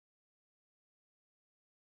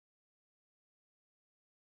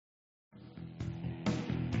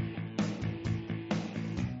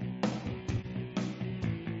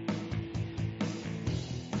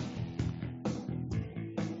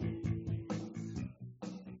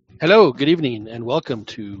Hello, good evening, and welcome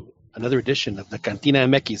to another edition of the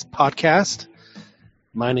CantinaMX podcast.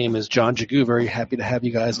 My name is Jon Jagu. Very happy to have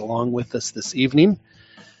you guys along with us this evening.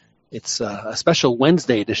 It's a special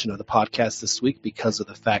Wednesday edition of the podcast this week because of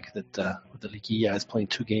the fact that the Liguilla is playing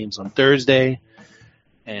two games on Thursday,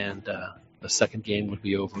 and the second game would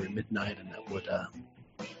be over at midnight, and that would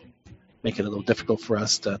make it a little difficult for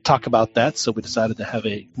us to talk about that. So we decided to have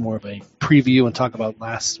more of a preview and talk about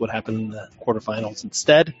what happened in the quarterfinals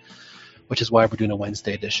instead, which is why we're doing a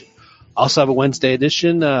Wednesday edition. Also have a Wednesday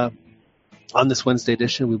edition. On this Wednesday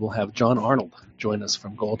edition, we will have Jon Arnold join us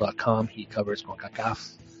from goal.com. He covers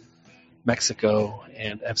CONCACAF, Mexico,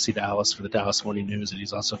 and FC Dallas for the Dallas Morning News, and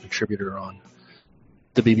he's also a contributor on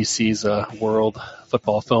the BBC's World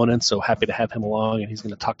Football Phone-In. So happy to have him along, and he's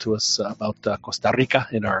going to talk to us about Costa Rica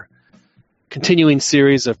in our continuing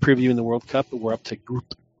series of previewing the World Cup. We're up to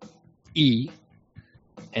Group E,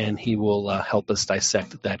 and he will help us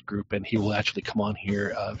dissect that group, and he will actually come on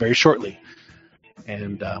here very shortly,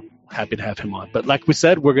 and happy to have him on. But like we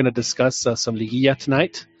said, we're going to discuss some Liguilla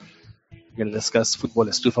tonight. We're going to discuss Futbol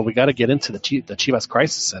Estufa. We got to get into the Chivas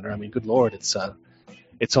Crisis Center. I mean, good Lord, it's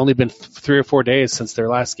only been 3 or 4 days since their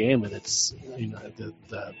last game, and it's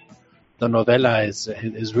the novela is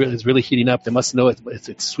really heating up. They must know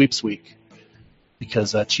it's sweeps week,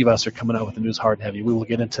 because Chivas are coming out with the news hard and heavy. We will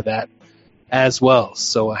get into that as well.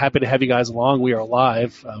 So happy to have you guys along. We are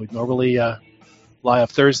live. We normally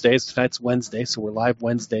live Thursdays. Tonight's Wednesday, so we're live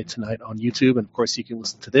Wednesday tonight on YouTube. And, of course, you can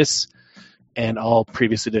listen to this and all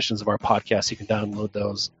previous editions of our podcast. You can download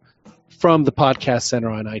those from the Podcast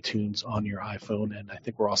Center on iTunes on your iPhone. And I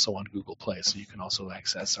think we're also on Google Play, so you can also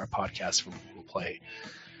access our podcast from Google Play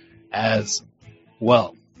as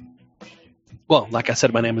well. Well, like I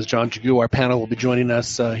said, my name is Jon Jagu. Our panel will be joining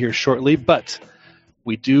us here shortly, but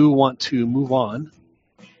we do want to move on.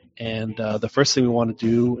 And the first thing we want to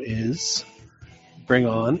do is bring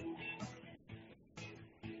on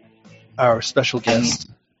our special guest.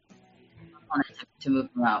 I wanted to move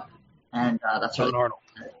him out, and that's Jon Arnold.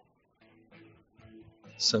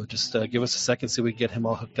 So just give us a second, see if we can get him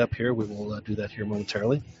all hooked up here. We will do that here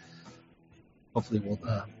momentarily. Hopefully we'll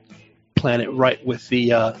plan it right with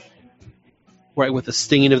the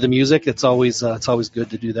stinging of the music. It's always good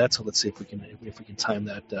to do that. So let's see if we can time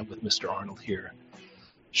that with Mr. Arnold here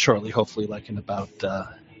shortly. Hopefully, like in about.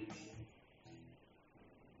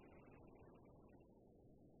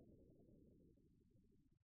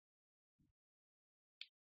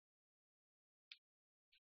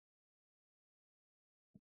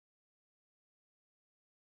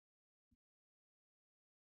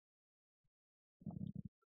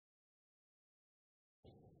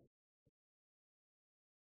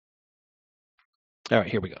 All right,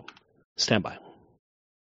 here we go. Stand by.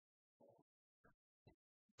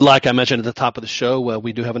 Like I mentioned at the top of the show,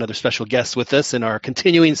 we do have another special guest with us in our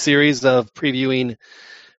continuing series of previewing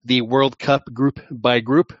the World Cup group by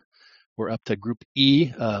group. We're up to Group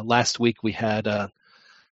E. Last week we had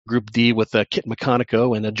Group D with Kit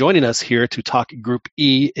McConico, and joining us here to talk Group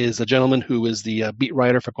E is a gentleman who is the beat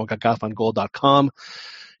writer for CONCACAF on goal.com,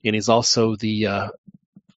 and he's also the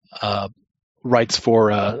writes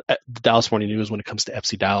for the Dallas Morning News when it comes to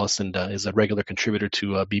FC Dallas, and is a regular contributor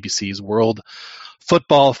to BBC's World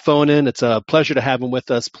Football Phone-In. It's a pleasure to have him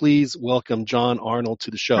with us. Please welcome Jon Arnold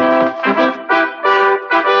to the show. Wow,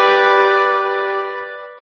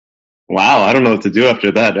 I don't know what to do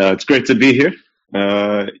after that. It's great to be here.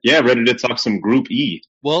 Ready to talk some Group E.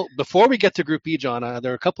 Well, before we get to Group E, Jon,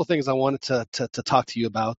 there are a couple of things I wanted to talk to you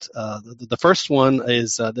about. The first one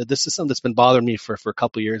is that this is something that's been bothering me for a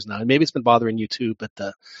couple of years now, and maybe it's been bothering you too. But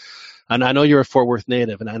and I know you're a Fort Worth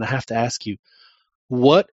native, and I have to ask you,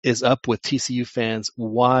 what is up with TCU fans?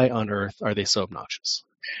 Why on earth are they so obnoxious?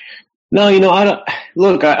 No, I don't.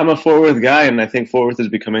 Look, I'm a Fort Worth guy, and I think Fort Worth is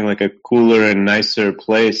becoming like a cooler and nicer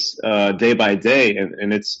place day by day.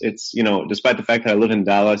 And it's despite the fact that I live in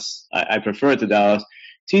Dallas, I prefer it to Dallas.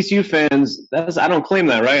 TCU fans, I don't claim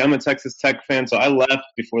that, right? I'm a Texas Tech fan, so I left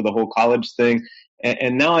before the whole college thing.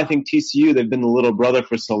 And now I think TCU, they've been the little brother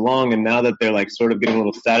for so long, and now that they're like sort of getting a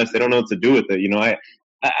little status, they don't know what to do with it.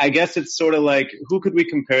 I guess it's sort of like, who could we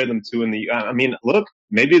compare them to in the? I mean, look,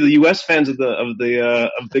 maybe the U.S. fans of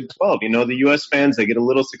Big 12. The U.S. fans, they get a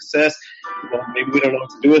little success. Maybe we don't know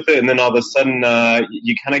what to do with it, and then all of a sudden,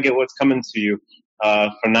 you kind of get what's coming to you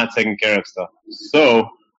for not taking care of stuff. So,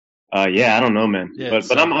 I don't know, man. Yeah,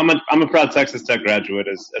 but I'm a proud Texas Tech graduate,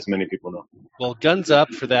 as many people know. Well, guns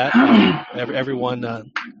up for that.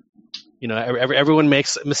 Everyone. Everyone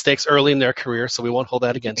makes mistakes early in their career, so we won't hold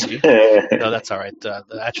that against you. No, that's all right.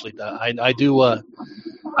 Actually, I do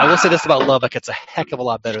I will say this about Lubbock: it's a heck of a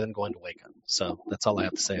lot better than going to Waco. So that's all I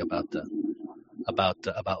have to say about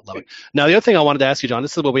Lubbock. Now, the other thing I wanted to ask you, John,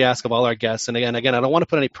 this is what we ask of all our guests, and again, I don't want to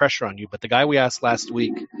put any pressure on you, but the guy we asked last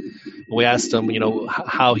week, we asked him,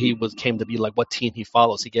 how he came to be, like what team he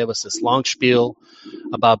follows. He gave us this long spiel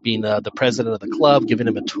about being the president of the club, giving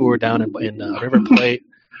him a tour down in River Plate.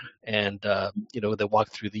 And they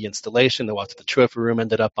walked through the installation, they walked to the trophy room,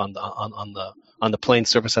 ended up on the playing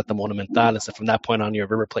surface at the Monumental, and so from that point on, you're a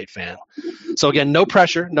River Plate fan. So again, no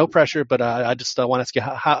pressure, but I just want to ask you,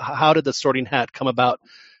 how did the Sorting Hat come about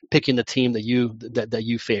picking the team that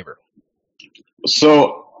you favor?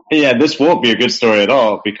 So yeah, this won't be a good story at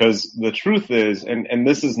all, because the truth is, and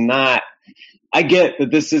this is not, I get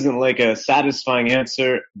that this isn't like a satisfying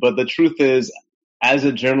answer, but the truth is, as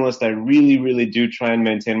a journalist, I really, really do try and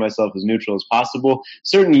maintain myself as neutral as possible.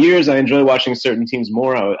 Certain years, I enjoy watching certain teams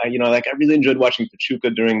more. I really enjoyed watching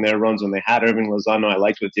Pachuca during their runs when they had Irving Lozano. I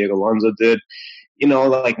liked what Diego Alonso did.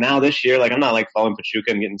 Like now this year, like I'm not like following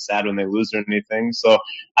Pachuca and getting sad when they lose or anything. So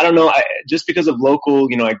I don't know. Just because of local,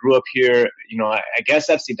 I grew up here, I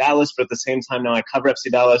guess FC Dallas, but at the same time now I cover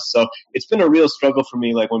FC Dallas. So it's been a real struggle for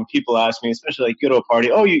me. Like when people ask me, especially like good old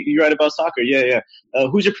party, oh, you write about soccer? Yeah.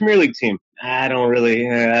 Who's your Premier League team? I don't really,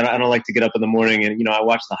 I don't like to get up in the morning and, I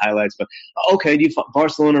watch the highlights, but okay, do you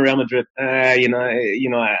Barcelona, Real Madrid? I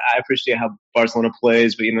appreciate how Barcelona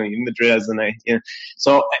plays, but, Madrid has the night.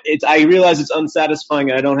 So I realize it's unsatisfying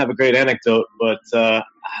and I don't have a great anecdote, but,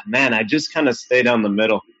 man, I just kind of stay down the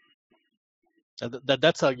middle.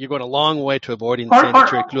 That's you're going a long way to avoiding saying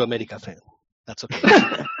that you're a Club America fan. That's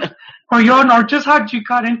okay. or just how did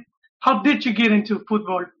you get into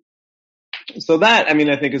football? So that, I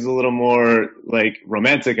think is a little more like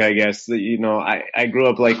romantic, I guess. I grew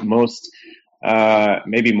up like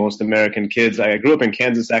maybe most American kids. I grew up in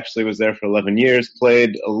Kansas, actually was there for 11 years,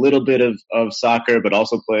 played a little bit of soccer, but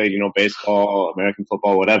also played, baseball, American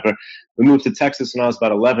football, whatever. We moved to Texas when I was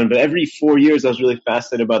about 11, but every 4 years I was really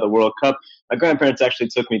fascinated by the World Cup. My grandparents actually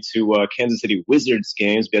took me to Kansas City Wizards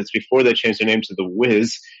games, but that's before they changed their name to the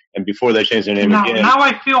Wiz, and before they changed their name again. Now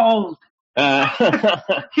I feel old.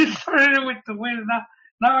 You started with the Wiz.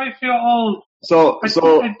 Now I feel old.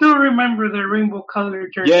 I do remember the rainbow color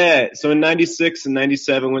jersey. Yeah, so in 96 and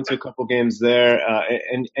 97, went to a couple games there.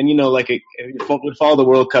 And would follow the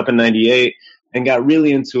World Cup in 98 and got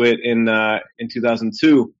really into it in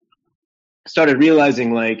 2002. Started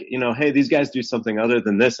realizing hey, these guys do something other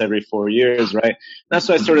than this every 4 years, right? That's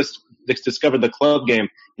why I sort of discovered the club game.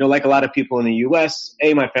 Like a lot of people in the U.S.,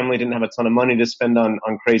 A, my family didn't have a ton of money to spend on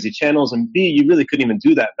crazy channels, and B, you really couldn't even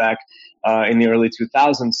do that back in the early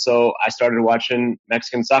 2000s. So I started watching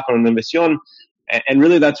Mexican soccer on Univision, and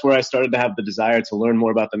really that's where I started to have the desire to learn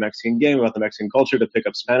more about the Mexican game, about the Mexican culture, to pick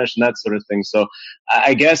up Spanish and that sort of thing. So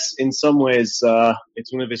I guess in some ways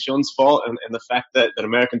it's Univision's fault, and the fact that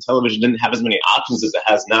American television didn't have as many options as it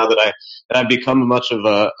has now, that I've become much of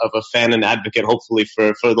a fan and advocate, hopefully,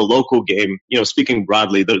 for the local game, speaking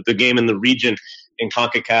broadly, the game in the region, in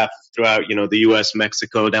CONCACAF, throughout, the U.S.,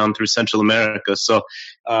 Mexico, down through Central America. So,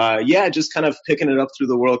 just kind of picking it up through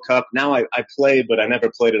the World Cup. Now I play, but I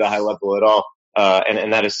never played at a high level at all.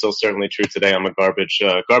 And that is still certainly true today. I'm a garbage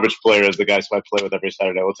player, as the guys who I play with every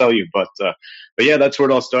Saturday will tell you. But yeah, that's where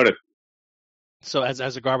it all started. So as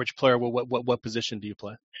a garbage player, what position do you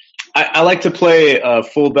play? I like to play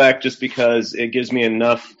fullback, just because it gives me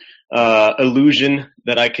enough illusion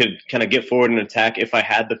that I could kind of get forward and attack if I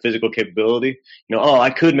had the physical capability. I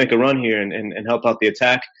could make a run here and help out the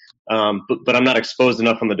attack. But I'm not exposed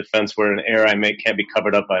enough on the defense where an error I make can't be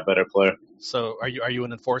covered up by a better player. So are you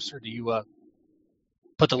an enforcer? Do you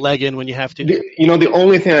put the leg in when you have to? The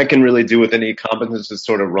only thing I can really do with any competence is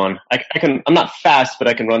sort of run. I'm not fast, but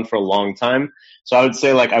I can run for a long time. So I would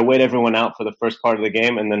say I wait everyone out for the first part of the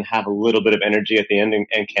game and then have a little bit of energy at the end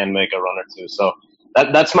and can make a run or two. So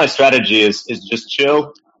that's my strategy is just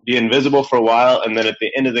chill, be invisible for a while, and then at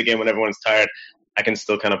the end of the game when everyone's tired, I can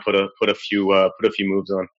still kind of put a few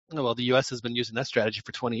moves on. Oh, well, the U.S. has been using that strategy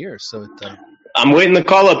for 20 years, so I'm waiting the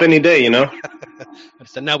call up any day,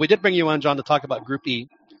 Now, we did bring you on, John, to talk about Group E,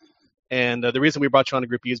 and the reason we brought you on to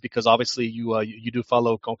Group E is because obviously you do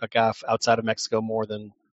follow CONCACAF outside of Mexico more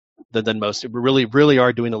than most. We really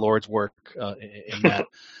are doing the Lord's work in that.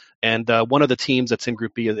 And one of the teams that's in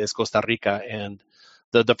Group E is Costa Rica, and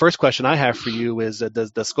the first question I have for you is,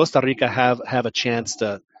 does Costa Rica have a chance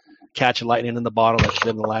to catch lightning in the bottle like they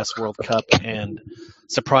did in the last World Cup and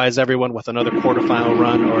surprise everyone with another quarterfinal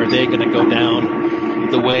run, or are they going to go down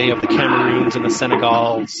the way of the Cameroons and the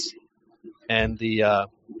Senegals and the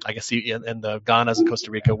Ghanas and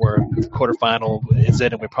Costa Rica, where the quarterfinal is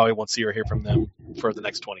it, and we probably won't see or hear from them for the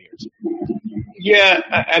next 20 years? Yeah,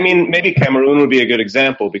 I mean, maybe Cameroon would be a good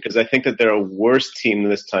example because I think that they're a worse team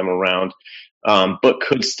this time around, but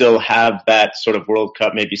could still have that sort of World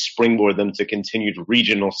Cup maybe springboard them to continued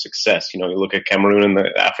regional success. You look at Cameroon in the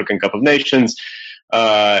African Cup of Nations,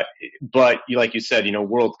 but like you said,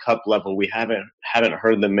 World Cup level, we haven't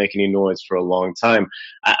heard them make any noise for a long time.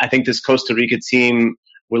 I think this Costa Rica team,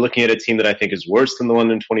 we're looking at a team that I think is worse than the one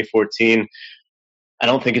in 2014. I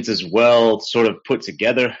don't think it's as well sort of put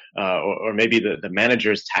together, or maybe the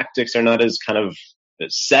manager's tactics are not as kind of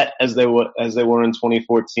set as they were in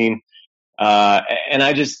 2014. And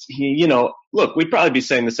I just, look, we'd probably be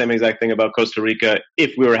saying the same exact thing about Costa Rica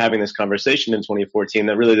if we were having this conversation in 2014,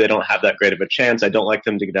 that really they don't have that great of a chance. I don't like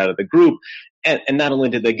them to get out of the group. And not only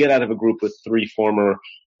did they get out of a group with 3 former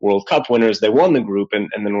World Cup winners, they won the group and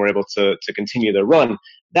then were able to continue their run.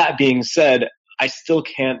 That being said, I still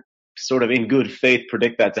can't sort of in good faith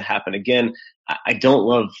predict that to happen again. I don't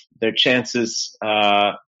love their chances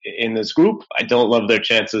in this group. I don't love their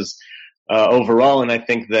chances overall, and I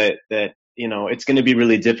think that it's going to be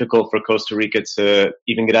really difficult for Costa Rica to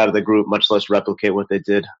even get out of the group, much less replicate what they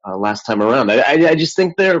did last time around. I just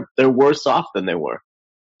think they're worse off than they were.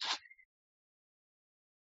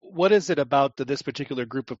 What is it about this particular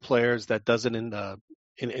group of players that doesn't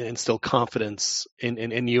instill confidence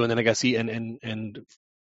in you, and then I guess and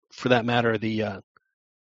for that matter, the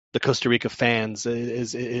Costa Rica fans?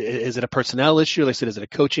 Is it a personnel issue? Like I said, is it a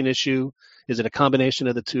coaching issue? Is it a combination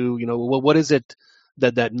of the two? What is it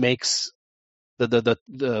that makes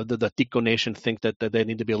the Tico Nation think that they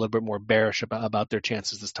need to be a little bit more bearish about their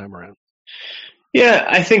chances this time around? Yeah,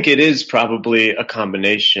 I think it is probably a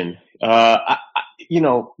combination.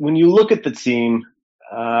 When you look at the team,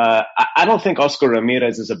 I don't think Oscar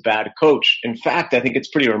Ramirez is a bad coach. In fact, I think it's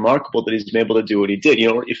pretty remarkable that he's been able to do what he did.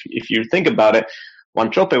 If you think about it, Juan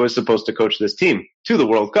Chope was supposed to coach this team to the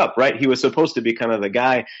World Cup, right? He was supposed to be kind of the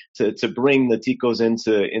guy to bring the Ticos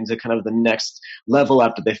into kind of the next level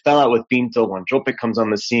after they fell out with Pinto. Juan Chope comes on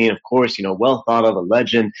the scene, of course, well thought of, a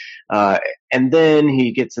legend. And then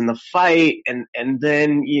he gets in the fight, and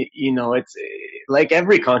then, it's like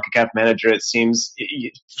every CONCACAF manager, it seems,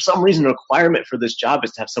 for some reason, the requirement for this job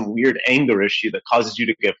is to have some weird anger issue that causes you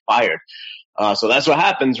to get fired. So that's what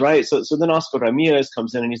happens, right? So then Oscar Ramirez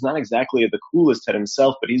comes in, and he's not exactly the coolest head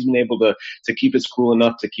himself, but he's been able to keep his cool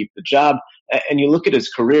enough to keep the job. And you look at his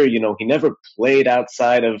career, he never played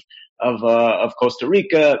outside of Costa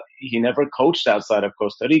Rica. He never coached outside of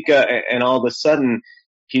Costa Rica. And all of a sudden,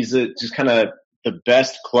 he's just kind of the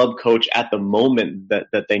best club coach at the moment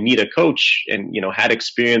that they need a coach, and, had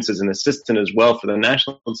experience as an assistant as well for the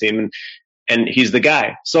national team. And he's the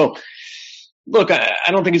guy. So, look, I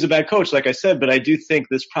don't think he's a bad coach, like I said, but I do think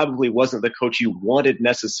this probably wasn't the coach you wanted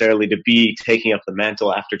necessarily to be taking up the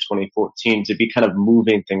mantle after 2014, to be kind of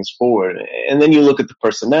moving things forward. And then you look at the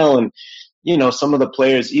personnel and, some of the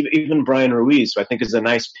players, even Brian Ruiz, who I think is a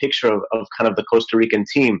nice picture of kind of the Costa Rican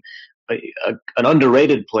team, an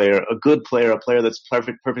underrated player, a good player, a player that's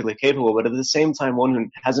perfectly capable, but at the same time, one who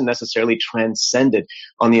hasn't necessarily transcended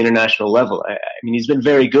on the international level. I mean, he's been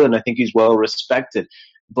very good, and I think he's well respected.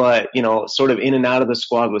 But, sort of in and out of the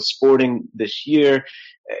squad with Sporting this year,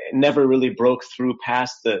 never really broke through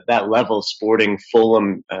past that level, Sporting,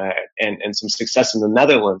 Fulham, and some success in the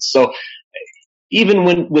Netherlands. So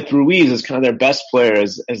even with Ruiz as kind of their best player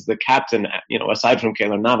as the captain, aside from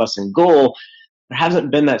Keylor Navas in goal, there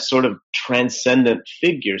hasn't been that sort of transcendent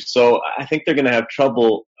figure. So I think they're going to have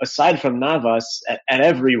trouble, aside from Navas, at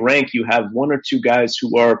every rank you have 1 or 2 guys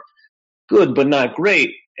who are good but not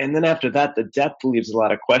great. And then after that, the depth leaves a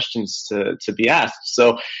lot of questions to be asked.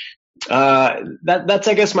 So that's,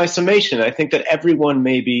 I guess, my summation. I think that everyone,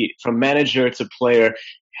 maybe from manager to player,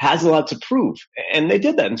 has a lot to prove. And they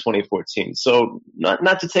did that in 2014. So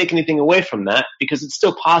not to take anything away from that, because it's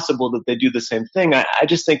still possible that they do the same thing. I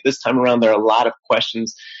just think this time around there are a lot of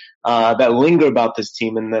questions that linger about this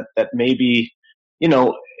team, and that maybe,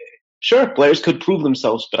 sure, players could prove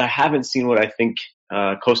themselves, but I haven't seen what I think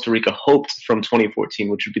Costa Rica hoped from 2014,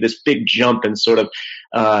 which would be this big jump and sort of,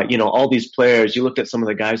 all these players. You looked at some of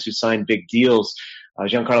the guys who signed big deals.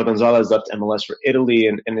 Giancarlo Gonzalez left MLS for Italy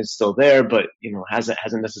and is still there, but,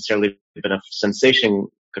 hasn't necessarily been a sensation.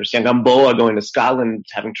 Christian Gamboa going to Scotland,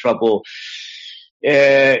 having trouble.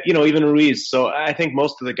 Even Ruiz. So I think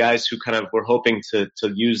most of the guys who kind of were hoping to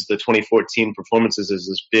use the 2014 performances as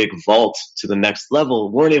this big vault to the next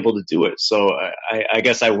level weren't able to do it. So I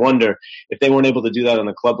guess I wonder, if they weren't able to do that on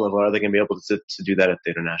the club level, are they going to be able to do that at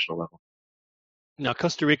the international level? Now,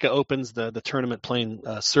 Costa Rica opens the tournament playing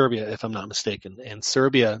Serbia, if I'm not mistaken. And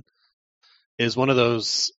Serbia is one of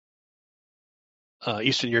those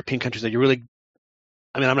Eastern European countries that you really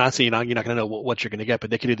I mean, I'm not saying you're not going to know what you're going to get, but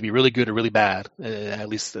they could either be really good or really bad. At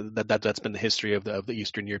least that's been the history of the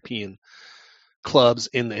Eastern European clubs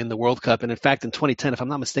in the World Cup. And in fact, in 2010, if I'm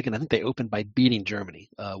not mistaken, I think they opened by beating Germany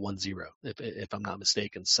 1-0, if I'm not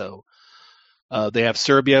mistaken. So they have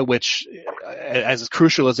Serbia, which as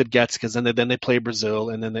crucial as it gets, because then they play Brazil,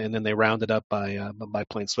 and then they round it up by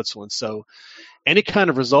playing Switzerland. So any kind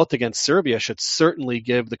of result against Serbia should certainly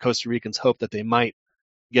give the Costa Ricans hope that they might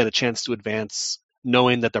get a chance to advance,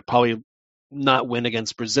 knowing that they'll probably not win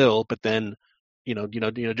against Brazil, but then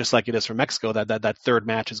just like it is for Mexico, that third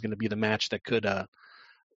match is going to be the match that could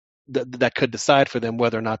that could decide for them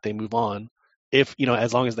whether or not they move on. If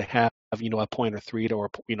as long as they have a point or three or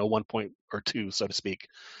 1 point or two, so to speak,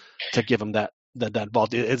 to give them that ball.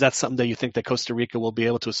 Is that something that you think that Costa Rica will be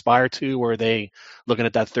able to aspire to, or are they looking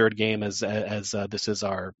at that third game as this is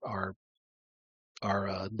our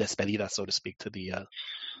despedida, so to speak, to the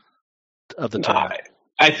of the tournament?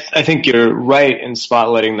 I think you're right in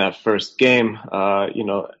spotlighting that first game,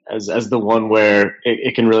 as the one where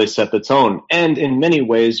it can really set the tone. And in many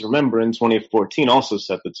ways, remember, in 2014 also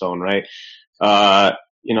set the tone, right? I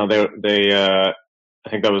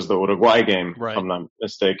think that was the Uruguay game, right, if I'm not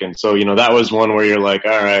mistaken. So, that was one where you're like,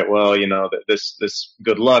 all right, well, this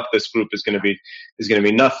good luck, this group is going to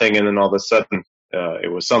be nothing. And then all of a sudden,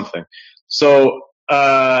 it was something. So,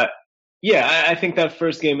 yeah, I think that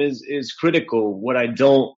first game is critical. What I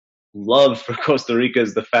don't love for Costa Rica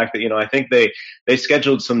is the fact that, I think they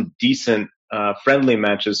scheduled some decent friendly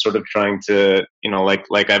matches, sort of trying to,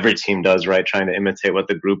 like every team does, right? Trying to imitate what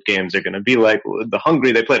the group games are going to be like.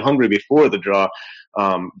 They played Hungary before the draw.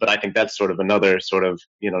 But I think that's sort of another sort of,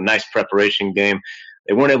 nice preparation game.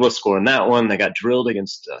 They weren't able to score in that one. They got drilled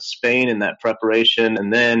against Spain in that preparation.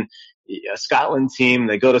 And then a Scotland team,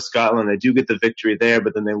 they go to Scotland, they do get the victory there,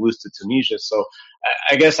 but then they lose to Tunisia. So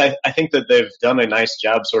I guess I think that they've done a nice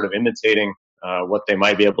job sort of imitating what they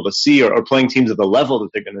might be able to see, or playing teams at the level that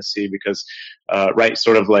they're going to see, because, right,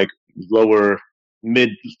 sort of like mid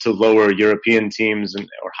to lower European teams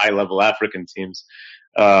or high level African teams.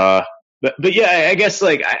 But yeah, I guess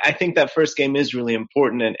I think that first game is really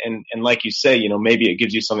important, and like you say, maybe it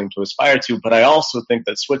gives you something to aspire to. But I also think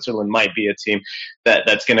that Switzerland might be a team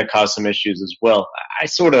that's going to cause some issues as well.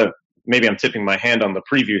 Maybe I'm tipping my hand on the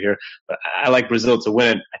preview here, but I like Brazil to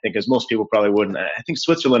win it. I think, as most people probably wouldn't. I think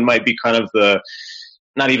Switzerland might be kind of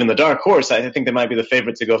not even the dark horse. I think they might be the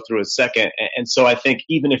favorite to go through as second. And so I think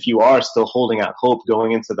even if you are still holding out hope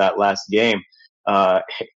going into that last game,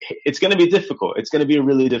 it's going to be difficult. It's going to be a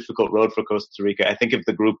really difficult road for Costa Rica. I think if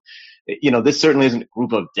the group, this certainly isn't a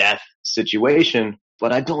group of death situation,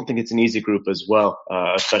 but I don't think it's an easy group as well,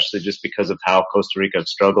 especially just because of how Costa Rica have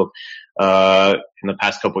struggled in the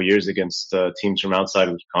past couple of years against teams from outside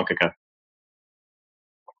of CONCACAF.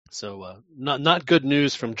 So not good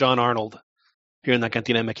news from Jon Arnold here in the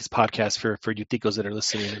CantinaMX podcast for you ticos that are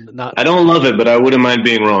listening. I don't love it, but I wouldn't mind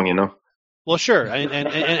being wrong, Well, sure,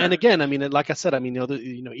 and again, I mean, like I said, I mean,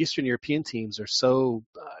 Eastern European teams are so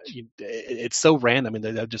it's so random. I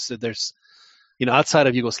mean, there's outside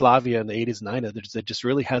of Yugoslavia in the 80s and 90s, there just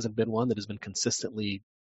really hasn't been one that has been consistently,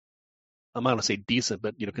 I'm not going to say decent,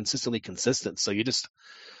 but consistently consistent. So you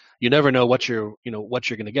never know what you're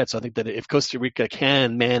going to get. So I think that if Costa Rica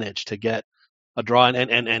can manage to get a draw,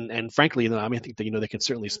 and frankly, I mean, I think that they can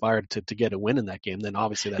certainly aspire to get a win in that game. Then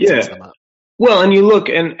obviously that sets them up. Well, and you look,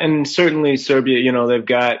 and certainly Serbia, they've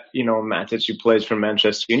got, Matic, who plays for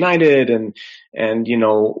Manchester United, and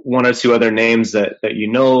one or two other names that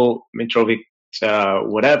Mitrovic,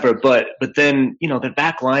 whatever. But then, their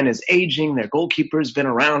back line is aging. Their goalkeeper's been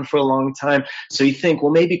around for a long time. So you think,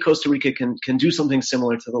 well, maybe Costa Rica can do something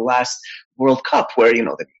similar to the last World Cup, where, they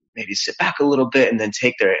maybe sit back a little bit and then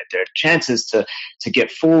take their chances to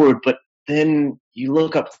get forward. But then you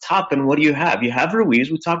look up top, and what do you have? You have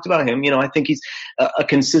Ruiz. We talked about him. I think he's a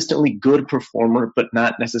consistently good performer, but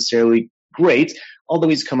not necessarily great, although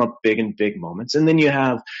he's come up big in big moments. And then you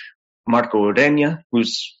have Marco Ureña,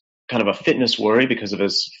 who's kind of a fitness worry because of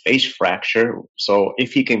his face fracture. So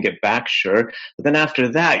if he can get back, sure. But then after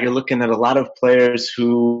that, you're looking at a lot of players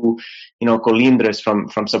who, Colindres from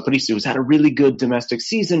Saprissa, who's had a really good domestic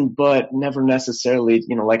season, but never necessarily,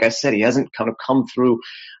 like I said, he hasn't kind of come through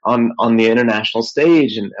on the international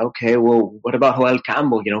stage. And okay, well, what about Joel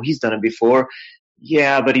Campbell? He's done it before.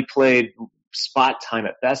 Yeah, but he played spot time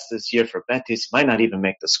at best this year for Betis. Might not even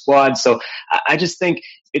make the squad. So I just think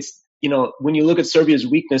it's, when you look at Serbia's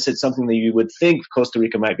weakness, it's something that you would think Costa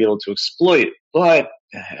Rica might be able to exploit, but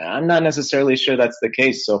I'm not necessarily sure that's the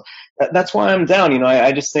case. So that's why I'm down.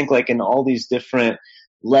 I just think in all these different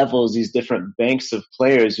levels, these different banks of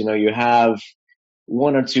players, you have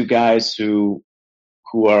one or two guys who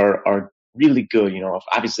who are really good.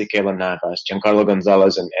 Obviously Keylor Navas, Giancarlo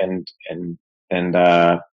Gonzalez, and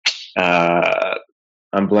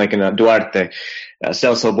I'm blanking on Duarte,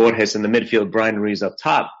 Celso Borges in the midfield, Brian Ruiz up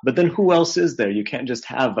top. But then who else is there? You can't just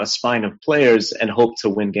have a spine of players and hope to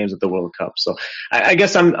win games at the World Cup. So I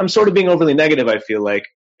guess I'm sort of being overly negative, I feel like.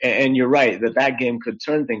 And you're right that game could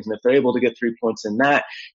turn things. And if they're able to get 3 points in that,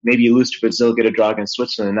 maybe you lose to Brazil, get a draw against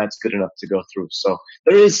Switzerland, and that's good enough to go through. So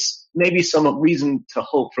there is maybe some reason to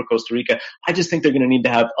hope for Costa Rica. I just think they're going to need to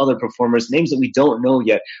have other performers, names that we don't know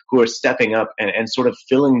yet, who are stepping up and sort of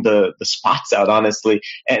filling the spots out, honestly,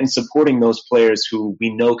 and supporting those players who we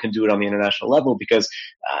know can do it on the international level, because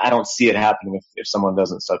I don't see it happening if someone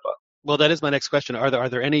doesn't step up. Well, that is my next question. Are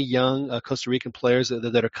there any young Costa Rican players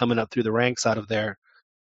that are coming up through the ranks out of their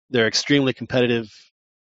extremely competitive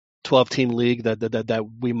 12-team league that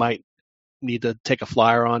we might need to take a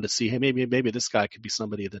flyer on to see, hey, maybe this guy could be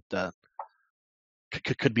somebody that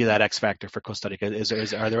could be that X factor for Costa Rica?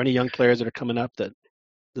 Are there any young players that are coming up that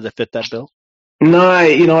fit that bill? No,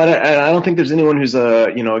 I don't think there's anyone who's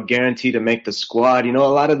a guarantee to make the squad. A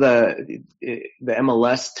lot of the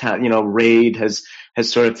MLS raid has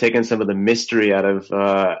sort of taken some of the mystery out of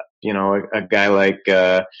a guy like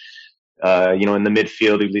in the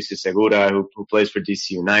midfield, Ulises Segura, who plays for DC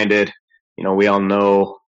United. We all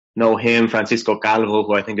know him. Francisco Calvo,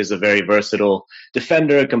 who I think is a very versatile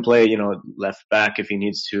defender, can play, left back if he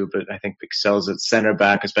needs to, but I think excels at center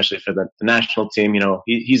back, especially for the national team.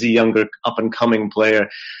 He's a younger, up and coming player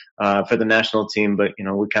for the national team, but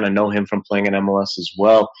we kind of know him from playing in MLS as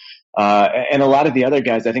well. And a lot of the other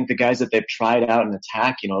guys, I think the guys that they've tried out in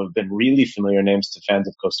attack, have been really familiar names to fans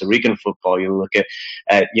of Costa Rican football. You look at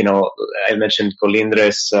I mentioned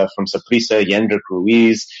Colindres from Saprissa, Yendrick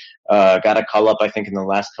Ruiz, got a call up, I think, in the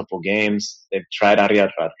last couple games. They've tried Ariel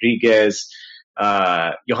Rodriguez,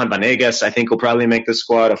 Johan Vanegas, I think will probably make the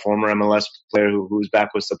squad, a former MLS player who's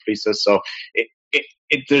back with Saprissa. So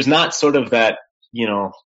there's not sort of that,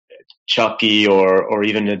 Chucky or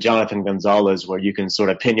even a Jonathan Gonzalez where you can sort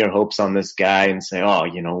of pin your hopes on this guy and say, oh,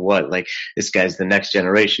 you know what, like this guy's the next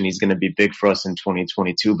generation. He's going to be big for us in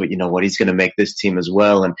 2022, but you know what, he's going to make this team as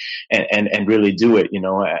well and really do it.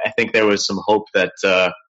 I think there was some hope that,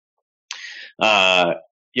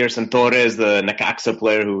 Yerson Torres, the Necaxa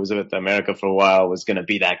player who was with America for a while, was going to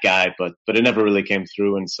be that guy, but it never really came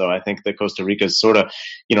through. And so I think that Costa Rica is sort of,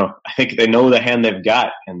 I think they know the hand they've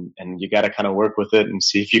got, and you got to kind of work with it and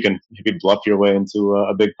see if you can bluff your way into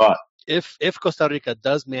a big pot. If Costa Rica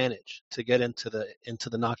does manage to get into the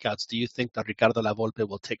knockouts, do you think that Ricardo Lavolpe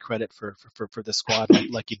will take credit for the squad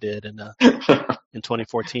like he did in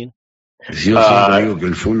 2014? Yo siempre digo que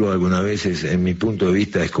el fútbol algunas veces, en mi punto de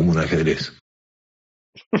vista, es como un ajedrez.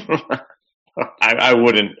 I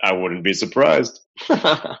wouldn't be surprised.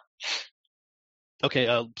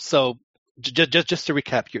 Okay, so just to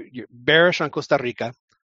recap, you're bearish on Costa Rica.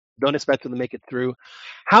 Don't expect them to make it through.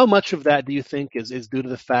 How much of that do you think is due to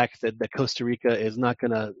the fact that Costa Rica is not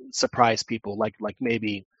going to surprise people like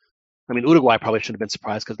maybe? I mean, Uruguay probably shouldn't have been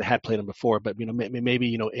surprised because they had played them before, but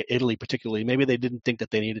maybe Italy particularly, maybe they didn't think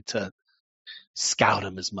that they needed to scout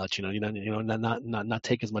them as much. Not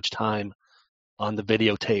take as much time on the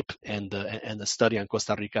videotape and the study on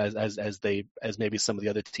Costa Rica as maybe some of the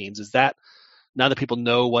other teams. Is that now that people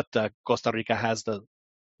know what Costa Rica has,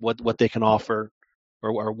 what they can offer,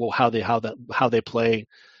 or how they play,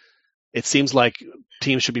 it seems like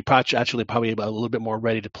teams should be actually probably a little bit more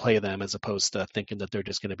ready to play them as opposed to thinking that they're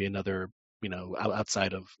just going to be another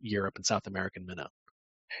outside of Europe and South American minnow.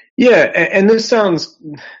 Yeah, and this sounds,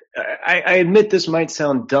 I admit this might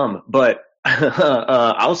sound dumb, but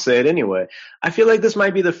I'll say it anyway. I feel like this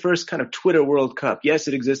might be the first kind of Twitter World Cup. Yes,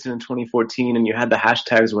 it existed in 2014 and you had the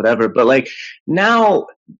hashtags, whatever, but like now,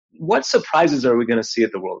 what surprises are we going to see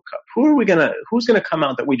at the World Cup? Who's going to come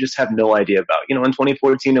out that we just have no idea about? In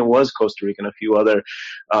 2014 it was Costa Rica and a few other,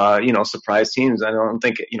 surprise teams. I don't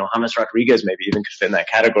think, James Rodriguez maybe even could fit in that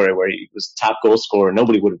category where he was top goal scorer.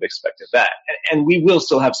 Nobody would have expected that. And we will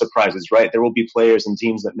still have surprises, right? There will be players and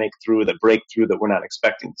teams that break through that we're not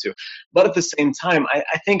expecting to. But at the same time,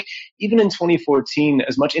 I think even in 2014,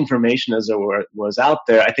 as much information as there was out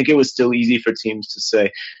there, I think it was still easy for teams to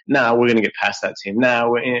say, nah, we're going to get past that team. Nah,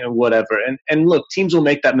 whatever. And look, teams will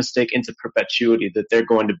make that mistake into perpetuity that they're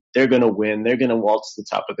going to win, they're going to waltz to the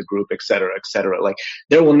top of the group, et cetera, et cetera. Like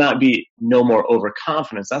there will not be no more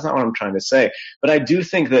overconfidence. That's not what I'm trying to say. But I do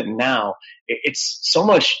think that now it's so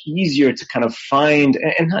much easier to kind of find,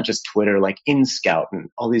 and not just Twitter, like InScout and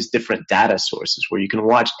all these different data sources where you can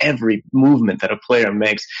watch every movement that a player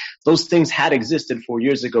makes. Those things had existed 4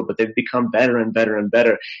 years ago, but they've become better and better and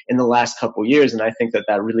better in the last couple of years. And I think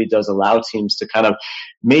that really does allow teams to kind of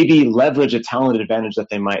maybe leverage a talent advantage that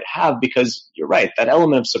they might have, because you're right, that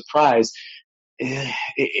element of surprise,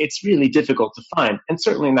 it's really difficult to find. And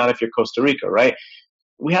certainly not if you're Costa Rica, right?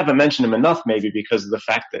 We haven't mentioned him enough, maybe because of the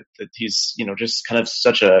fact that he's, just kind of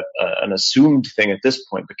such an assumed thing at this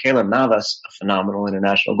point. But Keylor Navas, a phenomenal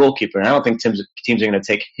international goalkeeper, and I don't think teams are going to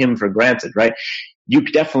take him for granted, right? You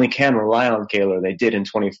definitely can rely on Keylor. They did in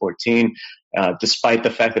 2014, despite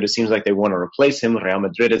the fact that it seems like they want to replace him. Real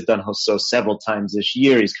Madrid has done so several times this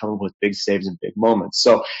year. He's come up with big saves and big moments.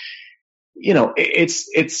 So,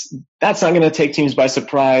 it's that's not going to take teams by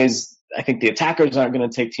surprise. I think the attackers aren't going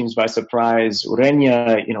to take teams by surprise.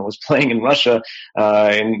 Ureña, was playing in Russia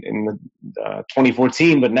in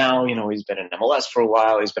 2014, but now, he's been in MLS for a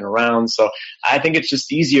while. He's been around. So I think it's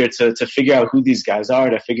just easier to figure out who these guys are,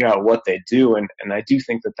 to figure out what they do. And I do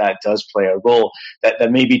think that does play a role,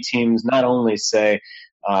 that maybe teams not only say,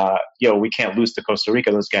 we can't lose to Costa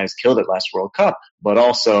Rica. Those guys killed it last World Cup, but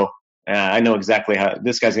also, I know exactly how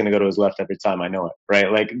this guy's going to go to his left every time. I know it,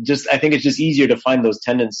 right? Like, I think it's just easier to find those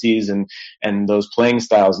tendencies and those playing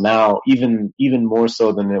styles now, even more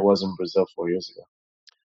so than it was in Brazil 4 years ago.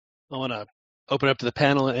 I want to open up to the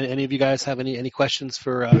panel. Any of you guys have any questions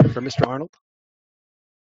for Mr. Arnold?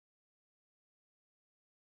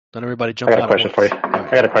 Don't everybody jump out. I got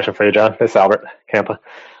a question for you, John. This is Albert Campa.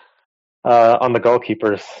 On the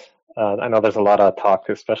goalkeepers, I know there's a lot of talk,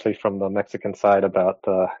 especially from the Mexican side, about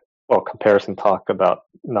comparison talk about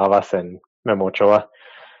Navas and Memo Ochoa.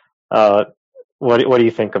 What do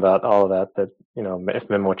you think about all of that? That, if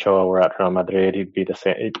Memo Ochoa were at Real Madrid, he'd be the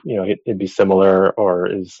same. He'd be similar, or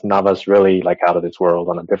is Navas really like out of this world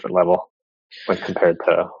on a different level when compared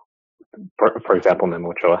to, for example,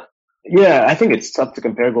 Memo Ochoa? Yeah, I think it's tough to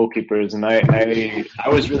compare goalkeepers, and I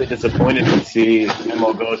was really disappointed to see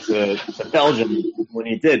Memo go to Belgium when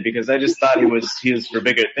he did, because I just thought he was for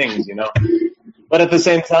bigger things, But at the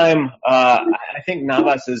same time, I think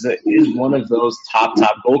Navas is one of those top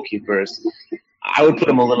goalkeepers. I would put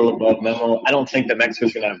him a little above Memo. I don't think that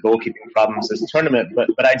Mexico's going to have goalkeeping problems this tournament,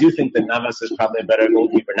 but I do think that Navas is probably a better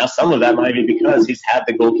goalkeeper. Now, some of that might be because he's had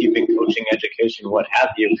the goalkeeping coaching education, what have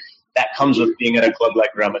you. That comes with being at a club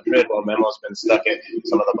like Real Madrid, while Memo's been stuck at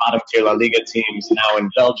some of the bottom-tier La Liga teams, now in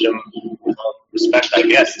Belgium. With all respect, I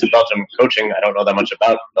guess, to Belgium coaching. I don't know that much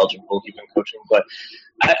about Belgium goalkeeping coaching, but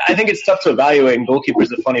I think it's tough to evaluate, and goalkeeper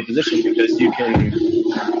is a funny position because you can,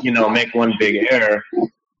 make one big error, see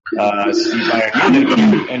Bayern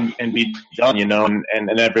Munich and be done,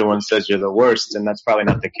 and everyone says you're the worst, and that's probably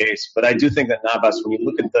not the case. But I do think that Navas, when you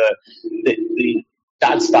look at the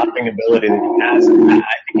shot-stopping ability that he has, I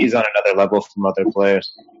think he's on another level from other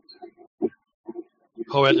players.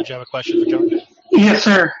 Joel, did you have a question for John? Yes,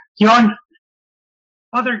 sir. Jon,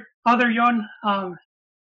 other Jon,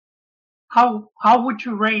 how would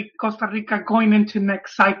you rate Costa Rica going into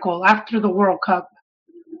next cycle after the World Cup?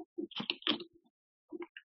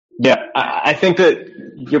 Yeah, I think that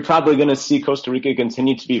you're probably going to see Costa Rica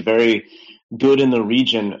continue to be very good in the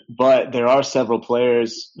region, but there are several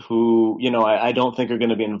players who, I don't think are going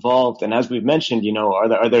to be involved. And as we've mentioned,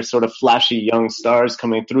 are there sort of flashy young stars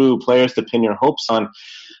coming through, players to pin your hopes on?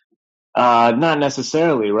 Not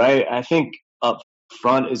necessarily, right? I think up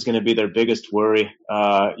front is going to be their biggest worry.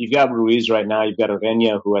 You've got Ruiz right now. You've got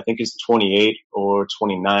Ureña, who I think is 28 or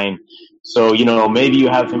 29. So, maybe you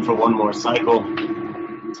have him for one more cycle.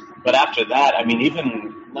 But after that,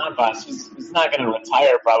 even Navas, he's not going to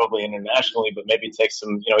retire probably internationally, but maybe take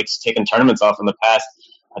some, he's taken tournaments off in the past.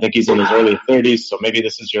 I think he's in his early 30s, so maybe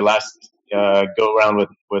this is your last go around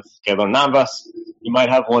with Keylor Navas. You might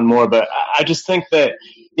have one more, but I just think that,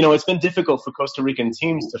 it's been difficult for Costa Rican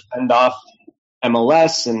teams to fend off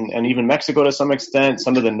MLS and even Mexico to some extent,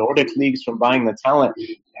 some of the Nordic leagues from buying the talent.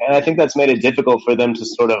 And I think that's made it difficult for them to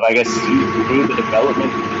sort of, see through the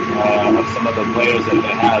development of some of the players that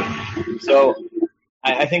they have. So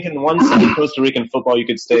I think in one sense, Costa Rican football, you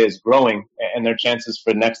could say, is growing, and their chances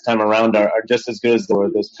for next time around are just as good as they were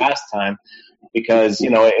this past time, because,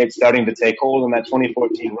 it's starting to take hold. In that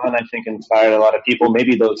 2014 run, I think, inspired a lot of people.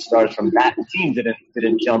 Maybe those stars from that team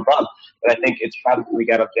didn't jump up, but I think it's probably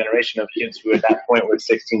got a generation of kids who at that point were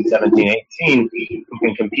 16, 17, 18, who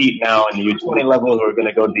can compete now in the U20 level, who are going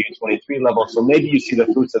to go to the U23 level. So maybe you see the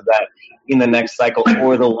fruits of that in the next cycle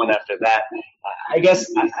or the one after that. I guess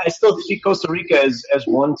I still see Costa Rica as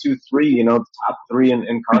 1, 2, 3, top 3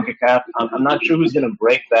 in CONCACAF. I'm not sure who's going to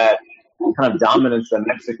break that kind of dominance that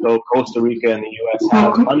Mexico, Costa Rica, and the U.S.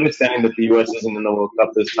 have, understanding that the U.S. isn't in the World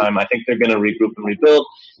Cup this time, I think they're going to regroup and rebuild.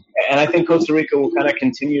 And I think Costa Rica will kind of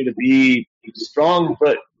continue to be strong,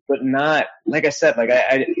 but not, like I said,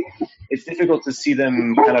 it's difficult to see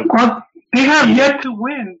them kind of. Well, they have yet to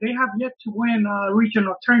win. They have yet to win a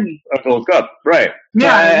regional tourney. A World Cup, right? Yeah,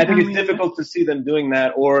 so I think it's difficult to see them doing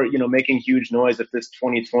that, or making huge noise if this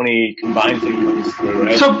 2020 combined thing comes through,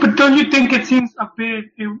 right? So, but don't you think it seems a bit?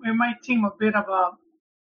 It might seem a bit of a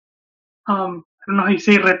I don't know how you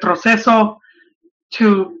say retroceso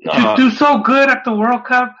to do so good at the World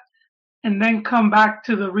Cup and then come back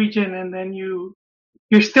to the region and then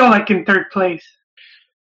you're still like in third place.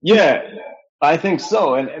 Yeah, I think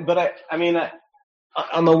so. But I mean,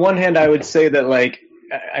 on the one hand, I would say that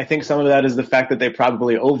I think some of that is the fact that they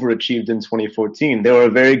probably overachieved in 2014. They were a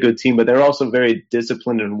very good team, but they're also very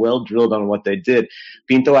disciplined and well drilled on what they did.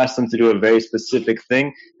 Pinto asked them to do a very specific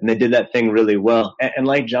thing, and they did that thing really well. And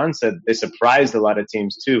like John said, they surprised a lot of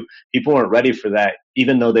teams too. People weren't ready for that,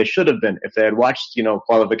 even though they should have been. If they had watched,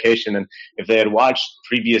 qualification, and if they had watched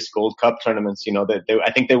previous Gold Cup tournaments,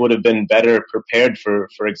 I think they would have been better prepared for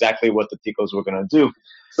exactly what the Ticos were going to do.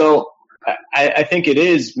 So I think it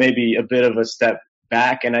is maybe a bit of a step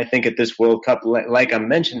back, and I think at this World Cup, like I'm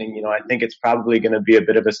mentioning, I think it's probably going to be a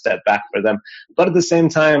bit of a step back for them. But at the same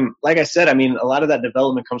time, like I said, I mean, a lot of that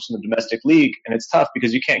development comes from the domestic league, and it's tough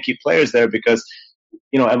because you can't keep players there because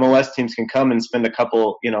MLS teams can come and spend a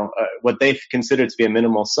couple, what they consider to be a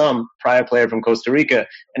minimal sum, pry a player from Costa Rica,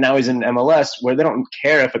 and now he's in MLS where they don't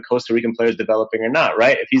care if a Costa Rican player is developing or not,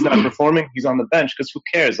 right? If he's not performing, he's on the bench because who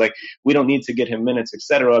cares? We don't need to get him minutes,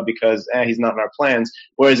 etc., because he's not in our plans.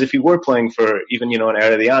 Whereas if he were playing for even, an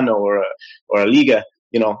Herediano or a Liga,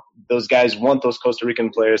 those guys want those Costa Rican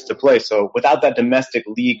players to play. So without that domestic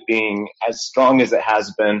league being as strong as it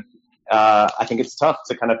has been, I think it's tough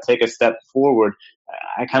to kind of take a step forward.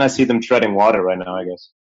 I kind of see them treading water right now, I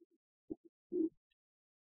guess.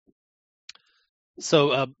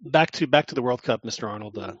 So back to the World Cup, Mr.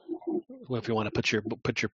 Arnold. If you want to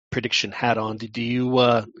put your prediction hat on, do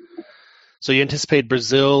you? So you anticipate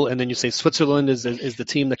Brazil, and then you say Switzerland is the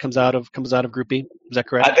team that comes out of Group B. Is that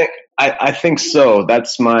correct? I think so.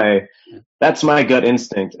 That's my gut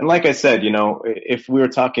instinct. And like I said, if we were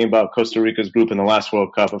talking about Costa Rica's group in the last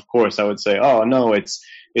World Cup, of course I would say, oh no, it's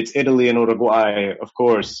Italy and Uruguay, of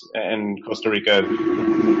course, and Costa Rica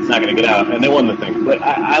is not going to get out, and they won the thing. But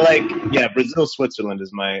I like, Brazil, Switzerland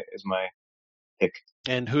is my pick.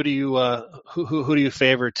 And who do you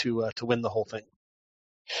favor to win the whole thing?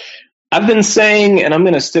 I've been saying, and I'm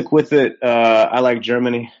going to stick with it. I like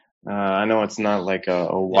Germany. I know it's not like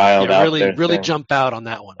a wild out there really thing. Jump out on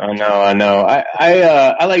that one. I know.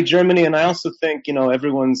 I like Germany, and I also think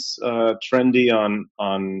everyone's trendy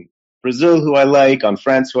on Brazil, who I like, on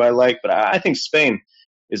France, who I like, but I think Spain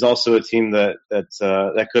is also a team that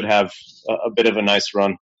could have a bit of a nice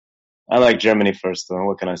run. I like Germany first, though.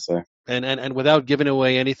 What can I say? And without giving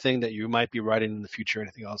away anything that you might be writing in the future,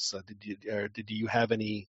 anything else? Did you have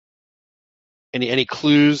any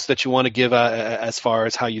clues that you want to give as far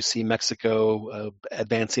as how you see Mexico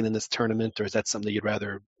advancing in this tournament, or is that something that you'd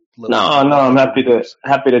rather? No, I'm happy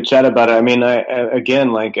to chat about it. I mean,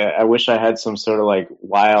 I wish I had some sort of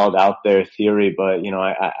wild out there theory, but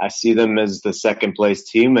I see them as the second place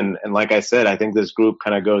team, and like I said, I think this group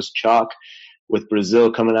kind of goes chalk with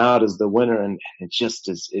Brazil coming out as the winner, and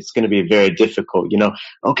it's going to be very difficult.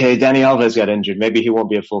 Okay, Dani Alves got injured, maybe he won't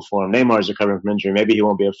be at full form. Neymar's recovering from injury, maybe he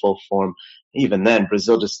won't be at full form. Even then,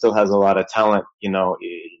 Brazil just still has a lot of talent.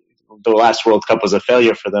 The last World Cup was a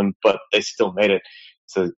failure for them, but they still made it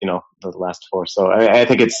to the last four. So I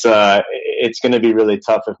think it's going to be really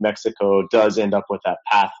tough if Mexico does end up with that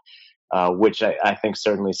path, which I think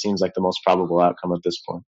certainly seems like the most probable outcome at this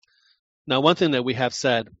point. Now, one thing that we have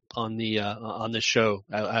said on this show,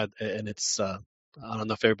 and it's I don't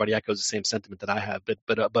know if everybody echoes the same sentiment that I have,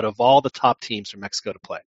 but of all the top teams for Mexico to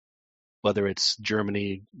play, whether it's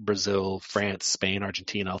Germany, Brazil, France, Spain,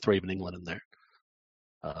 Argentina, I'll throw even England in there.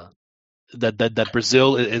 That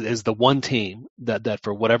Brazil is the one team that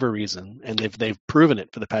for whatever reason, and they've proven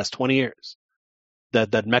it for the past 20 years,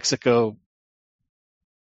 that Mexico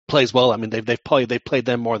plays well. I mean, they've played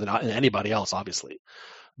them more than anybody else, obviously.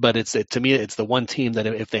 But to me, it's the one team that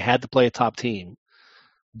if they had to play a top team,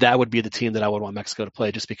 that would be the team that I would want Mexico to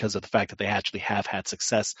play, just because of the fact that they actually have had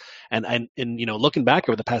success. And looking back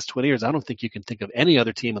over the past 20 years, I don't think you can think of any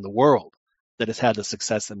other team in the world that has had the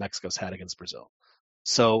success that Mexico's had against Brazil.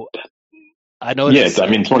 So I know. Yes, I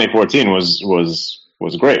mean 2014 was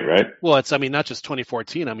was great, right? Well, it's, I mean, not just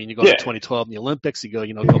 2014. I mean, you go to 2012 in the Olympics, you go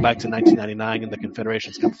back to 1999 in the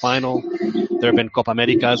Confederations Cup final. There have been Copa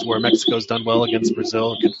Americas where Mexico's done well against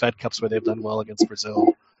Brazil, Confed Cups where they've done well against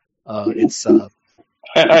Brazil. It's for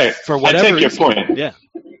whatever I take your reason. point. Yeah.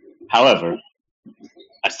 However,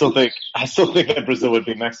 I still think that Brazil would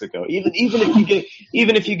beat Mexico. Even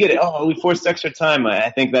if you get it, oh, we forced extra time.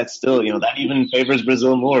 I think that's still, that even favors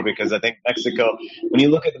Brazil more, because I think Mexico, when you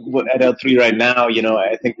look at L3 right now,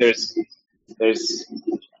 I think there's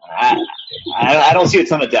I don't see a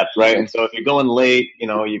ton of depth, right? And so if you're going late,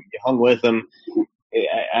 you hung with them.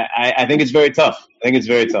 I think it's very tough.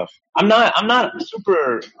 I'm not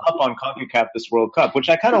super up on CONCACAF this World Cup, which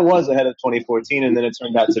I kind of was ahead of 2014, and then it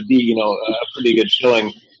turned out to be, a pretty good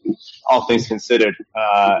showing, all things considered.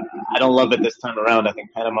 I don't love it this time around. I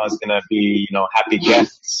think Panama's going to be, happy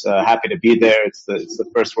guests, happy to be there. It's the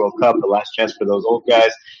first World Cup, the last chance for those old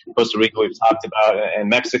guys. Costa Rica we've talked about, and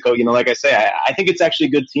Mexico, like I say, I think it's actually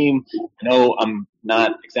a good team. I know I'm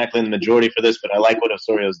not exactly in the majority for this, but I like what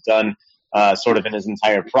Osorio's done. Sort of in his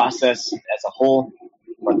entire process as a whole,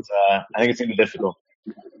 but I think it's going to be difficult.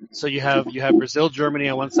 So you have Brazil, Germany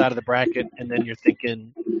on one side of the bracket, and then you're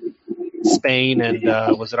thinking Spain and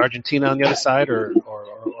was it Argentina on the other side, or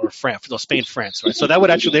France? No, Spain, France, right? So they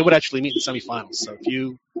would actually meet in semifinals. So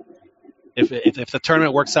if the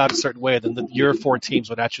tournament works out a certain way, then your four teams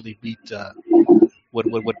would actually beat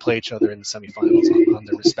would play each other in the semifinals on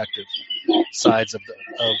their respective sides of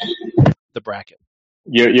the bracket.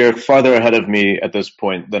 You're farther ahead of me at this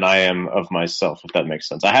point than I am of myself, if that makes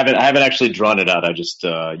sense. I haven't actually drawn it out. I just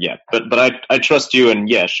but I trust you, and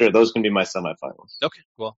yeah, sure, those can be my semifinals. Okay,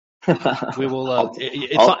 well, we will.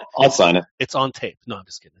 I'll sign it. It's on tape. No, I'm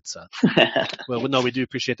just kidding. It's well, no, we do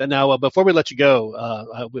appreciate that. Now, before we let you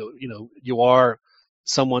go, you are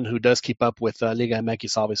someone who does keep up with Liga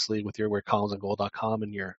MX, obviously, with your columnsandgoal.com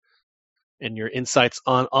and your insights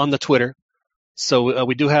on the Twitter. So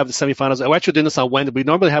we do have the semifinals. We're actually doing this on Wednesday. We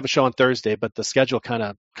normally have a show on Thursday, but the schedule kind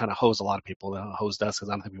of hosed a lot of people. Hosed us because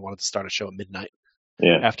I don't think we wanted to start a show at midnight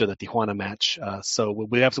after the Tijuana match. So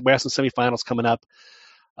we have some semifinals coming up.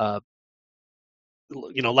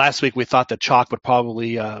 Last week we thought that Chalk would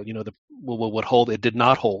probably would hold. It did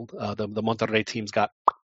not hold. The Monterrey teams got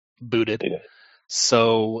booted. Yeah.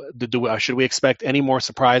 So should we expect any more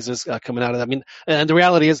surprises coming out of that? I mean, and the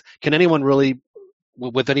reality is, can anyone really,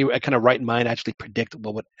 with any kind of right mind, actually predict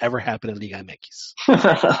what would ever happen in Liga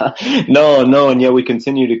MX? No, and yet we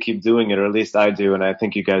continue to keep doing it, or at least I do, and I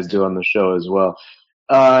think you guys do on the show as well.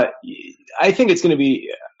 I think it's going to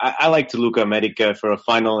be. I like Toluca America for a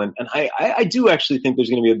final, and I do actually think there's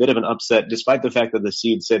going to be a bit of an upset, despite the fact that the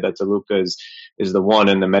seeds say that Toluca is the one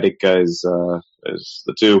and America is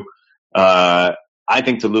the two. I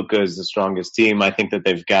think Toluca is the strongest team. I think that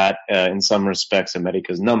they've got, in some respects,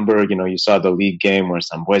 America's number. You saw the league game where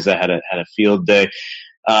Sambueza had a field day.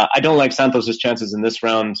 I don't like Santos' chances in this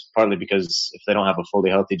round, partly because if they don't have a fully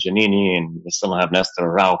healthy Giannini and they still don't have Nestor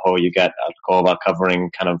Araujo, you got Alcoba covering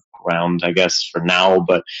kind of ground, I guess, for now.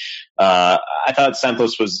 But I thought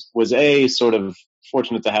Santos was sort of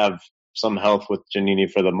fortunate to have some health with Giannini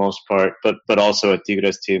for the most part, but also a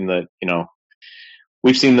Tigres team that,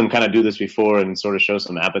 we've seen them kind of do this before and sort of show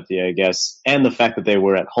some apathy, I guess. And the fact that they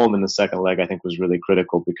were at home in the second leg, I think, was really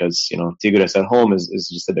critical because, Tigres at home is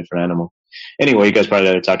just a different animal. Anyway, you guys probably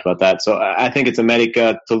already talked about that. So I think it's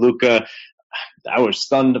America, Toluca. I was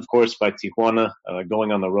stunned, of course, by Tijuana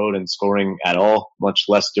going on the road and scoring at all, much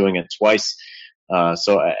less doing it twice.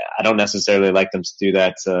 So I don't necessarily like them to do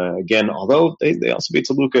that again, although they also beat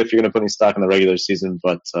Toluca if you're going to put any stock in the regular season.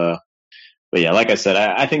 But yeah, like I said,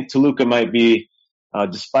 I think Toluca might be,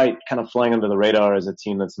 despite kind of flying under the radar as a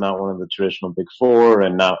team that's not one of the traditional big four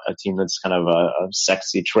and not a team that's kind of a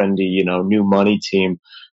sexy, trendy, new money team,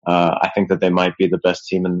 I think that they might be the best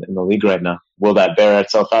team in the league right now. Will that bear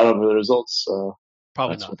itself out over the results?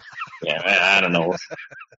 Probably not. I don't know.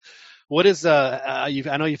 What is I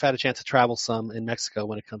know you've had a chance to travel some in Mexico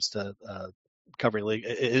when it comes to covering league.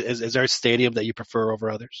 Is there a stadium that you prefer over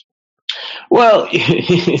others? Well,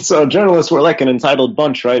 so journalists were like an entitled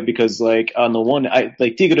bunch, right? Because on the one,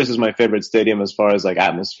 Tigres is my favorite stadium as far as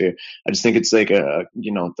atmosphere. I just think it's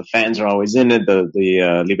the fans are always in it.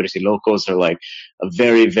 The Libres y Locos are like a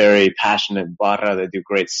very, very passionate barra. They do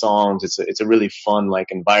great songs. It's a really fun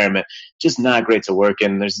environment. Just not great to work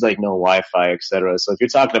in. There's no Wi-Fi, etc. So if you're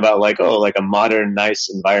talking about a modern, nice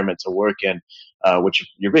environment to work in, which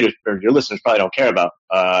your readers or your listeners probably don't care about.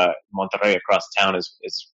 Monterrey across town is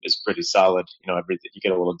pretty solid. Everything, you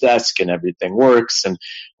get a little desk and everything works and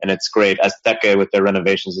it's great. Azteca with their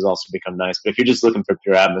renovations has also become nice. But if you're just looking for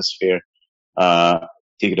pure atmosphere,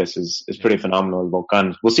 Tigres is pretty phenomenal.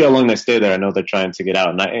 Volcan. We'll see how long they stay there. I know they're trying to get out,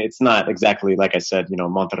 and it's not exactly like I said.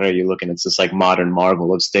 Monterrey. You look and it's this like modern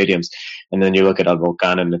marvel of stadiums, and then you look at El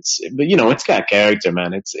Volcan, and it's got character,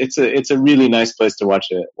 man. It's a really nice place to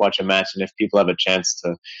watch a match, and if people have a chance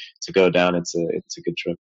to go down, it's a good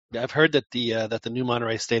trip. Yeah, I've heard that the new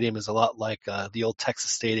Monterrey Stadium is a lot like the old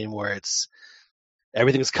Texas Stadium, where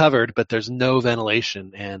everything's covered, but there's no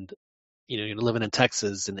ventilation, and you're living in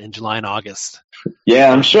Texas in July and August.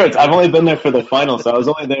 Yeah, I'm sure. I've only been there for the final, so I was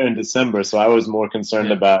only there in December, so I was more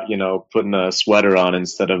concerned about putting a sweater on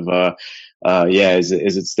instead of is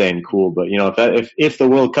it staying cool? But if the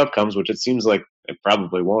World Cup comes, which it seems like it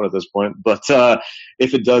probably won't at this point, but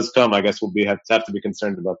if it does come, I guess we'll have to be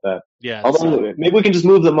concerned about that. Yeah. Although maybe we can just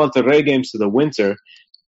move the Monterrey games to the winter,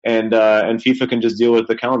 and FIFA can just deal with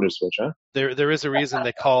the calendar switch, huh? There is a reason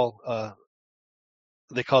they call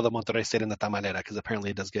the Monterrey Stadium the Tamalera, because apparently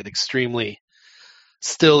it does get extremely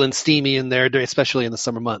still and steamy in there, especially in the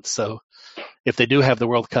summer months. So if they do have the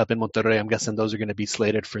World Cup in Monterrey, I'm guessing those are going to be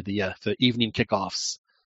slated for the evening kickoffs,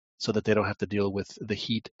 so that they don't have to deal with the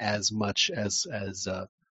heat as much as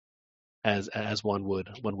one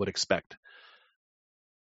would expect.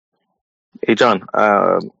 Hey, John,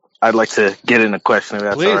 I'd like to get in a question if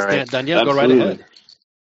that's Please, all right. Daniel, go right ahead.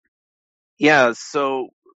 Yeah, so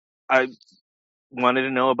I wanted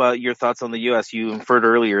to know about your thoughts on the U.S. You inferred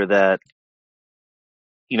earlier that,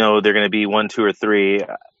 they're going to be 1, 2, or 3.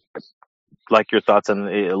 Like your thoughts on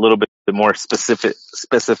a little bit more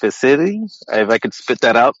specificity, if I could spit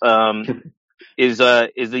that out. Is the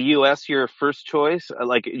U.S. your first choice?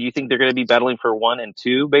 Like, do you think they're going to be battling for 1 and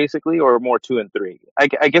 2, basically, or more 2 and 3? I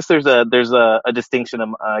guess there's a distinction,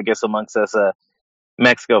 I guess, amongst us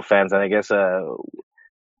Mexico fans, and I guess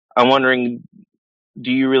I'm wondering,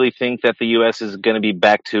 do you really think that the U.S. is going to be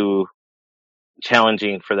back to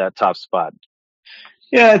challenging for that top spot?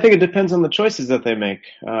 Yeah, I think it depends on the choices that they make.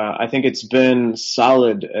 I think it's been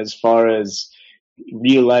solid as far as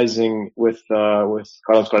realizing with Carlos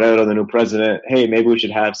Correro, the new president, hey, maybe we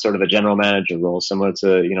should have sort of a general manager role similar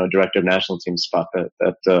to director of national team spot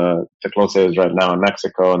that Teclose is right now in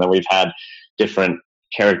Mexico, and then we've had different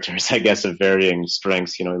characters, I guess, of varying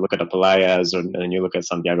strengths. You look at Apelayas, and you look at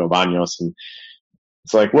Santiago Baños, and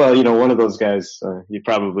it's like, well, one of those guys you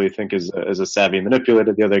probably think is a savvy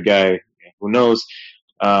manipulator. The other guy, who knows?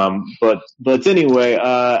 But anyway,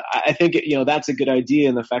 I think, that's a good idea.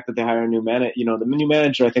 And the fact that they hire a new manager, the new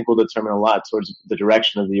manager, I think will determine a lot towards the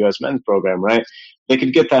direction of the U.S. men's program, right? They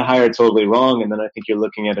could get that hire totally wrong. And then I think you're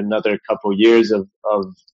looking at another couple years of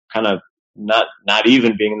kind of not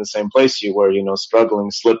even being in the same place you were, struggling,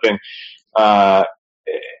 slipping,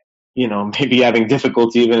 maybe having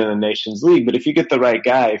difficulty even in the Nations League. But if you get the right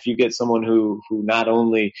guy, if you get someone who not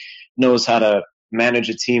only knows how to manage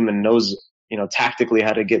a team and knows, tactically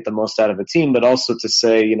how to get the most out of a team, but also to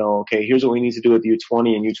say, okay, here's what we need to do with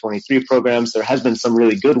U20 and U23 programs. There has been some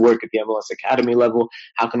really good work at the MLS Academy level.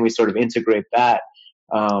 How can we sort of integrate that?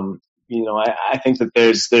 I think that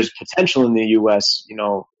there's potential in the U.S.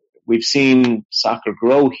 We've seen soccer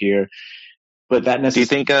grow here, but that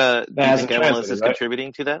necessarily. Do you think MLS is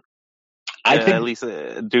contributing to that? I think at least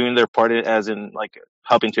doing their part, as in like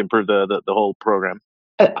helping to improve the whole program.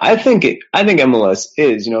 I think MLS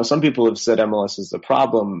is. Some people have said MLS is the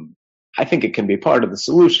problem. I think it can be part of the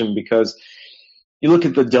solution, because you look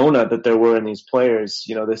at the donut that there were in these players.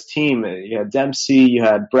 This team, you had Dempsey, you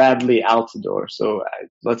had Bradley, Altidore. So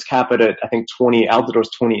let's cap it at, I think, 20.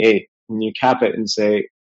 Altidore's 28. And you cap it and say,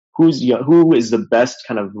 who is the best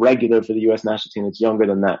kind of regular for the U.S. national team that's younger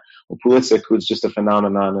than that? Well, Pulisic, who's just a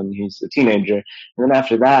phenomenon, and he's a teenager. And then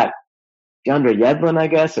after that, DeAndre Yedlin, I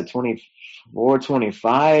guess, at 24,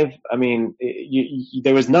 25. I mean,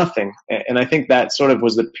 there was nothing. And I think that sort of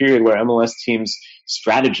was the period where MLS teams'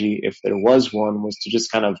 strategy, if there was one, was to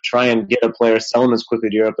just kind of try and get a player, sell them as quickly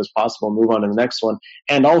to Europe as possible, move on to the next one,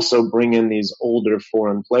 and also bring in these older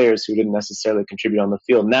foreign players who didn't necessarily contribute on the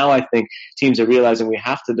field. Now I think teams are realizing we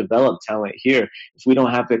have to develop talent here. If we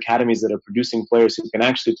don't have the academies that are producing players who can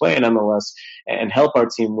actually play in MLS and help our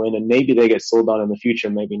team win, and maybe they get sold on in the future,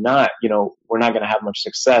 maybe not, we're not going to have much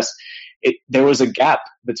success. There was a gap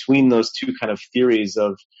between those two kind of theories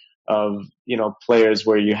of players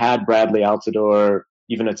where you had Bradley, Altidore,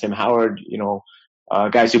 even a Tim Howard,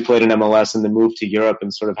 guys who played in MLS and then moved to Europe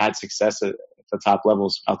and sort of had success at the top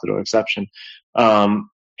levels, Altidore exception. And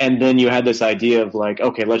then you had this idea of like,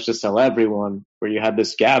 okay, let's just sell everyone, where you had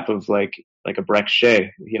this gap of like a Breck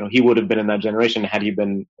Shea. He would have been in that generation had he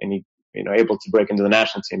been able to break into the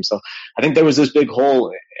national team. So I think there was this big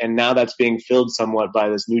hole, and now that's being filled somewhat by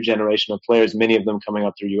this new generation of players, many of them coming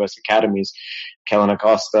up through U.S. academies. Kellen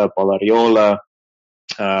Acosta, Paul Arriola,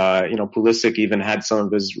 Pulisic even had some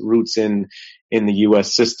of his roots in the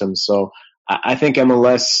U.S. system. So I think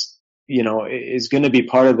MLS, is going to be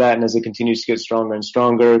part of that. And as it continues to get stronger and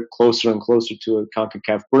stronger, closer and closer to a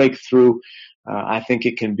CONCACAF breakthrough, I think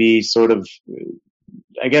it can be sort of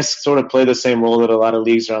play the same role that a lot of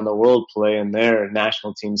leagues around the world play in their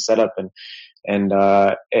national team setup. And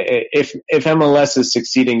if MLS is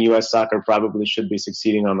succeeding, U.S. soccer probably should be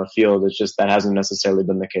succeeding on the field. It's just that hasn't necessarily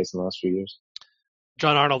been the case in the last few years.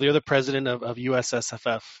 Jon Arnold, you're the president of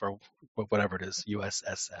USSFF, or whatever it is,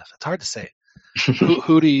 USSF. It's hard to say.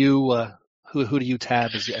 who do you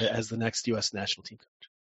tab as the next U.S. national team coach?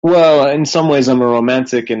 Well, in some ways, I'm a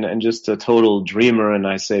romantic and just a total dreamer, and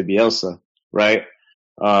I say Bielsa, right?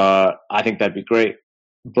 I think that'd be great,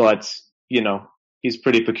 but he's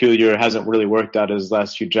pretty peculiar. Hasn't really worked out his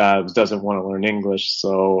last few jobs. Doesn't want to learn English,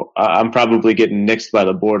 so I'm probably getting nixed by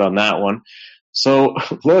the board on that one. So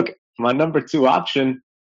look, my number 2 option,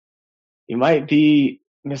 he might be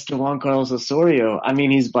Mr. Juan Carlos Osorio. I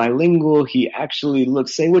mean, he's bilingual. He actually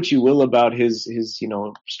looks, say what you will about his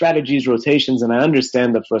strategies, rotations, and I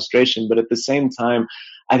understand the frustration, but at the same time,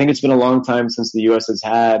 I think it's been a long time since the U.S. has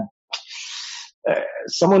had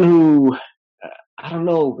someone who, I don't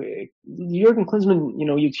know, Jurgen Klinsmann,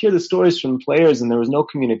 you'd hear the stories from players and there was no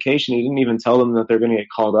communication. He didn't even tell them that they're going to get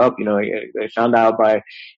called up. They found out by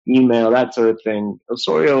email, that sort of thing.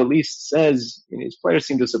 Osorio at least says, his players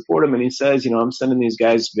seem to support him, and he says, I'm sending these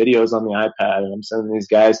guys videos on the iPad, and I'm sending these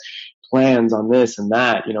guys plans on this and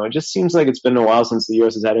that. It just seems like it's been a while since the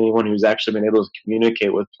U.S. has had anyone who's actually been able to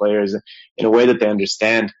communicate with players in a way that they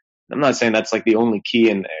understand. I'm not saying that's like the only key,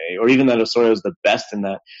 or even that Osorio is the best in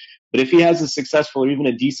that. But if he has a successful or even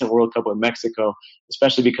a decent World Cup with Mexico,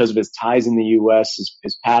 especially because of his ties in the U.S.,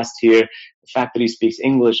 his past here, the fact that he speaks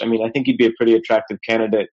English, I think he'd be a pretty attractive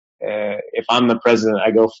candidate. If I'm the president,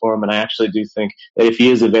 I go for him, and I actually do think that if he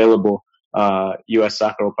is available, U.S.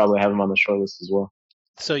 soccer will probably have him on the short list as well.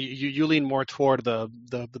 So you lean more toward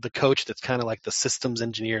the coach that's kind of like the systems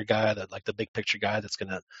engineer guy, that like the big picture guy that's going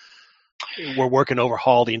to work and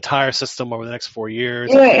overhaul the entire system over the next 4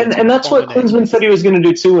 years. Yeah, and that's what Klinsmann said he was going to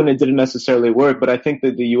do too, and it didn't necessarily work. But I think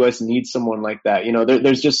that the U.S. needs someone like that.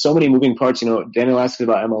 There's just so many moving parts. Daniel asked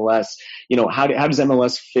about MLS. How does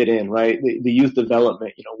MLS fit in, right? The youth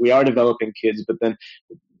development. We are developing kids, but then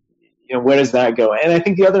where does that go? And I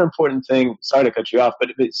think the other important thing, sorry to cut you off, but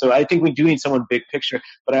so I think we do need someone big picture,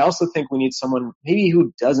 but I also think we need someone maybe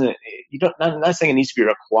who doesn't, not saying it needs to be a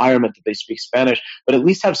requirement that they speak Spanish, but at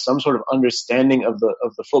least have some sort of understanding of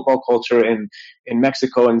the football culture in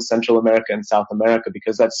Mexico and Central America and South America,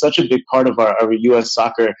 because that's such a big part of our U.S.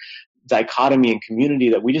 soccer dichotomy and community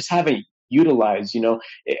that we just haven't utilized.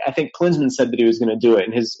 I think Klinsmann said that he was going to do it,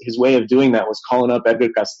 and his way of doing that was calling up Edgar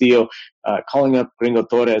Castillo, calling up Gringo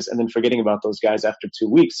Torres, and then forgetting about those guys after 2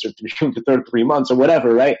 weeks or 3 months or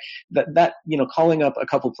whatever, right? That calling up a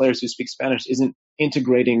couple players who speak Spanish isn't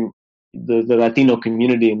integrating the Latino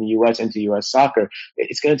community in the U.S. into U.S. soccer.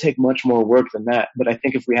 It's going to take much more work than that. But I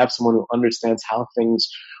think if we have someone who understands how things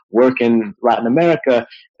work in Latin America,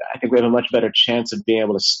 I think we have a much better chance of being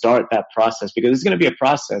able to start that process, because it's going to be a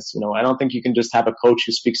process. I don't think you can just have a coach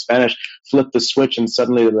who speaks Spanish flip the switch and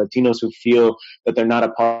suddenly the Latinos who feel that they're not a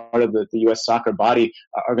part of the U.S. soccer body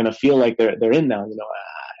are going to feel like they're in now.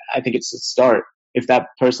 I think it's a start. If that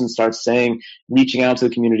person starts reaching out to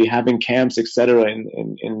the community, having camps, etc.,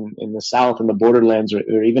 in the South and the borderlands,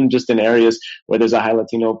 or even just in areas where there's a high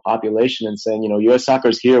Latino population, and saying, U.S. soccer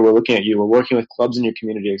is here, we're looking at you, we're working with clubs in your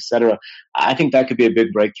community, etc., I think that could be a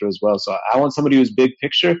big breakthrough as well. So I want somebody who's big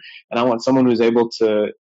picture, and I want someone who's able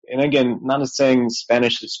to, and again, not as saying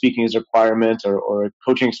Spanish speaking is a requirement, or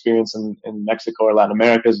coaching experience in Mexico or Latin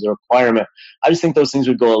America is a requirement. I just think those things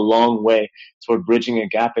would go a long way toward bridging a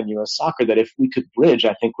gap in U.S. soccer that if we could bridge,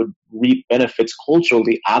 I think would reap benefits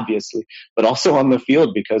culturally, obviously, but also on the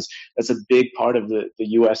field, because that's a big part of the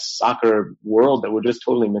U.S. soccer world that we're just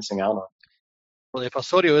totally missing out on. Well, if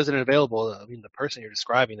Osorio isn't available, the person you're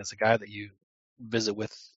describing is a guy that you visit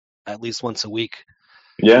with at least once a week.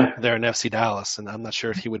 Yeah, there in FC Dallas, and I'm not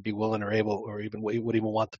sure if he would be willing or able, or even would even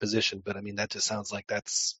want the position. But that just sounds like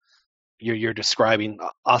that's you're describing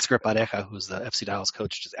Oscar Pareja, who's the FC Dallas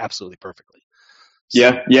coach, just absolutely perfectly.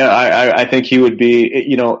 So, yeah, I think he would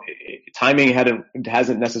be. Timing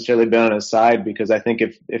hasn't necessarily been on his side, because I think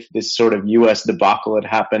if this sort of U.S. debacle had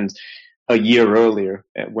happened a year earlier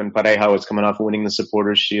when Pareja was coming off winning the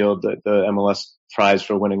Supporters Shield, the MLS prize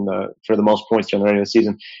for winning for the most points during the regular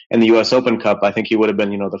season, and the U.S. Open Cup. I think he would have been,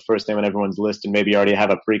 the first name on everyone's list and maybe already have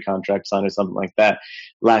a pre-contract signed or something like that.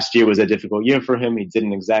 Last year was a difficult year for him. He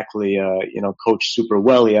didn't exactly, coach super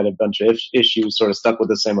well. He had a bunch of issues, sort of stuck with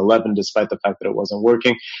the same 11 despite the fact that it wasn't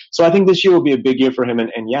working. So I think this year will be a big year for him.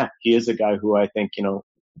 And yeah, he is a guy who I think,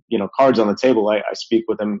 cards on the table. I speak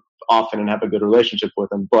with him often and have a good relationship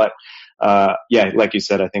with him. But like you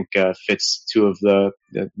said, I think fits two of the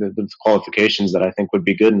qualifications that I think would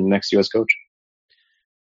be good in the next U.S. coach.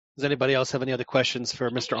 Does anybody else have any other questions for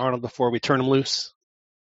Mr. Arnold before we turn him loose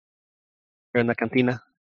here in the cantina?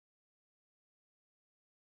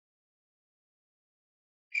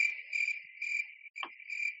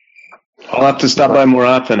 I'll have to stop by more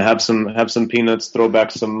often. Have some peanuts. Throw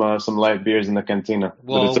back some light beers in the cantina.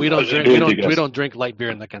 Well, we don't drink light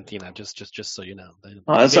beer in the cantina. Just so you know.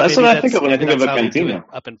 That's what I think of when I think of a cantina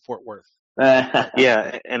up in Fort Worth.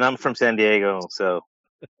 Yeah, and I'm from San Diego, so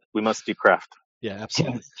we must do craft. Yeah,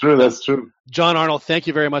 absolutely. That's true. John Arnold, thank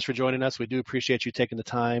you very much for joining us. We do appreciate you taking the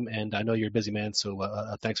time, and I know you're a busy man,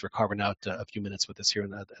 so thanks for carving out a few minutes with us here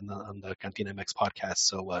on the CantinaMX podcast.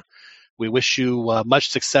 So we wish you much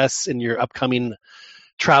success in your upcoming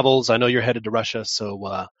travels. I know you're headed to Russia,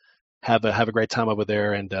 so have a great time over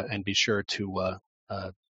there, and be sure to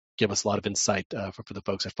give us a lot of insight for the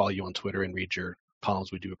folks that follow you on Twitter and read your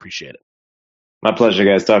columns. We do appreciate it. My pleasure,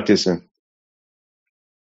 guys. Talk to you soon.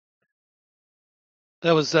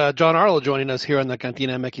 That was Jon Arnold joining us here on the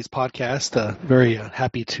CantinaMX podcast. Very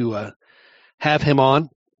happy to have him on.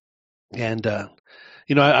 And,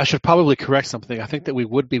 I should probably correct something. I think that we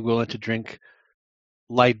would be willing to drink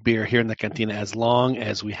light beer here in the cantina as long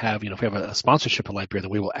as we have, if we have a sponsorship of light beer, then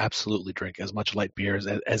we will absolutely drink as much light beer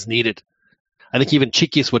as needed. I think even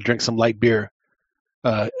Chiquis would drink some light beer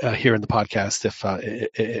here in the podcast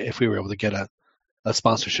if we were able to get a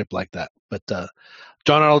sponsorship like that. But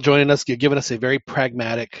Jon Arnold joining us, giving us a very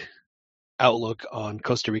pragmatic outlook on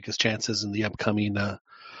Costa Rica's chances in the upcoming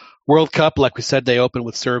World Cup. Like we said, they open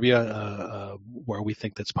with Serbia, where we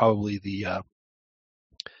think that's probably the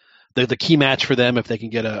key match for them if they can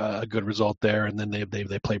get a good result there, and then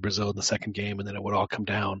they play Brazil in the second game, and then it would all come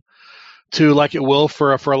down to, like it will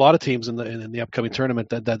for a lot of teams in the upcoming tournament,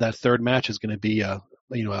 that third match is going to be a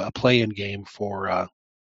play-in game for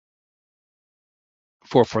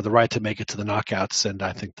the right to make it to the knockouts. And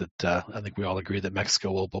I think we all agree that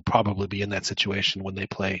Mexico will probably be in that situation when they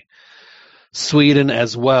play Sweden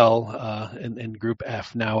as well in Group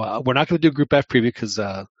F. Now we're not going to do Group F preview because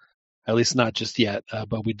at least not just yet.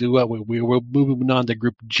 But we do. We're moving on to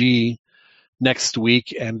Group G next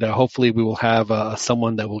week, and hopefully we will have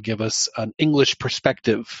someone that will give us an English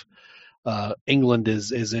perspective. England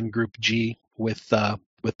is in Group G with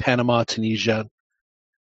Panama, Tunisia,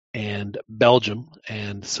 and Belgium,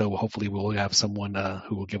 and so hopefully we'll have someone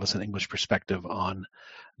who will give us an English perspective on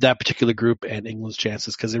that particular group and England's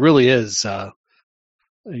chances, because it really is,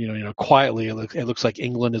 quietly it looks like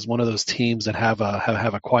England is one of those teams that have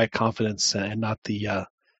a quiet confidence and not the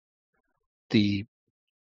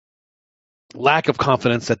lack of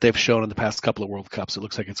confidence that they've shown in the past couple of World Cups. It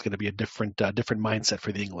looks like it's going to be a different mindset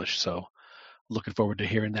for the English. So looking forward to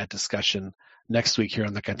hearing that discussion next week here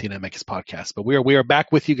on the CantinaMX podcast. But we are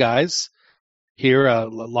back with you guys here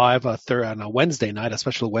live on a Wednesday night, a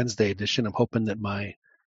special Wednesday edition. I'm hoping that my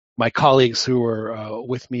colleagues who are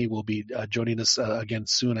with me will be joining us again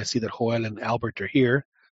soon. I see that Joel and Albert are here,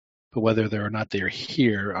 but whether they're or not they're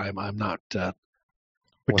here, I'm not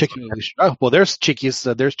particularly sure. Oh, well, there's Chiquis.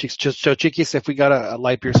 There's Chiquis. So Chiquis, if we got a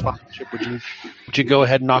light beer sponsorship, would you go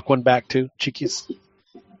ahead and knock one back too, Chiquis?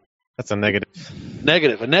 That's a negative.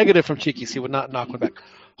 A negative from Chiquis. He would not knock one back.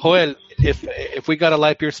 Joel, if we got a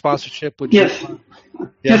light beer sponsorship, would you? Yes.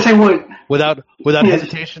 Yes, I would. Without Yes.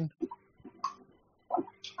 hesitation.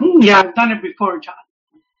 Yeah, I've done it before, John.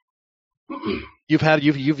 You've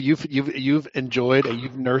enjoyed and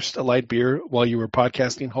you've nursed a light beer while you were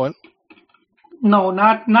podcasting, Joel? No,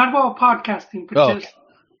 not while podcasting, but just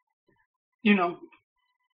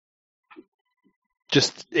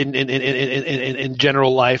just in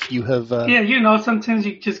general life, you have. Sometimes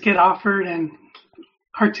you just get offered, and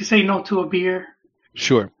hard to say no to a beer.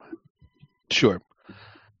 Sure.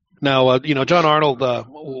 Now, Jon Arnold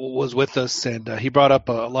was with us, and he brought up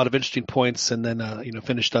a lot of interesting points, and then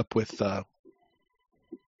finished up with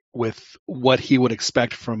what he would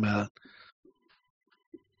expect from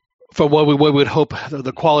what we would hope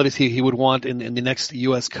the qualities he would want in the next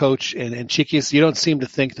U.S. coach. And Chiquis, you don't seem to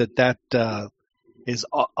think that is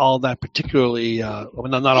all that particularly.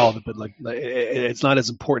 Not all of it, but it's not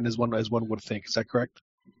as important as one would think. Is that correct?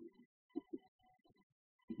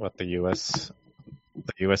 What, the U.S.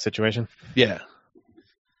 situation? Yeah.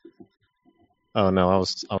 Oh no, I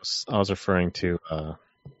was referring to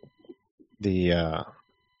the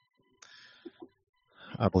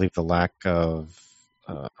I believe the lack of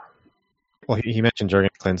well, he mentioned Jurgen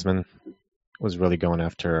Klinsmann was really going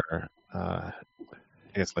after I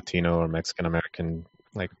guess Latino or Mexican American,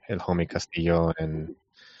 like El Homie Castillo and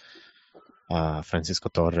Francisco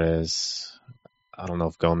Torres. I don't know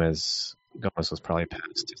if Gomez was probably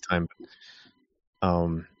past his time,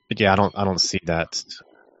 but yeah, I don't see that.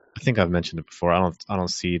 I think I've mentioned it before. I don't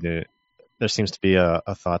see there seems to be a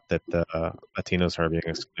thought that the Latinos are being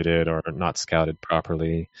excluded or not scouted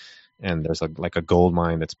properly, and there's like a gold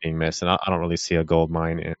mine that's being missed. And I don't really see a gold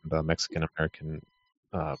mine in the Mexican American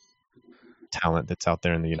talent that's out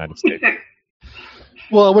there in the United States.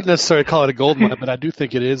 Well, I wouldn't necessarily call it a gold mine, but I do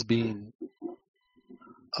think it is being.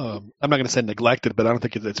 I'm not going to say neglected, but I don't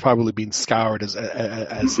think it's probably being scoured as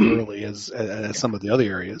early as some of the other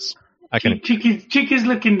areas. Chiqui's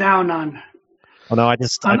looking down on. Well, no,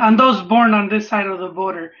 on those born on this side of the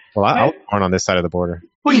border. Well, I was born on this side of the border.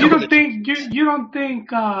 Well, you don't think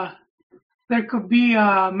there could be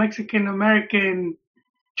a Mexican American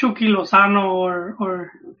Chucky Lozano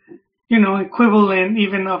or equivalent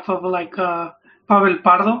even of like Pavel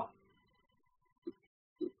Pardo?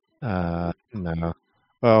 No.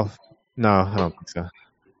 Well, no, I don't think so. I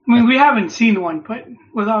mean, we haven't seen one, but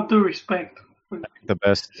without due respect, the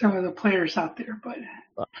best some of the players out there, but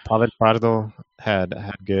Pavel Pardo had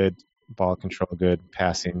good ball control, good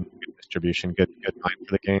passing, good distribution, good mind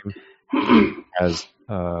for the game. As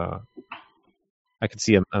I could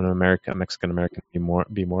see a Mexican American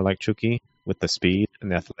be more like Chucky with the speed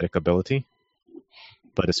and the athletic ability,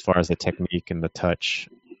 but as far as the technique and the touch,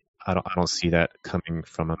 I don't see that coming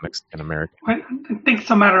from a Mexican American. I think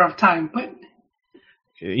it's a matter of time, but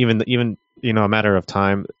even a matter of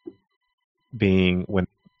time being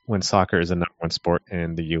when soccer is the number one sport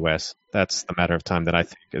in the U.S. That's the matter of time that I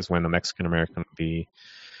think is when a Mexican American will be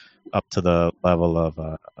up to the level of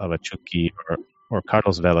a Chucky or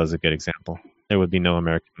Carlos Vela is a good example. There would be no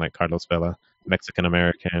American like Carlos Vela, Mexican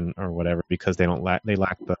American or whatever, because they lack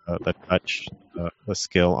the touch, the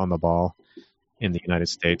skill on the ball in the United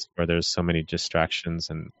States, where there's so many distractions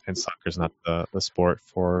and soccer's not the sport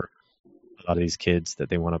for a lot of these kids that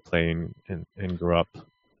they want to play and grow up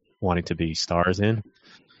wanting to be stars in.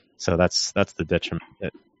 So that's the detriment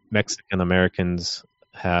that Mexican Americans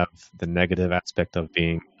have, the negative aspect of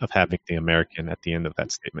having the American at the end of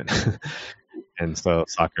that statement. And so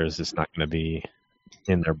soccer is just not going to be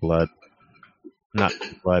in their blood. Not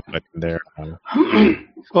blood, but in their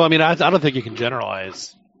Well, I mean, I don't think you can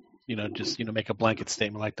generalize, just make a blanket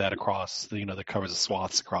statement like that across that covers the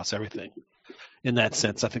swaths across everything. In that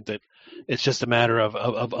sense, I think that it's just a matter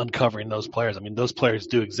of uncovering those players. I mean, those players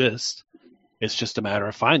do exist. It's just a matter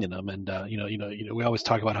of finding them. And we always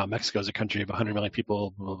talk about how Mexico is a country of 100 million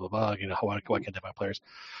people, blah blah blah. Why can't they buy players?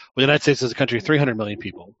 Well, the United States is a country of 300 million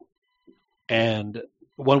people, and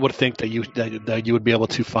one would think that you would be able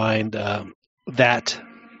to find that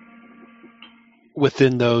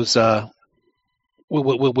within those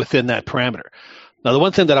within that parameter. Now, the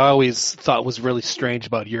one thing that I always thought was really strange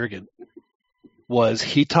about Jurgen was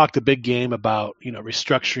he talked a big game about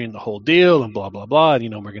restructuring the whole deal and blah blah blah,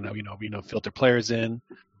 and we're gonna filter players in,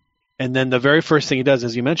 and then the very first thing he does,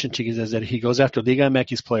 as you mentioned, Chiquis, is that he goes after Liga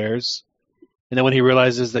MX players, and then when he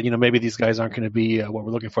realizes that maybe these guys aren't going to be what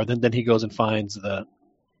we're looking for, then he goes and finds the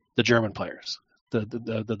German players,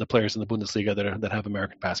 the players in the Bundesliga that have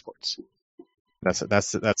American passports.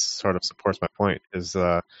 That's sort of supports my point. Is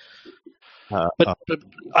but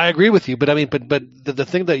I agree with you. But I mean, but the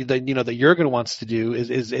thing that Jurgen wants to do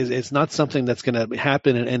is not something that's going to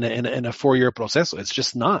happen in a 4-year process. It's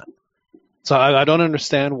just not. So I don't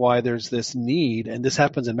understand why there's this need, and this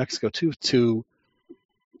happens in Mexico too, to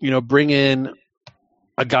bring in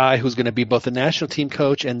a guy who's going to be both a national team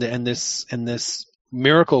coach and this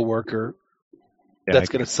miracle worker that's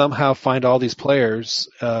going to somehow find all these players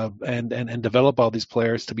and develop all these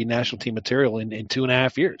players to be national team material in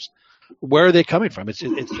 2.5 years. Where are they coming from? It's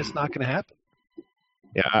just not going to happen.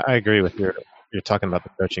 Yeah, I agree with you're talking about the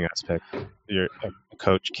coaching aspect. A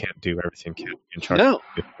coach can't do everything, can't be in charge. No,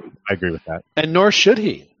 I agree with that, and nor should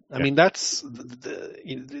he. I mean, that's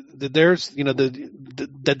there's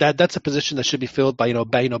that's a position that should be filled by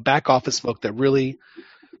back office folk that really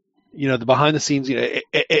the behind the scenes.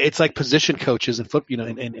 It's like position coaches in football,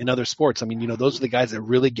 in other sports. I mean, those are the guys that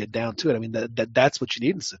really get down to it. I mean, that's what you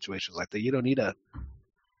need in situations like that. You don't need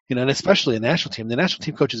and especially a national team. The national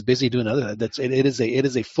team coach is busy doing other. It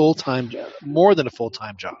is a full time job, more than a full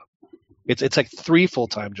time job. It's like 3 full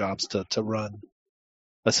time jobs to run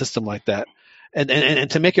a system like that. And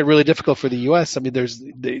to make it really difficult for the U.S., I mean, the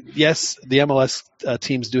MLS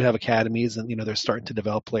teams do have academies, and they're starting to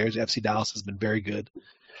develop players. FC Dallas has been very good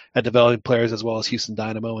at developing players, as well as Houston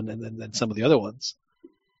Dynamo and some of the other ones.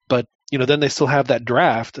 But then they still have that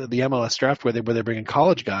draft, the MLS draft, where they bring in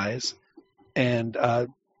college guys, and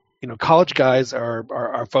college guys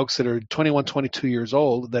are folks that are 21, 22 years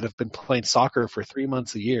old that have been playing soccer for 3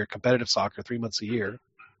 months a year, competitive soccer 3 months a year.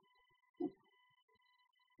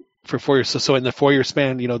 For 4 years, so in the 4-year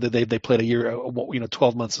span, they played a year,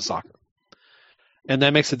 12 months of soccer, and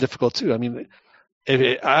that makes it difficult too. I mean,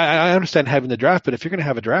 I understand having the draft, but if you're going to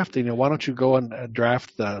have a draft, why don't you go and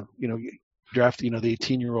draft the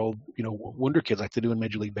 18-year-old, wonder kids like they do in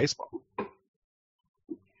Major League Baseball?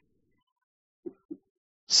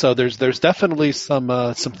 So there's definitely some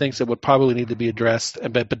things that would probably need to be addressed,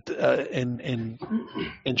 but in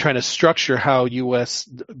trying to structure how U.S.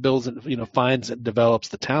 builds and finds and develops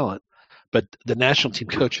the talent, but the national team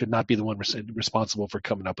coach should not be the one responsible for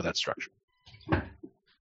coming up with that structure.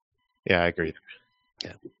 Yeah, I agree.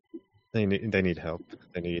 Yeah, they need help.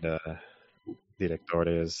 They need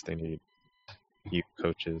directores. They need youth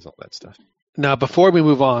coaches, all that stuff. Now, before we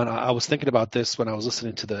move on, I was thinking about this when I was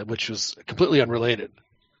listening to which was completely unrelated.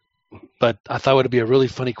 But I thought it would be a really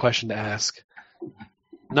funny question to ask.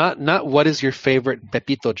 Not what is your favorite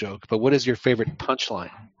Pepito joke, but what is your favorite punchline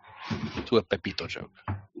to a Pepito joke?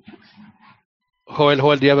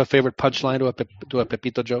 Joel, do you have a favorite punchline to a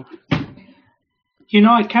Pepito joke?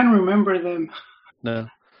 I can't remember them. No.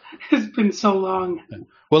 It's been so long.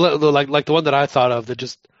 Well, like the one that I thought of that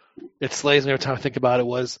it slays me every time I think about it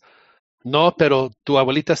was, no, pero tu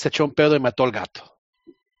abuelita se echó un pedo y mató al gato.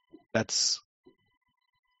 That's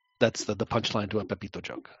the punchline to a Pepito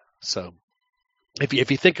joke. So if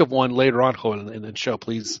you think of one later on, Joel, in the show,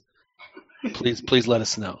 please let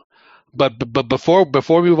us know. But before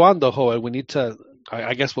we move on, though, Joel, we need to.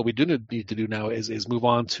 I guess what we do need to do now is move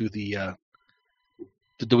on to the.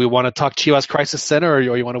 Do we want to talk Chivas Crisis Center, or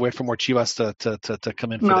you want to wait for more Chivas to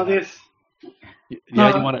come in? For no, that? this.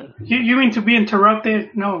 Yeah, you want to. You mean to be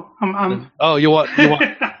interrupted? No, I'm. Oh, you want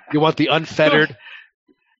the unfettered.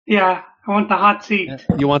 Yeah, I want the hot seat.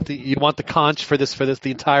 You want the conch for this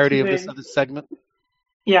the entirety of this segment.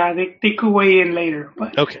 Yeah, they could weigh in later,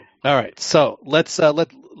 but okay, all right. So let's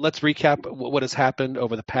recap what has happened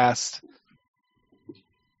over the past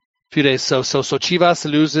few days. So Chivas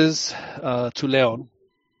loses to León,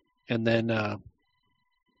 and then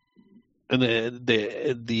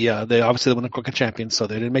they obviously won the Coca Champions, so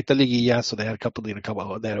they didn't make the Liguilla, so they had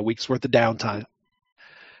they had a week's worth of downtime.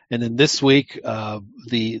 And then this week,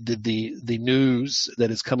 the news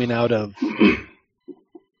that is coming out of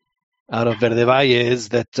Verde Valle is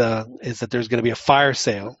that there's going to be a fire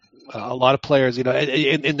sale. A lot of players,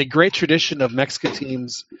 in the great tradition of Mexican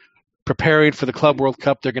teams preparing for the Club World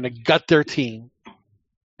Cup, they're going to gut their team,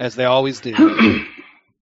 as they always do,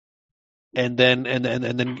 and then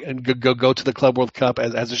go to the Club World Cup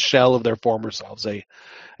as a shell of their former selves,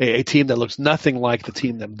 a team that looks nothing like the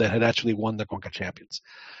team that had actually won the Conca Champions.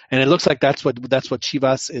 And it looks like that's what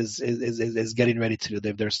Chivas is getting ready to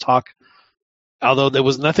do. There's talk, although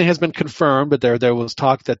nothing has been confirmed, but there was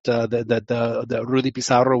talk that Rudy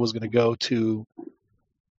Pizarro was going to go to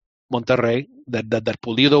Monterrey. That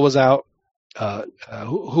Pulido was out.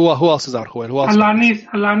 Who else is out? Who else?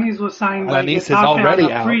 Alanis was signed. Alanis is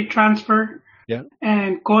already out. Free transfer. Yeah.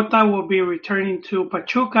 And Cota will be returning to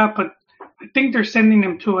Pachuca, but I think they're sending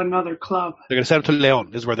him to another club. They're going to send him to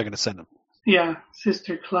León. Is where they're going to send him. Yeah,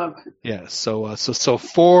 sister club. Yeah, so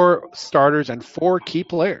 4 starters and 4 key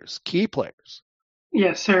players.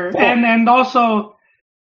 Yes, sir. 4. And also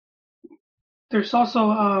there's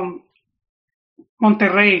also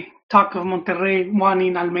Monterrey, talk of Monterrey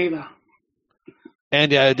wanting Almeida.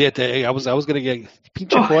 And I was going to get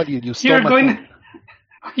pinche Juan, you stole my thunder.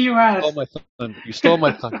 You asked. You stole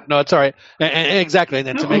my thunder. No, it's all right. And exactly.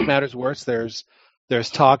 And to make matters worse, there's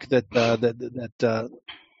talk that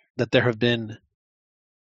there have been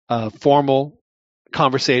formal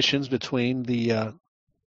conversations between the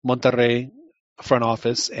Monterrey front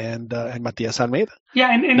office and Matias Almeida.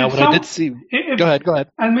 Yeah, and now what I did see. Go ahead.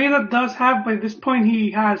 Almeida does have, by this point,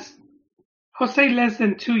 he has, I'll say, less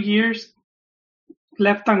than 2 years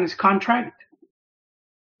left on his contract.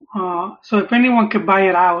 So if anyone could buy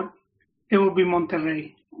it out, it would be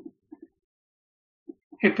Monterrey.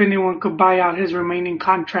 If anyone could buy out his remaining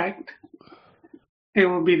contract, it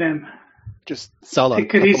will be them. Just sell They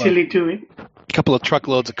could easily do it. A couple of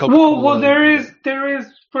truckloads of Coca-Cola. Well, there is,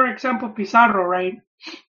 for example, Pizarro, right?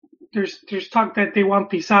 There's talk that they want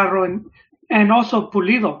Pizarro and also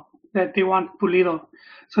Pulido, that they want Pulido.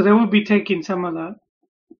 So they will be taking some of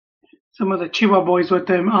some of the Chiva boys with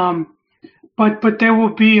them. But there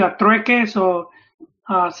will be a trueque, so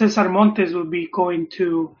Cesar Montes will be going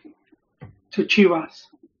to Chivas.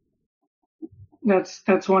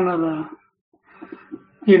 That's one of the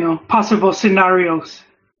possible scenarios.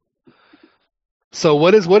 So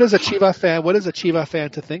what is a Chiva fan? What is a Chiva fan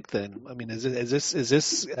to think then? I mean, is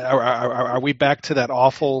this are we back to that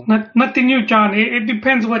awful? Nothing new, John. It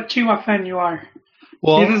depends what Chiva fan you are.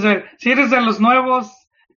 Well, si eres de los nuevos,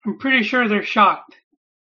 I'm pretty sure they're shocked.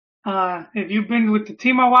 If you've been with the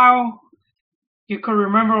team a while, you could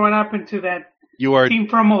remember what happened to that team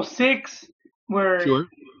from 06, where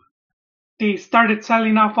they started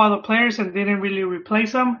selling off all the players and didn't really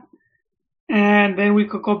replace them. And then we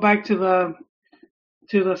could go back to the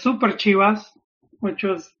Super Chivas, which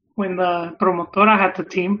was when the Promotora had the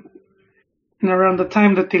team. And around the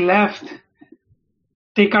time that they left,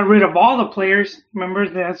 they got rid of all the players. Remember,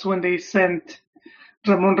 that's when they sent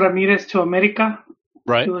Ramon Ramirez to America.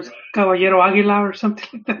 Right. It was Caballero Aguila or something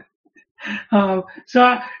like that.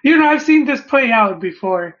 So, I've seen this play out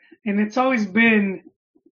before, and it's always been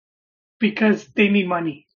because they need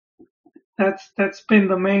money. That's been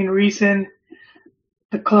the main reason.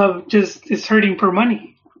 The club just is hurting for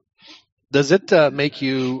money. Does it make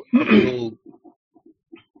you a little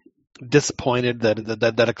disappointed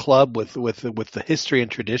that a club with the history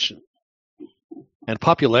and tradition and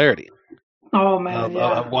popularity, Guadalajara,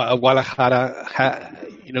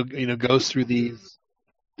 goes through these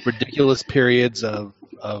ridiculous periods of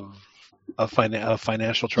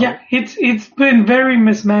financial trouble? Yeah, it's been very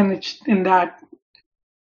mismanaged in that,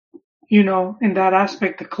 in that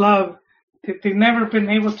aspect. The club, they've never been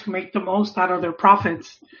able to make the most out of their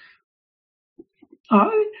profits.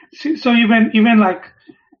 So even like,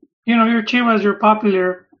 your Chivas, you're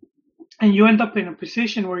popular, and you end up in a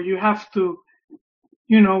position where you have to,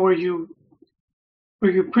 where you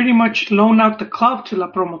pretty much loan out the club to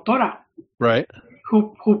La Promotora, right?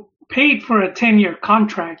 Who paid for a 10-year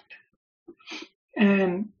contract,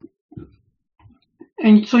 and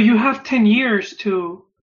so you have 10 years to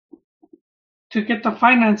get the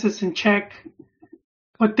finances in check,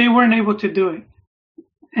 but they weren't able to do it.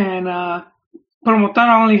 And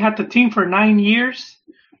Promotora only had the team for 9 years.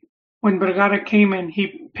 When Vergara came in,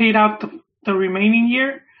 he paid out the remaining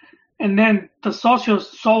year, and then the socios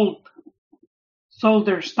sold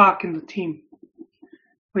their stock in the team,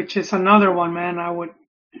 which is another one, man. I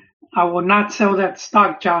would not sell that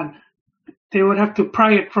stock, John. They would have to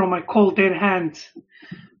pry it from my cold dead hands.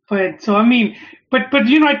 But so I mean, but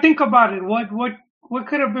I think about it. What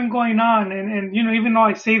could have been going on? And even though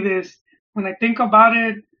I say this, when I think about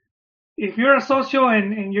it, if you're a socio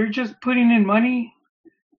and you're just putting in money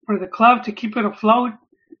for the club to keep it afloat,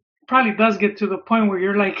 it probably does get to the point where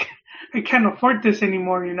you're like, I can't afford this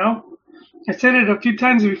anymore, I said it a few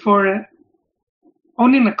times before.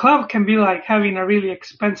 Owning a club can be like having a really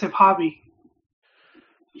expensive hobby.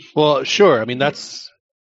 Well, sure. I mean, that's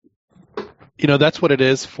what it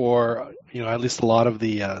is for, at least a lot of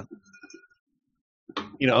the,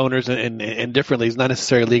 owners in different leagues, not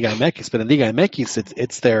necessarily Liga MX, but in Liga MX, it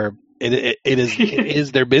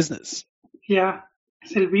is their business. Yeah.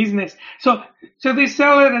 It's el business. So they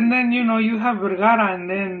sell it, and then, you have Vergara, and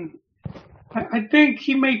then I think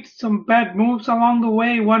he made some bad moves along the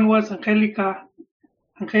way. One was Angelica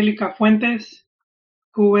Fuentes,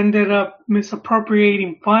 who ended up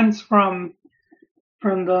misappropriating funds from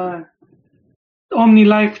the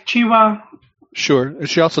OmniLife Chiva. Sure.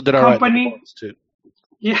 She also did our company. Too.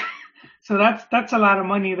 Yeah. So that's a lot of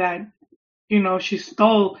money that, she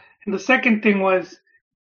stole. And the second thing was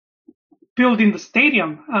building the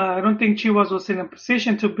stadium. I don't think Chivas was in a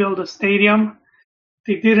position to build a stadium.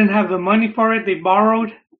 They didn't have the money for it. They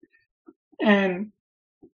borrowed. And,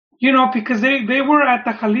 because they were at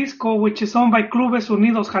the Jalisco, which is owned by Clubes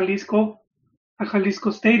Unidos Jalisco, a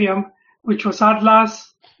Jalisco Stadium, which was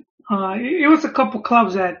Atlas. It was a couple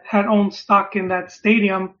clubs that had owned stock in that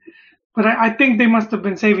stadium. But I think they must have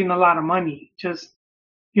been saving a lot of money, just,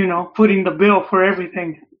 footing the bill for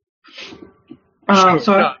everything.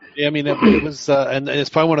 Sure. I mean, it was, and it's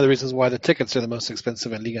probably one of the reasons why the tickets are the most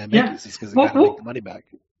expensive in Liga MX, is because they got to make the money back.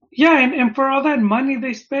 Yeah, and for all that money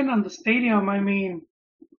they spent on the stadium, I mean,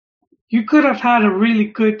 you could have had a really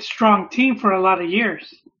good, strong team for a lot of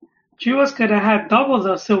years. Chivas could have had double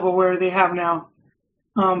the silverware they have now.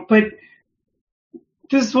 But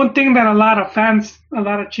this is one thing that a lot of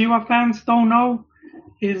Chiva fans don't know,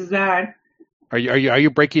 is that. Are you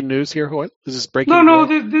breaking news here? What is this breaking? No,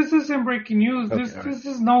 this isn't breaking news. Okay, this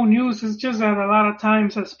is no news. It's just that a lot of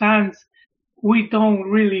times as fans, we don't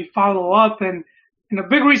really follow up. And a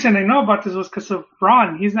big reason I know about this was because of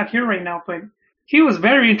Ron. He's not here right now, but he was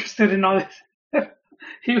very interested in all this.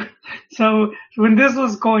 So when this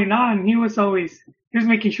was going on, he was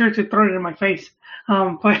making sure to throw it in my face.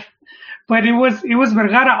 But it was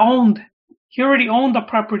Vergara owned. He already owned the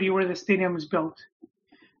property where the stadium is built,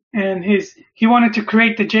 and he wanted to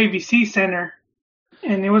create the JVC Center,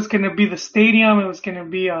 and it was going to be the stadium. It was going to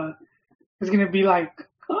be like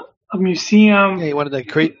a museum. Yeah, he wanted to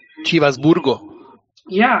create Chivas Burgo.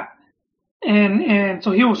 Yeah, and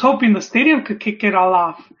so he was hoping the stadium could kick it all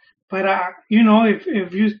off. But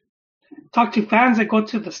if you talk to fans that go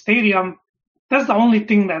to the stadium, that's the only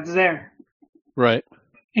thing that's there. Right.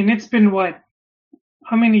 And it's been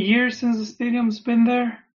how many years since the stadium's been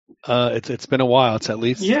there? It's been a while. It's at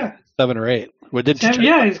least 7 or 8.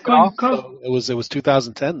 It's going close. So it was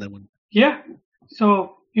 2010 then. When... Yeah.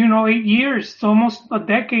 So 8 years, so almost a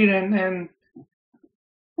decade, and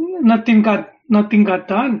nothing got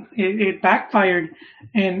done. It backfired,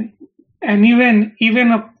 and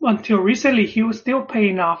even up until recently, he was still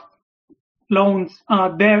paying off loans.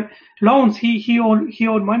 Loans. He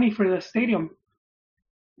owed money for the stadium.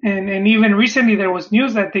 And even recently there was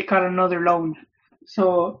news that they got another loan.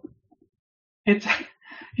 So it's,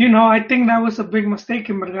 I think that was a big mistake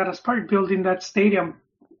in Vergara's part, building that stadium.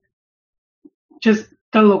 Just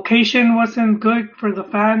the location wasn't good for the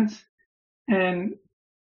fans, and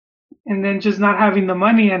then just not having the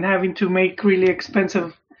money and having to make really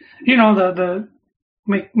expensive,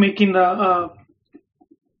 making the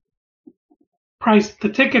price, the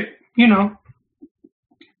ticket,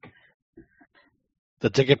 The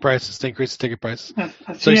ticket prices, to increase the ticket prices.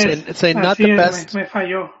 So it's saying not the best.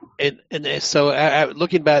 And so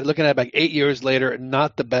looking at back 8 years later,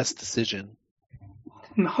 not the best decision.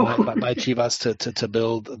 No. By Chivas to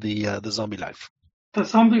build the Zombie Life. The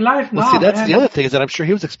Zombie Life. Well, see, that's the other thing, is that I'm sure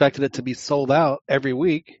he was expecting it to be sold out every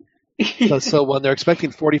week. So when they're expecting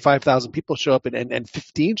 45,000 people show up and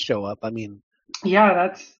 15 show up, I mean. Yeah,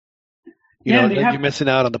 that's. You're missing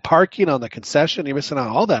out on the parking, on the concession. You're missing out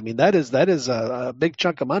on all that. I mean, that is a big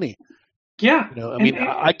chunk of money. Yeah.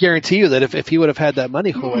 I guarantee you that if he would have had that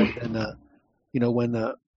money,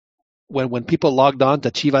 when people logged on to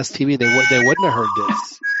Chivas TV, they wouldn't have heard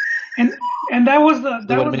this. And that was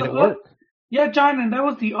the work. Yeah, John, and that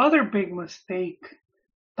was the other big mistake.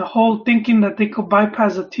 The whole thinking that they could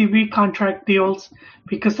bypass the TV contract deals,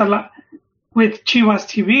 because a lot with Chivas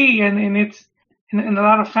TV and a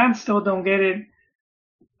lot of fans still don't get it.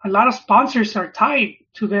 A lot of sponsors are tied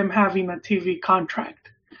to them having a TV contract.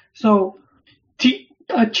 So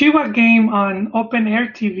a Chivas game on open air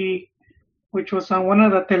TV, which was on one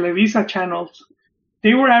of the Televisa channels,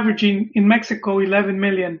 they were averaging in Mexico 11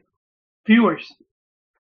 million viewers.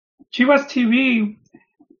 Chivas TV,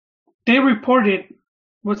 they reported,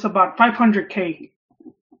 was about 500K.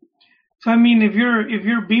 So I mean, if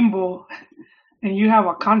you're Bimbo and you have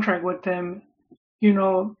a contract with them,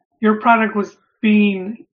 your product was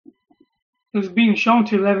being shown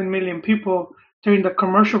to 11 million people during the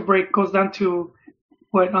commercial break, goes down to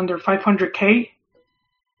under 500K,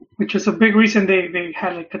 which is a big reason they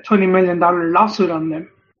had like a $20 million lawsuit on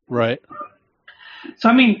them. Right. So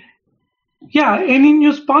I mean, yeah, any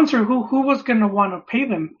new sponsor who was gonna want to pay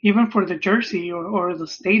them, even for the jersey or the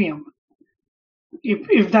stadium,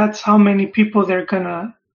 if that's how many people they're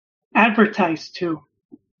gonna advertise to.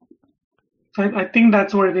 So I think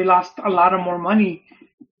that's where they lost a lot of more money.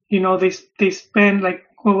 They spent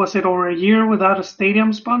over a year without a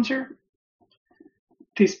stadium sponsor.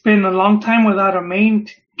 They spent a long time without a main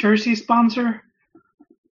jersey sponsor.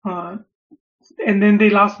 And then they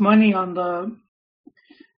lost money on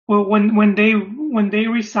when they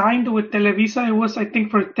resigned with Televisa, it was, I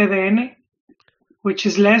think, for TDN, which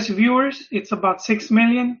is less viewers. It's about 6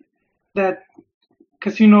 million.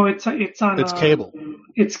 Because it's cable.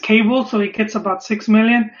 It's cable, so it gets about 6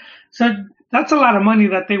 million. So that's a lot of money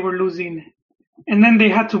that they were losing, and then they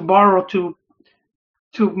had to borrow to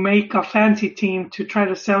make a fancy team to try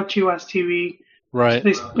to sell Chivas TV. Right.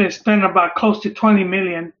 So they spent about close to 20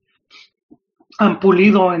 million on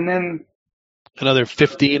Pulido, and then another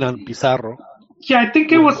 15 on Pizarro. Yeah, I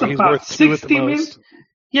think it was about 60 million.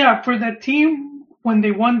 Yeah, for that team when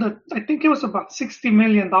they won I think it was about $60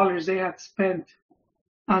 million they had spent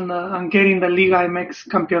on getting the Liga MX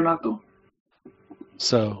Campeonato.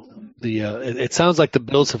 So it sounds like the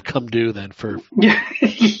bills have come due then for. Yeah,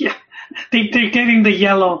 they're getting the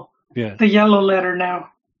yellow letter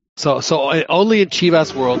now. So only in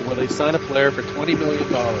Chivas world will they sign a player for $20 million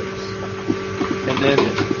and then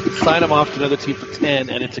sign him off to another team for 10,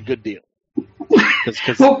 and it's a good deal.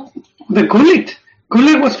 Well, the Gullit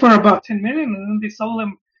was for about 10 million, and then they sold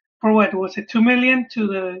him for what was it, 2 million to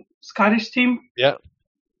the Scottish team? Yeah.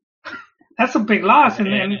 That's a big loss.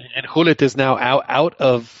 And Hulit is now out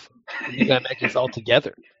of Liga MX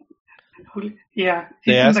altogether. Yeah,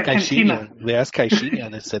 they asked Caixinha,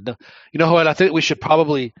 and they said no. You know what? I think we should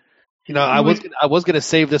probably. You know, I was gonna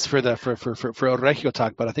save this for Regio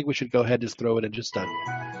talk, but I think we should go ahead and just throw it in just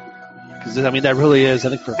because I mean that really is. I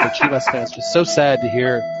think for Chivas fans, just so sad to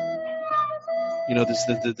hear. You know,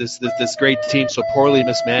 this great team so poorly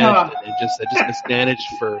mismanaged and just mismanaged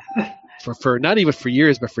for not even for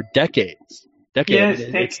years but for decades. Yes,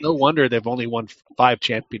 it's no wonder they've only won 5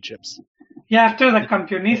 championships. Yeah, after the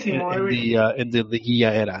Campeonísimo in the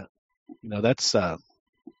Liguilla era. You know, that's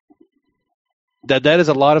that is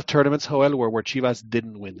a lot of tournaments, Joel, where Chivas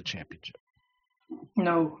didn't win the championship.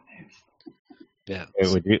 No. Yeah.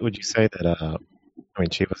 Would you say that I mean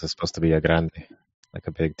Chivas is supposed to be a grande, like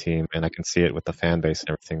a big team, and I can see it with the fan base and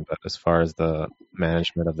everything, but as far as the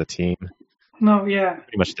management of the team, no, yeah.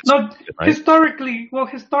 Pretty much right? Historically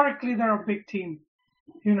they're a big team,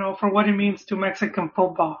 you know, for what it means to Mexican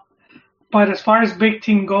football. But as far as big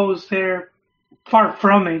team goes, they're far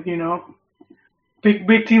from it, you know.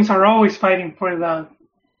 Big teams are always fighting for the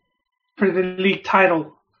league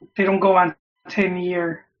title. They don't go on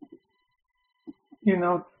 10-year, you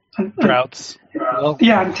know, droughts.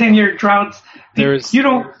 Yeah, 10-year droughts. You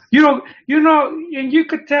know, and you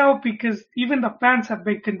could tell because even the fans have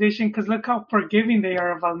been conditioned. Because look how forgiving they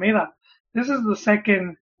are of Almeida. This is the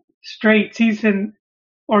second straight season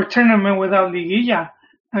or tournament without Liguilla.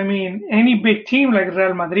 I mean, any big team like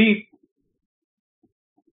Real Madrid,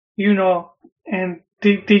 you know, and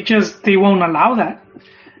they won't allow that.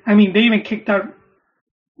 I mean, they even kicked out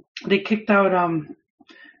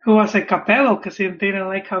who was it, Capello, because they didn't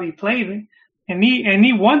like how he played, and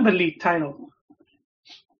he won the league title.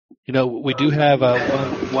 You know, we do have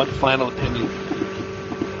one final opinion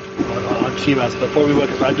on Chivas. Before we look,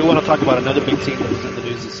 I do want to talk about another big team that was in the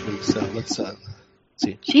news this week. So let's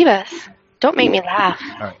see. Chivas, don't make me laugh.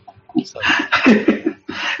 All right. So.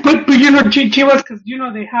 but you know, Chivas, because you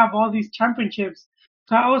know they have all these championships.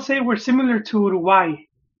 So I would say we're similar to Uruguay.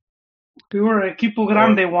 We were Equipo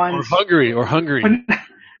Grande once. Or Hungary.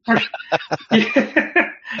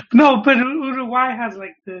 No, but Uruguay has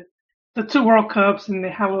like the 2 World Cups, and they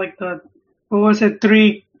have like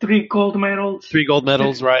three gold medals. 3 gold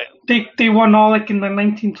medals, right? They won all like in the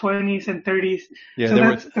 1920s and 30s. Yeah, so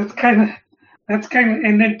that's kind of,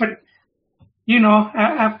 and then but you know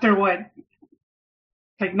after what,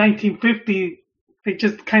 like 1950, they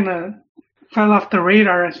just kind of fell off the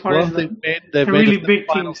radar as far as they've made really big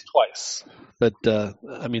teams twice. But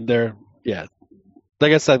I mean, I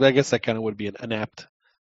guess that kind of would be an apt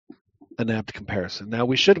comparison. Now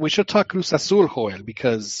we should talk Cruz Azul, Joel,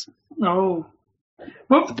 because they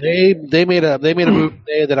made a move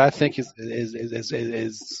today that I think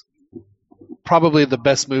is probably the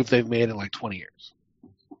best move they've made in like 20 years,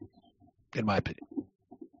 in my opinion.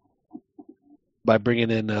 By bringing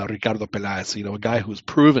in Ricardo Peláez, you know, a guy who's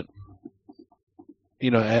proven, you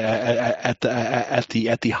know, at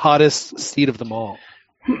the hottest seat of them all,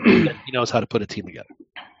 he knows how to put a team together.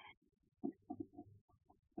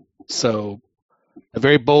 So, a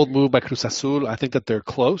very bold move by Cruz Azul. I think that they're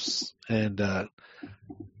close, and I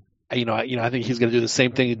think he's going to do the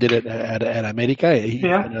same thing he did at America. He's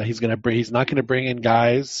not going to bring in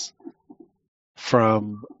guys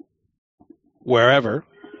from wherever.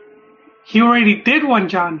 He already did one,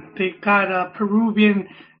 John. They got a Peruvian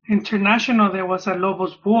international that was a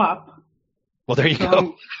Lobos Buap. Well, there you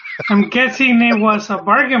go. I'm guessing it was a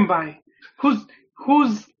bargain buy. Who's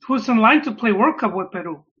in line to play World Cup with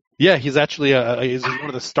Peru? Yeah, he's actually he's one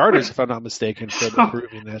of the starters, if I'm not mistaken, for the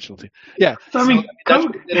Peruvian national team. Yeah, so, I mean, that's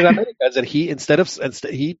what he did in America. Is that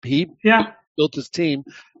he built his team,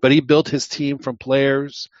 but he built his team from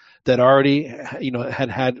players that already, you know,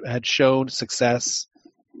 had shown success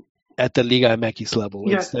at the Liga MX level.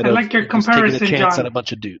 Yes, I like your comparison, taking a chance John. on a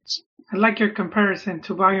bunch of dudes. I like your comparison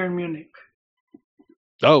to Bayern Munich.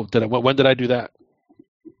 Oh, when did I do that?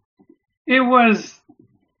 It was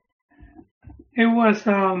that's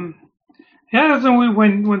when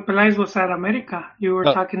Peláez was at America. You were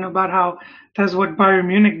talking about how that's what Bayern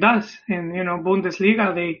Munich does. In, you know,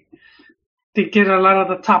 Bundesliga, they get a lot of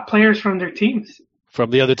the top players from their teams.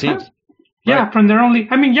 From the other teams? Yeah, right. From their only.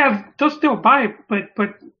 I mean, yeah, they'll still buy, but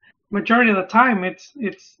majority of the time it's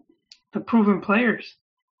the proven players.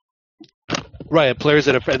 Right, players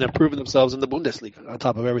that have proven themselves in the Bundesliga on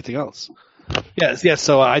top of everything else. Yes.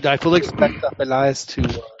 So I fully expect Peláez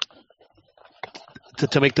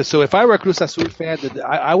to make this. So if I were a Cruz Azul fan,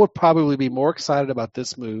 I would probably be more excited about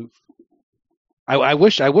this move. I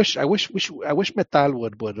wish Metal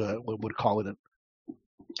would call it in.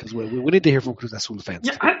 Because we need to hear from Cruz Azul fans.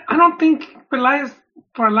 Yeah, I don't think Peláez,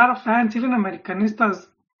 for a lot of fans, even Americanistas,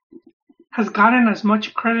 has gotten as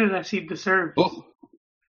much credit as he deserves. Oh.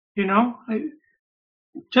 You know,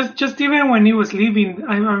 just even when he was leaving,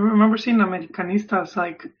 I remember seeing Americanistas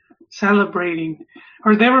like celebrating,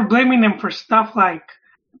 or they were blaming him for stuff like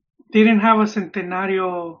they didn't have a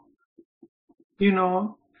centenario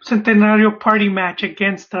party match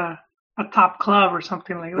against a top club or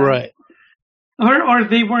something like that. Right. Or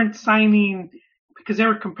they weren't signing because they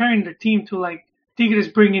were comparing their team to like Tigres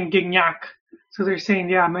bringing Gignac. So they're saying,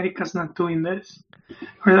 yeah, America's not doing this.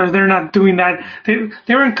 Or they're not doing that.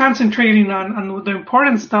 They weren't concentrating on the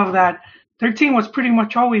important stuff that their team was pretty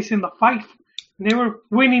much always in the fight. They were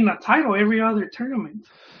winning a title every other tournament.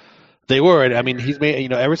 They were. I mean, he's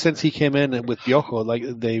made, ever since he came in with Piojo, like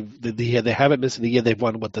they haven't missed a year. They've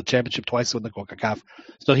won the championship twice with the CONCACAF.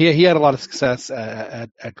 So he had a lot of success at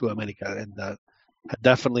Club America and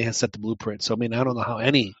definitely has set the blueprint. So I mean, I don't know how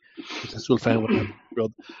any Azul fan would have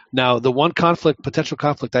thrilled. Now, the one potential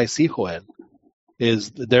conflict I see, Joel,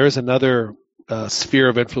 is there is another sphere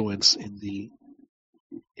of influence in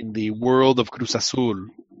the world of Cruz Azul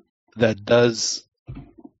that does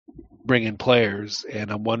bring in players,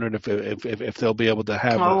 and I'm wondering if they'll be able to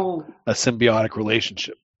have a symbiotic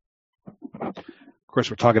relationship. Of course,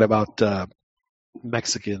 we're talking about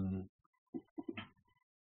Mexican.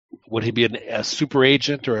 Would he be a super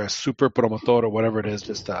agent or a super promotor or whatever it is?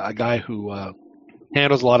 Just a guy who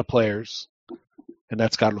handles a lot of players, and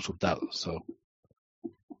that's Carlos Hurtado. So,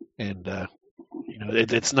 and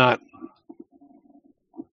it's not.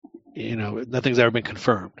 Nothing's ever been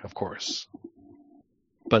confirmed, of course.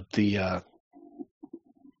 But the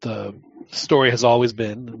story has always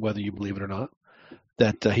been, whether you believe it or not,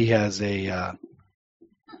 that he has a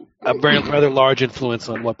rather large influence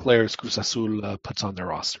on what players Cruz Azul puts on their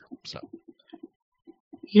roster. So.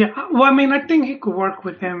 Yeah, well, I mean, I think he could work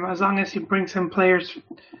with him as long as he brings in players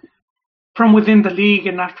from within the league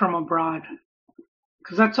and not from abroad.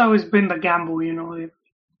 Because that's always been the gamble,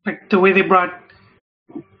 like the way they brought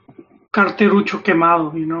Carterucho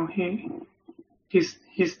Quemado,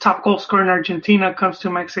 He's top goal scorer in Argentina, comes to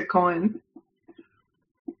Mexico and,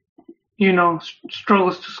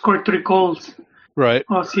 struggles to score 3 goals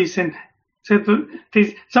all season. So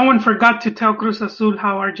someone forgot to tell Cruz Azul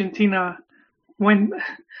how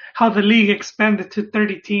how the league expanded to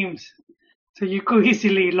 30 teams. So you could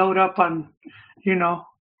easily load up on, you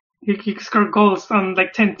could score goals on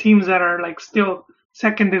like 10 teams that are like still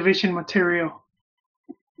second division material.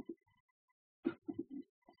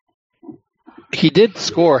 He did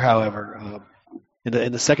score, however,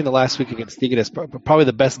 in the second to last week against Tigres, probably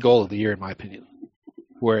the best goal of the year, in my opinion.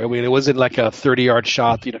 Where it wasn't like a 30-yard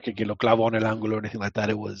shot, que lo clavó en el ángulo or anything like that.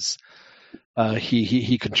 It was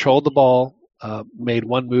he controlled the ball, made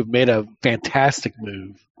one move, made a fantastic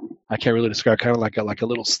move. I can't really describe, kind of like a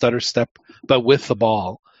little stutter step, but with the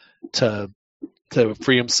ball to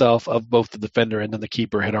free himself of both the defender and then the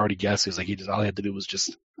keeper had already guessed. He was like all he had to do was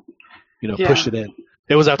just push it in.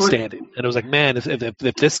 It was outstanding, and it was like, man, if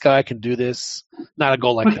this guy can do this, not a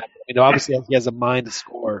goal like that. Obviously he has a mind to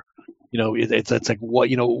score. It's like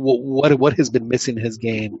what has been missing in his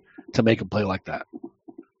game to make him play like that?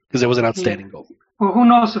 Because it was an outstanding goal. Well, who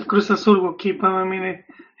knows if Cruz Azul will keep him? I mean,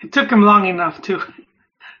 it took him long enough to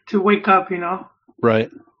wake up,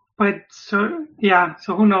 Right. But so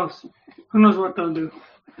who knows? Who knows what they'll do?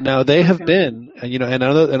 Now they have been, and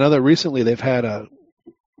another recently they've had a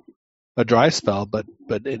dry spell, but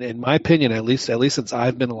in my opinion, at least since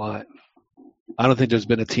I've been alive, I don't think there's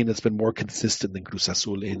been a team that's been more consistent than Cruz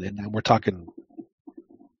Azul, and we're talking,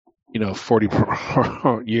 40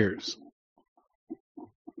 years.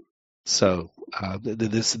 So I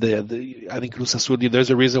think Cruz Azul.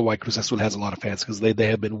 There's a reason why Cruz Azul has a lot of fans because they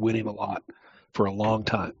have been winning a lot for a long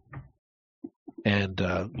time, and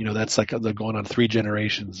that's like they're going on 3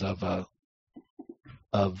 generations of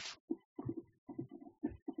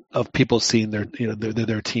people seeing their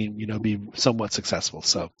team be somewhat successful.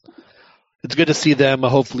 So it's good to see them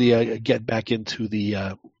hopefully get back into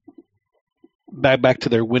the back to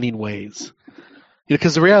their winning ways.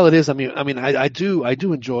 Because the reality is, I do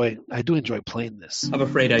enjoy playing this. I'm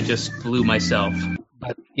afraid I just blew myself.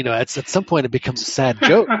 But at some point it becomes a sad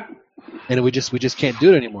joke, and we just can't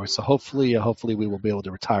do it anymore. So hopefully we will be able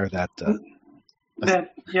to retire that.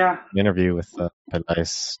 Interview with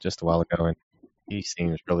Peláez just a while ago, and he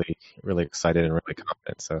seems really, really excited and really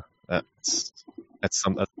confident. So that's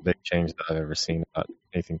a big change that I've ever seen about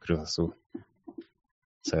anything Cruz Azul.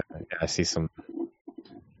 So I see some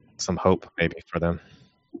hope maybe for them.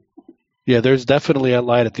 Yeah, there's definitely a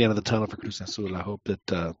light at the end of the tunnel for Cruz Azul. I hope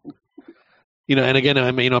that And again,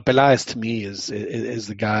 I mean, Peláez to me is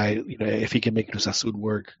the guy. If he can make Cruz Azul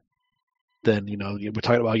work, then we're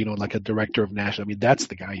talking about like a director of national. I mean, that's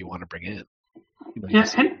the guy you want to bring in.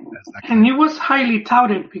 Yes, and he was highly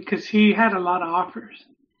touted because he had a lot of offers.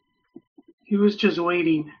 He was just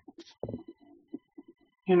waiting,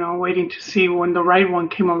 waiting to see when the right one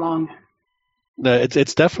came along. No,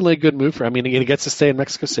 it's definitely a good move for him. I mean, he gets to stay in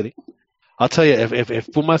Mexico City. I'll tell you,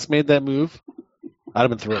 if Pumas made that move, I'd have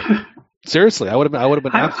been thrilled. Seriously, I would have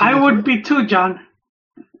been. I would be too, John.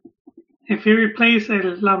 If he replaced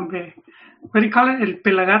el Lambe, what do you call it, el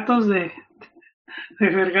Pelagatos de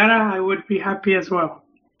Vergara, I would be happy as well.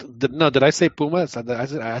 Did I say Pumas?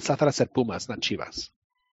 I thought I said Pumas, not Chivas.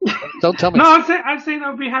 Don't tell me. No, I'm saying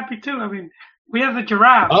I'd be happy too. I mean, we have the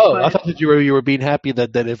giraffe. Oh, I thought that you were being happy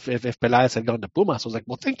that if Peláez had gone to Pumas. I was like,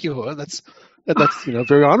 well, thank you. That's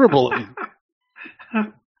very honorable.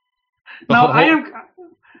 No, I am.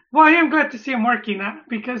 Well, I am glad to see him working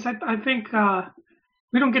because I think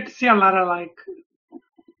we don't get to see a lot of like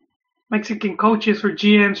Mexican coaches or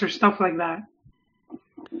GMs or stuff like that.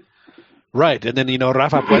 Right, and then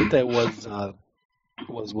Rafa Puente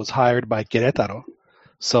was hired by Querétaro,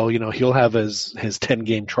 so he'll have his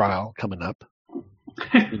 10-game trial coming up.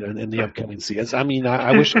 In the upcoming seasons. I mean,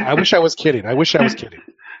 I wish I was kidding.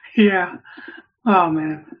 Yeah. Oh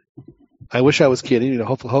man. I wish I was kidding.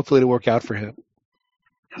 Hopefully it'll work out for him.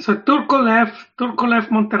 So Turco left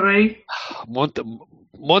Monterrey.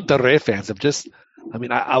 Monterrey fans have just. I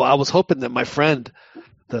mean, I was hoping that my friend,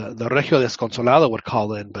 the Regio Desconsolado, would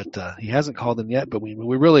call in, but he hasn't called in yet. But we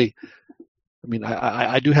really. I mean,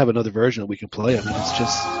 I do have another version that we can play. I mean, it's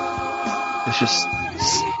just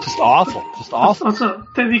awful. Just awful. Also,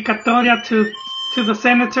 dedicatoria to the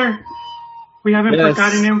senator. We haven't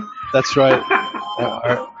forgotten him. That's right.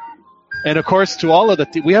 And of course, to all of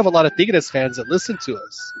we have a lot of Tigres fans that listen to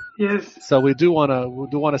us. Yes. So we do want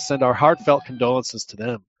to send our heartfelt condolences to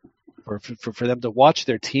them for them to watch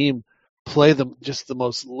their team play just the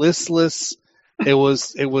most listless. It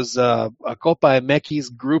was a Copa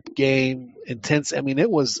MX group game, intense. I mean,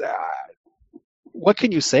 it was. What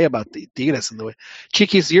can you say about the Tigres in the way?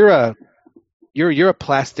 Chiquis, you're a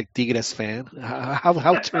plastic Tigres fan.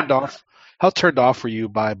 How turned off were you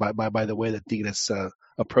by the way that Tigres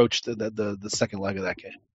approached the second leg of that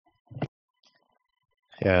game?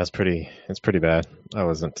 Yeah, it's pretty bad. I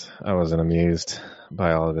wasn't amused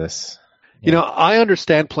by all of this. I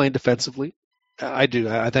understand playing defensively. I do.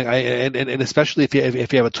 I think and especially if you have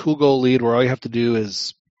a 2-goal lead where all you have to do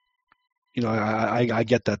is, I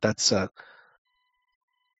get that. That's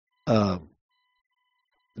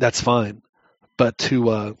fine, but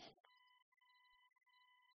to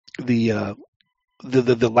the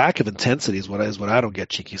lack of intensity is what I don't get,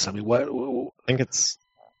 Chiquis. I mean, what?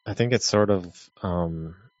 I think it's sort of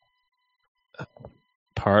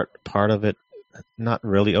part of it, not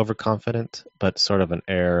really overconfident, but sort of an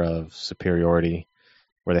air of superiority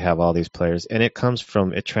where they have all these players, and it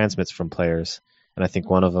transmits from players, and I think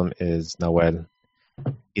one of them is Nahuel.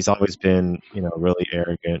 He's always been, really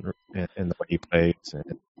arrogant in the way he plays.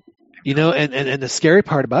 And the scary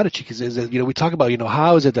part about it, Chiquis, is that, we talk about,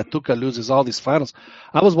 how is it that Tuca loses all these finals?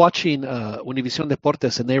 I was watching Univision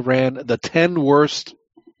Deportes, and they ran the 10 worst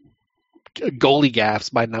goalie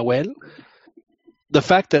gaffes by Nahuel. The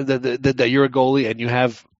fact that you're a goalie and you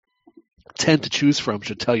have 10 to choose from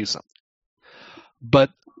should tell you something. But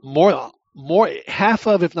more half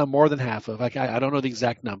of, if not more than half of, I don't know the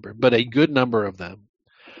exact number, but a good number of them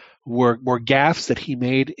were gaffes that he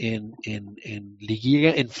made in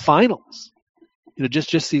Liguilla in finals.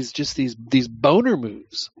 Just these boner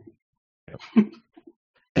moves.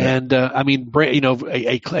 And I mean,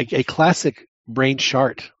 a classic brain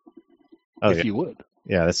shart, you would.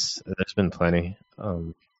 Yeah, there's been plenty.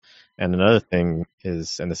 And another thing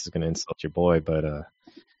is, and this is going to insult your boy, but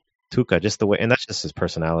Tuca, just the way, and that's just his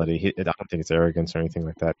personality. I don't think it's arrogance or anything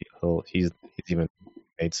like that. He's even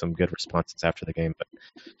made some good responses after the game, but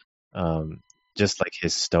just like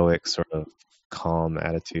his stoic, sort of calm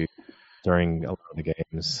attitude during a lot of the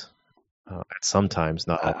games. Sometimes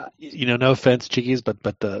not. No offense, Chiquis,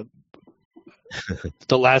 but the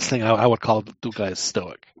last thing I would call Tuca is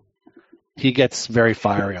stoic. He gets very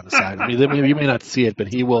fiery on the side. I mean, you may not see it, but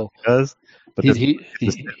he will. He does. But he's like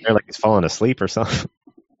he's falling asleep or something.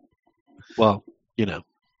 Well, No,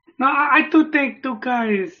 I do think Tuca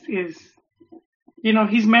is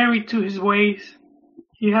he's married to his ways.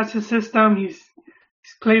 He has his system. He's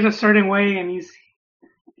played a certain way, and he's,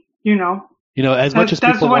 as much as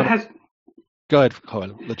people has. Go ahead,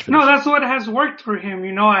 Joel. Let's finish. No, that's what has worked for him.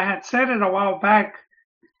 I had said it a while back.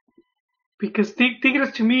 Because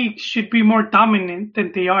Tigres, to me, should be more dominant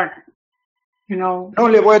than they are. No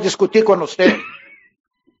le voy a discutir con usted.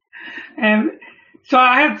 And so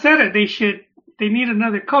I had said it. They need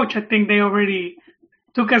another coach. I think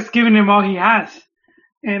Tuca's given him all he has,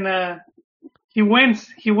 and he wins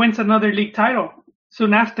another league title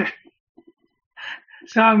soon after.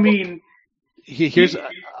 So I mean,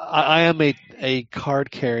 I am a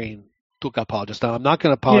card carrying Tuca apologist. Now I'm not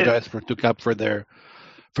going to apologize for Tuca for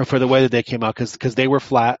the way that they came out because they were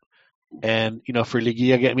flat. And, for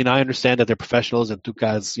Liguilla, I mean, I understand that they're professionals and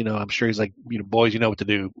Tuca's, I'm sure he's like, boys, you know what to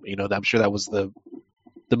do. I'm sure that was the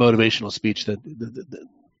motivational speech that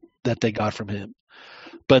they got from him.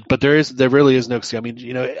 But there really is no excuse. I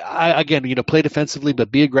mean, play defensively,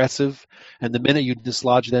 but be aggressive. And the minute you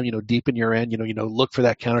dislodge them, deep in your end, look for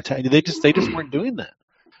that counterattack. They just weren't doing that.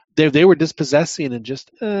 They were dispossessing and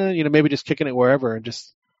just, maybe just kicking it wherever and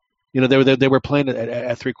just, they were playing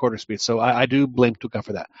at 3/4 speed. So I do blame Tuca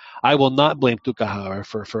for that. I will not blame Tuca,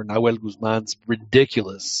 however, for Nahuel Guzman's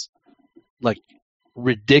ridiculous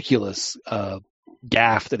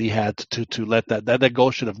gaffe that he had to let that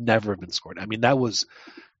goal should have never been scored. I mean, that was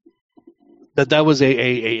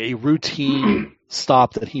a routine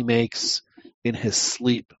stop that he makes in his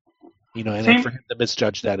sleep. And for him to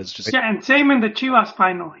misjudge that is just and same in the Chivas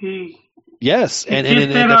final. And in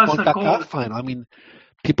the CONCACAF final. I mean.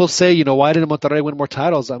 People say, why didn't Monterrey win more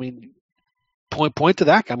titles? I mean, point to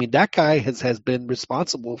that. I mean, that guy has been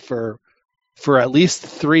responsible for at least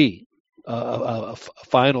 3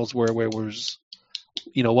 finals where was,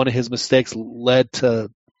 one of his mistakes led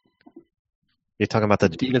to. You're talking about the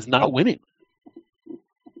Tigres not winning.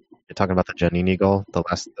 You're talking about the Giannini goal, the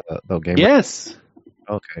last the game. Yes.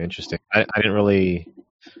 Okay, interesting. I didn't really.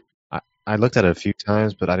 I looked at it a few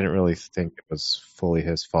times, but I didn't really think it was fully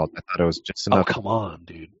his fault. I thought it was just enough. Oh, come on,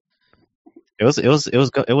 dude! It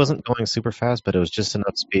wasn't going super fast, but it was just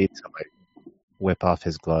enough speed to whip off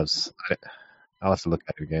his gloves. I'll have to look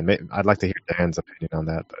at it again. I'd like to hear Dan's opinion on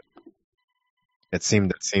that, but it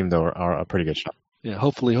seemed a pretty good shot. Yeah,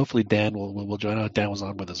 hopefully Dan will join. I know Dan was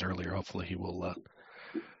on with us earlier. Hopefully he will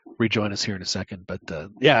rejoin us here in a second. But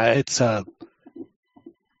it's.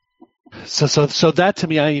 So that to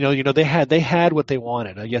me, they had what they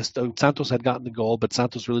wanted. I guess Santos had gotten the goal, but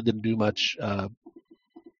Santos really didn't do much.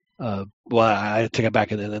 Well, I take it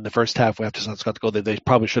back. In the first half, after Santos got the goal, they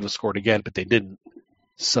probably should have scored again, but they didn't.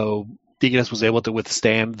 So Tigres was able to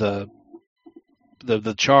withstand the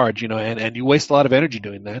charge, and you waste a lot of energy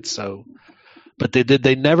doing that. So, but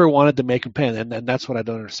they never wanted to make him pay, and that's what I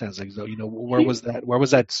don't understand. It's like, where was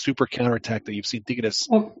that super counterattack that you've seen Tigres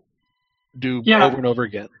do over and over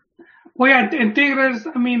again? Well, yeah, and Tigres,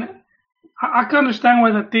 I mean, I can understand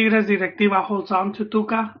why the Tigres Directiva holds on to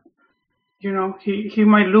Tuca. He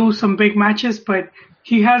might lose some big matches, but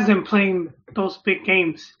he has been playing those big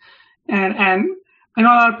games. And I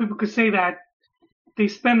know a lot of people could say that they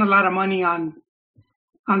spend a lot of money on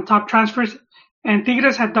top transfers, and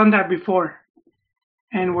Tigres had done that before,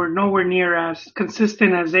 and were nowhere near as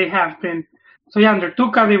consistent as they have been. So yeah, under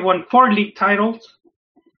Tuca, they won 4 league titles.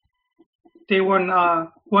 They won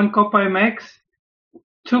 1 Copa MX,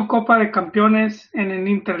 2 Copa de Campeones, and an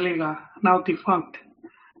Interliga, now defunct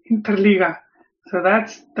Interliga. So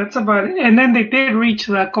that's about it. And then they did reach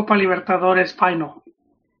the Copa Libertadores final.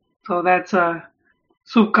 So that's a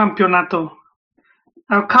subcampeonato.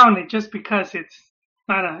 I'll count it just because it's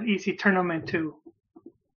not an easy tournament to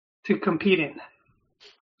compete in.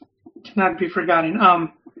 Cannot be forgotten.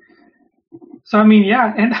 So I mean,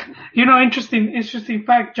 yeah, and interesting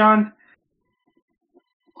fact, John.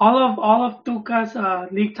 All of Tuca's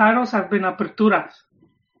league titles have been aperturas.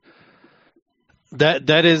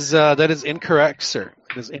 That is incorrect, sir.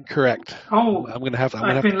 That is incorrect. Oh, I'm gonna have to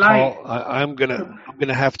call. I'm gonna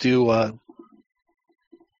have to.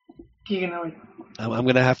 I'm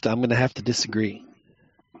gonna have to disagree.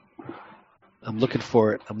 I'm looking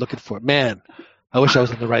for it. Man, I wish I was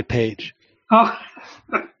on the right page. Oh.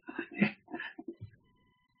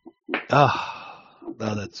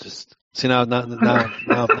 No, that's just. See now I've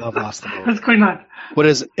lost the mode. What's going on? What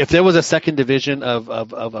is? If there was a second division of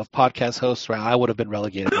podcast hosts, right, I would have been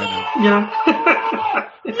relegated. Right now. Yeah.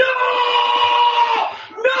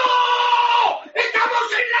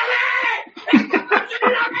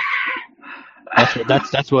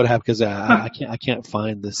 That's what happened because I can't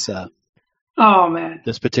find this. Oh man.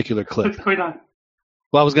 This particular clip. What's going on?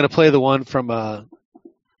 Well, I was going to play the one from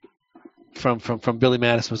Billy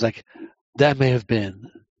Madison. Was like that may have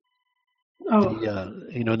been.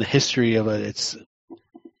 In the history of it, it's,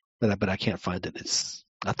 but I can't find it.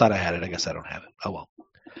 I thought I had it. I guess I don't have it. Oh well,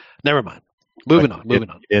 never mind. Moving on. You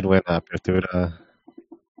did win Apertura.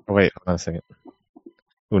 Oh wait, hold on a second.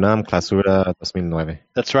 UNAM Clausura 2009.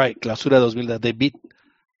 That's right, Clausura 2009. They beat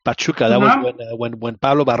Pachuca. That UNAM? was when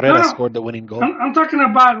Pablo Barrera No. scored the winning goal. I'm talking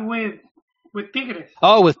about with Tigres.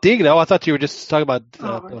 Oh, with Tigre. Oh, I thought you were just talking about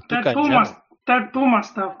Tuca in general. That Puma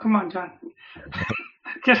stuff. Come on, John.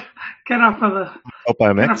 get off of the.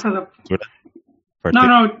 Copa Get MX? off of the. For No, Tig-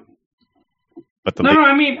 no, But the no,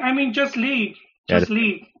 league, no. I mean, just league. Yeah, Just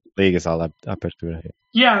league. league is all Apertura here.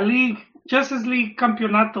 Yeah, league. Justice League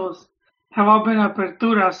campeonatos have all been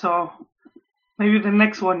apertura, so maybe the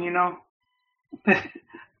next one, you know,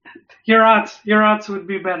 your odds would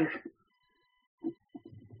be better.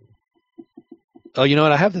 Oh, you know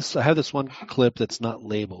what? I have this one clip that's not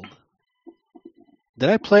labeled. Did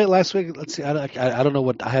I play it last week? Let's see. I don't know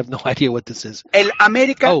what. I have no idea what this is. El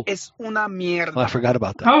América Oh. es una mierda. Oh, I forgot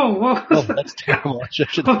about that. Oh, well, Oh, that's terrible. I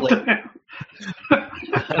should have played.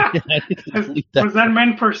 I need to delete that. was that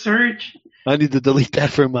meant for search? I need to delete that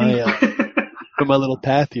from my little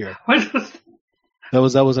path here. That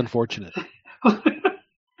was unfortunate. I'm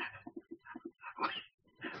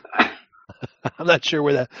not sure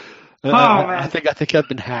where that. I think I've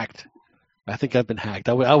been hacked. I think I've been hacked.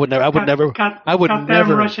 I would never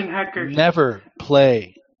Russian hackers. never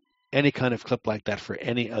play any kind of clip like that for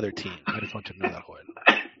any other team. I just want you to know that, Hoyt.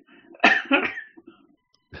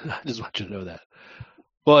 I just want you to know that.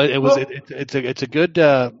 Well, it's a good.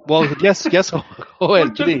 Yes,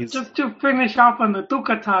 Hoyt, please. Just to finish off on the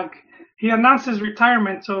Ticotalk, he announced his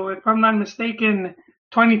retirement. So if I'm not mistaken,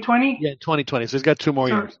 2020. Yeah, 2020. So he's got 2 more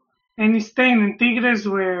years. And he's staying in Tigres,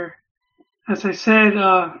 where, as I said,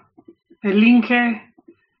 El Inge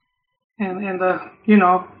and you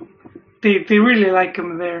know, they really like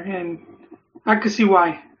him there, and I could see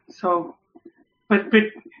why. So, but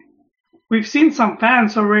we've seen some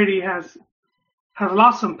fans already have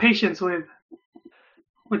lost some patience with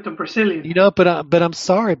the Brazilian. You know, but I'm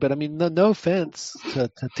sorry, but I mean, no offense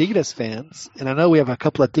to Tigres fans, and I know we have a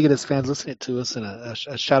couple of Tigres fans listening to us, and a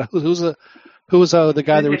shout out. Who was the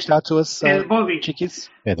guy that reached out to us? El Bodi. Chiquis?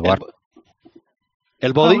 Eduardo.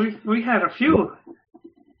 El Bodi? Oh, we had a few.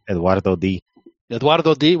 Eduardo D.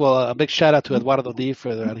 Eduardo D. Well, a big shout out to Eduardo D.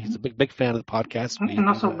 He's a big fan of the podcast. And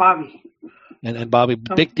also Bobby. And Bobby,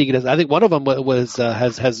 big Tigres. I think one of them was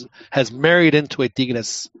has married into a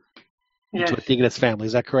Tigres family.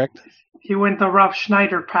 Is that correct? He went the Ralph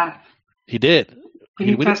Schneider path. He did. You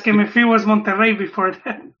need to ask him if he was Monterrey before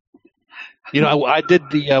that. You know, I did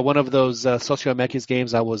the one of those Sociomex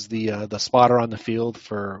games. I was the spotter on the field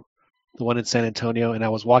for the one in San Antonio, and I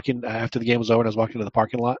was walking after the game was over, and I was walking to the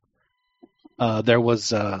parking lot. There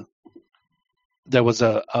was a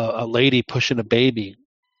lady pushing a baby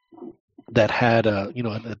that had a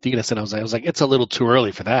Adidas, and I was like, it's a little too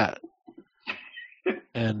early for that.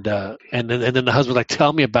 And then the husband was like,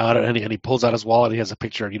 tell me about it, and he pulls out his wallet. He has a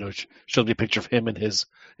picture, showed me a picture of him in his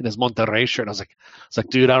Monterrey shirt. And I was like,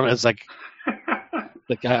 dude, I don't want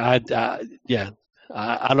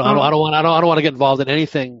to get involved in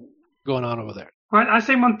anything going on over there. Well, I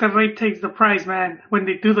say Monterrey takes the prize, man. When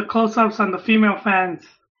they do the close-ups on the female fans,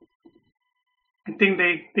 I think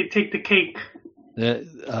they take the cake. There's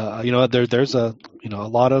a lot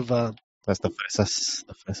of that's the fresas.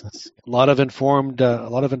 A lot of informed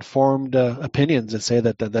opinions that say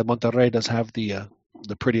that Monterrey does have the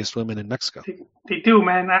prettiest women in Mexico. They do,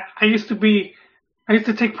 man. I used to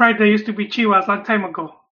take pride that I used to be Chivas a long time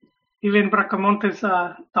ago. Even Bracamonte's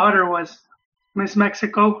daughter was Miss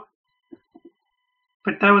Mexico.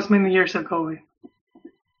 But that was many years ago.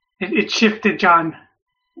 It shifted, John.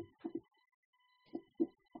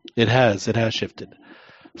 It has shifted.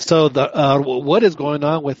 So what is going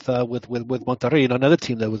on with Monterrey? Another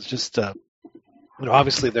team that was just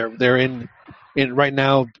obviously they're in right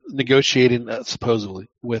now negotiating supposedly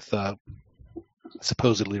with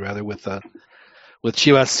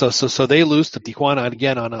Chivas. So they lose to Tijuana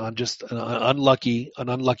again on just an unlucky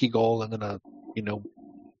goal, and then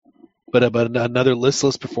but another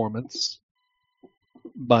listless performance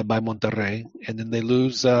by Monterrey, and then they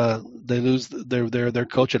lose their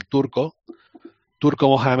coach, El Turco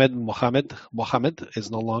Mohamed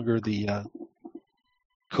is no longer the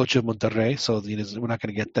coach of Monterrey, so we're not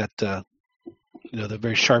going to get that the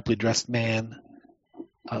very sharply dressed man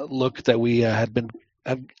look that we have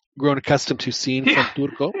grown accustomed to seeing from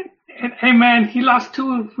Turco. And, hey man, he lost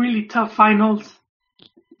 2 really tough finals.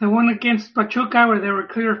 The one against Pachuca, where they were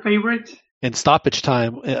clear favorites. In stoppage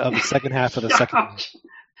time of the second half of the second.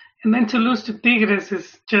 And then to lose to Tigres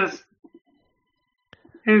is just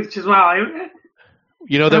wow.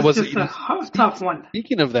 There was just a tough one.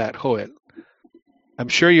 Speaking of that, Joel, I'm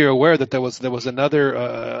sure you're aware that there was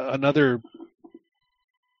another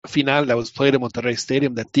final that was played at Monterrey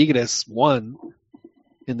Stadium that Tigres won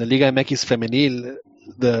in the Liga MX Femenil,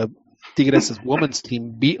 the Tigres' women's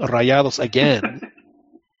team beat Rayados again.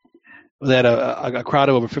 They had a crowd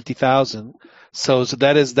of over 50,000. So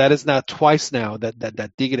that is now twice now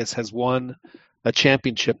that Tigres has won a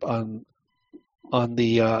championship on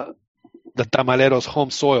the Tamaleros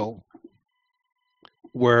home soil,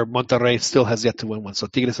 where Monterrey still has yet to win one. So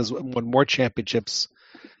Tigres has won more championships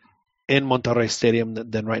in Monterrey Stadium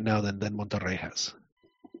than right now than Monterrey has.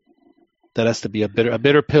 That has to be a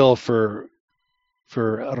bitter pill for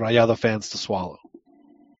Rayado fans to swallow.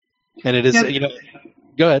 And it is,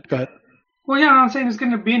 Go ahead. Well, yeah, I'm saying it's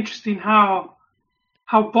going to be interesting how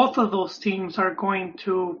both of those teams are going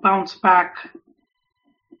to bounce back,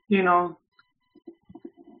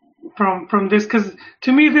 from this, because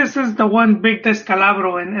to me this is the one big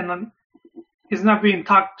descalabro and is not being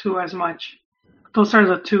talked to as much. Those are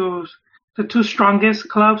the two strongest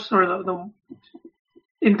clubs or the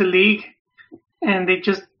in the league, and they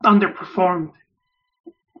just underperformed.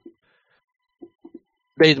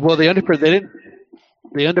 They underperformed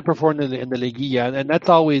in the Liguilla, and that's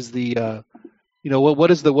always the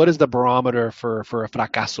what is the barometer for a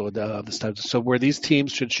fracaso of this type. So where these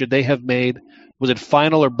teams should they have made, was it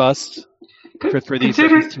final or bust for these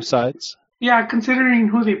two sides? Yeah, considering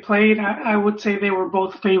who they played, I would say they were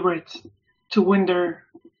both favorites to win their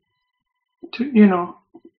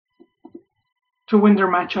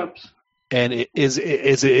matchups. And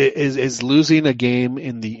is losing a game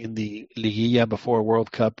in the Liguilla before a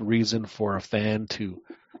World Cup reason for a fan to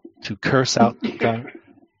curse out Tuca,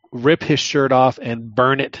 rip his shirt off and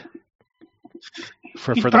burn it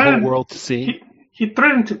for the whole world to see? He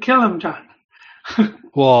threatened to kill him, John.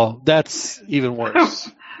 Well, that's even worse.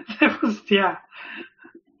 That was, yeah.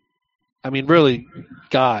 I mean, really,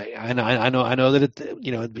 Guy. I know that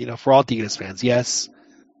it, for all Tigres fans, yes,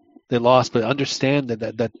 they lost, but understand that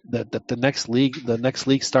the next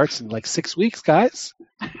league starts in like 6 weeks, guys.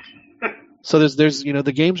 So there's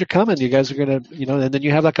the games are coming. You guys are gonna and then you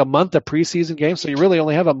have like a month of preseason games, so you really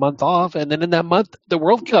only have a month off, and then in that month the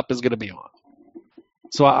World Cup is gonna be on.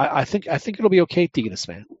 So I think it'll be okay, Tigres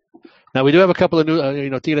fan. Now we do have a couple of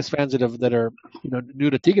new Tigres fans that are new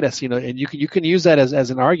to Tigres, and you can use that as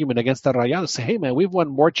an argument against the Rayados. Say, hey man, we've won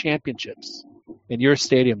more championships in your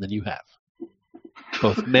stadium than you have,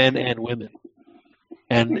 both men and women.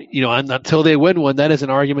 And until they win one, that is an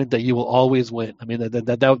argument that you will always win. I mean,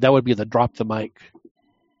 that would be the drop the mic.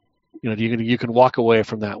 You can walk away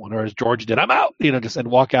from that one, or as George did, I'm out. And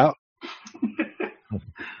walk out.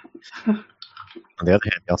 On the other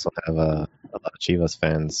hand, you also have a lot of Chivas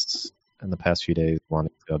fans in the past few days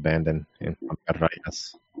wanting to abandon in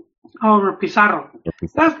Rayas. Oh, Pizarro.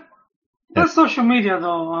 That's social media,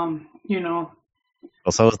 though.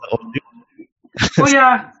 Also, is the old dude. Well,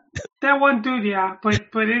 yeah, that one dude, yeah, but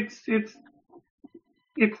it's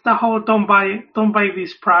the whole don't buy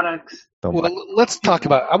these products. Let's talk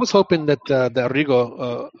about. I was hoping that the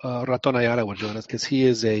Rigo Raton Ayala would join us, because he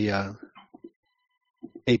is a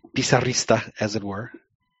pizarrista, as it were.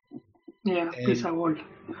 Yeah, Pizarro.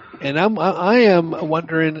 And I am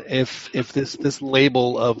wondering if this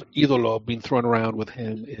label of ídolo being thrown around with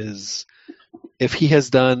him is, if he has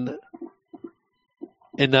done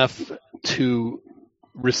enough to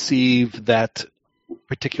receive that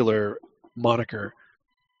particular moniker.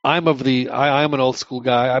 I'm an old school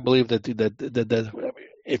guy. I believe that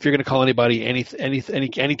if you're going to call anybody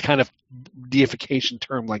any kind of deification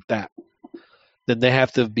term like that, then they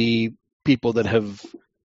have to be people that have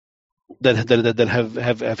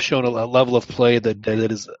shown a level of play that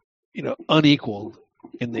is unequaled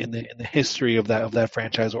in the history of that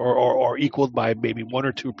franchise, or equaled by maybe one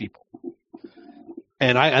or two people.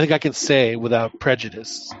 And I think I can say without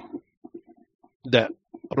prejudice that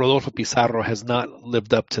Rodolfo Pizarro has not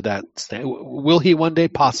lived up to that standard. Will he one day?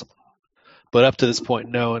 Possibly. But up to this point,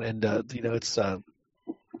 no. And it's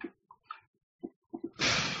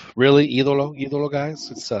really ídolo guys.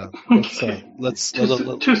 Let's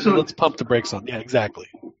pump the brakes on. Yeah, exactly.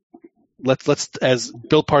 Let's as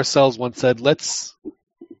Bill Parcells once said, let's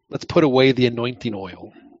put away the anointing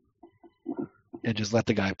oil and just let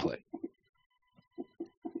the guy play.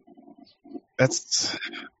 That's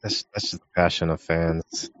just the passion of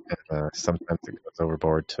fans, and sometimes it goes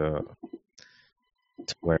overboard to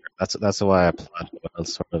where that's why I applaud Joel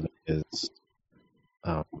sort of his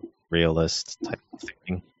realist type of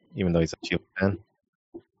thinking, even though he's a Chivas fan.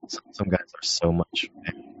 Some guys are so much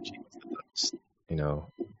Chivas that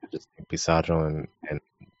just think Pizarro and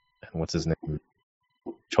what's his name,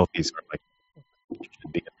 Trophies are like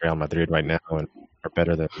should be at Real Madrid right now and are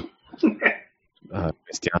better than.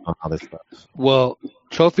 Cristiano and all this stuff. Well,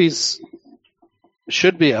 Trophies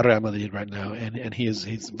should be at Real Madrid right now, and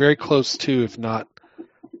he's very close to, if not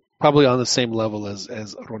probably on the same level as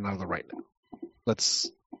Ronaldo right now.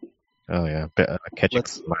 Let's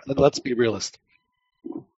be realistic.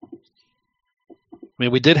 I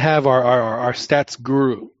mean, we did have our stats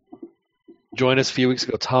guru join us a few weeks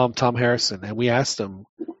ago, Tom Harrison, and we asked him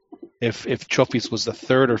if Chofis was the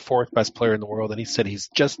third or fourth best player in the world, and he said he's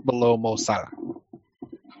just below Mo Salah.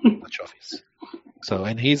 Chofis. So,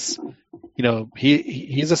 and he's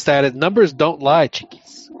a stat. Numbers don't lie,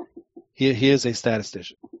 chiquis. He is a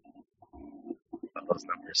statistician. Those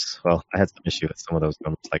numbers. Well, I had some issue with some of those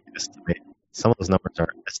numbers, like estimate. Some of those numbers are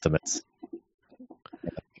estimates.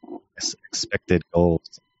 Expected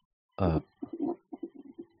goals against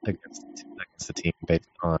the team based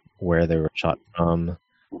on where they were shot from,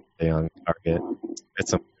 the young target. It's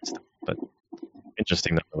some stuff, but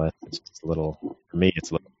interesting nonetheless. It's just a little, for me, it's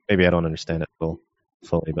a little, maybe I don't understand it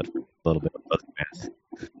fully, but a little bit of math.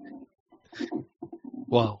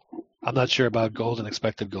 Well, I'm not sure about goals and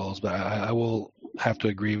expected goals, but I will have to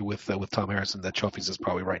agree with Tom Harrison that Chofis is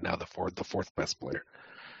probably right now the fourth best player.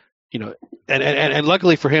 And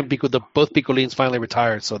luckily for him, both Picolines finally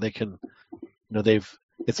retired, so they can,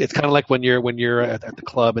 it's kind of like when you're at the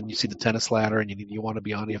club and you see the tennis ladder and you want to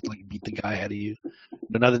be on, you have to beat the guy ahead of you.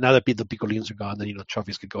 Now that the Picolines are gone, then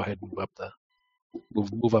Chofis could go ahead and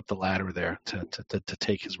move up the ladder there to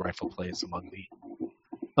take his rightful place among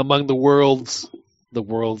the world's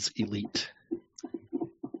elite.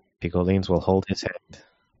 Picolines will hold his hand.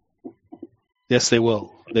 Yes, they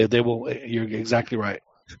will. They will. You're exactly right.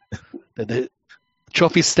 The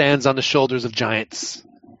trophy stands on the shoulders of giants.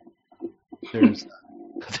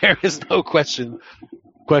 There is no question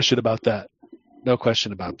about that. No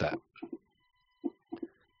question about that.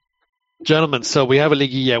 Gentlemen, so we have a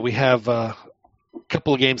Liguilla. We have a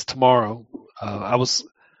couple of games tomorrow. I was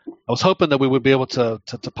hoping that we would be able to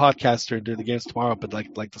podcast during the games tomorrow, but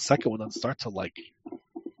like the second one doesn't start till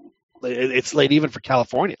it's late even for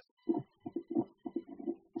California.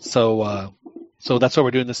 So that's why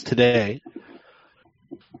we're doing this today.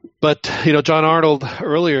 But Jon Arnold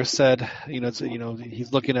earlier said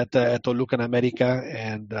he's looking at Toluca and America,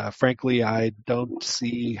 and frankly, I don't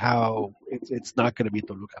see how it's not going to be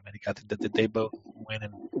Toluca America. I think that they both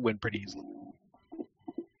win pretty easily.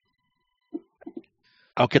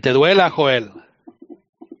 Aunque te duela, Joel.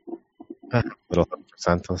 A little for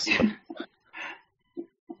Santos.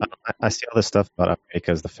 I see all this stuff about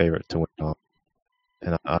America as the favorite to win all,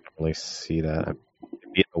 and I don't really see that. They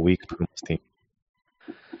beat a weak Pumas team.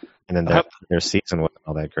 And then their season wasn't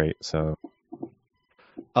all that great, so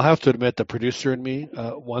I'll have to admit the producer in me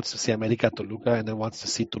wants to see America Toluca and then wants to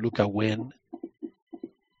see Toluca win.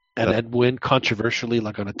 And win controversially,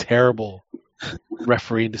 like on a terrible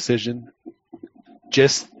refereeing decision.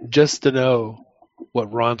 Just to know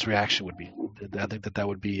what Ron's reaction would be. I think that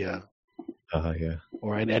would be yeah.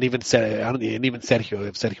 Or and even Sergio,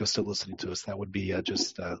 if Sergio's still listening to us, that would be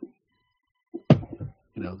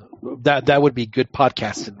that would be good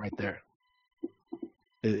podcasting right there.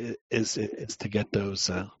 It's to get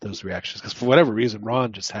those reactions, because for whatever reason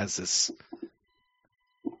Ron just has this.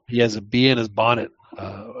 He has a bee in his bonnet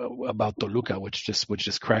about Toluca, which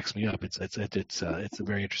just cracks me up. It's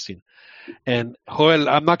very interesting. And Joel,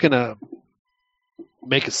 I'm not gonna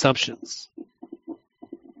make assumptions,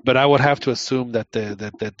 but I would have to assume that te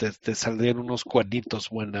saldrían unos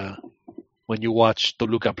cuernitos when you watch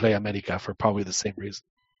Toluca play America for probably the same reason.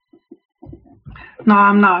 No,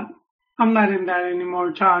 I'm not. I'm not in that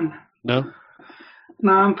anymore, John. No?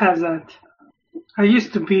 No, I'm past that. I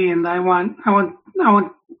used to be, and I want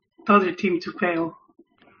the other team to fail.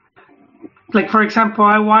 Like, for example,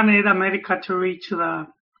 I wanted America to reach the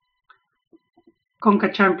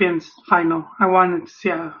Conca Champions final. I wanted to see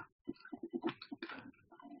a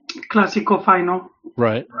Clásico final.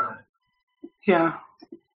 Right. Yeah.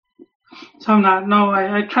 So I'm not. No,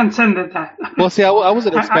 I transcended that. Well, see, I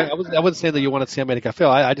wasn't expecting. I wasn't saying that you want to see America fail.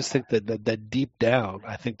 I just think that deep down,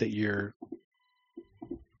 I think that you're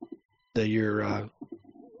a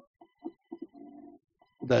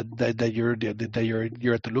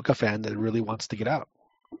Toluca fan that really wants to get out.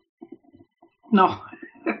 No,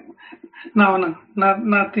 not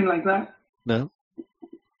nothing like that. No.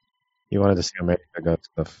 You wanted to see America go to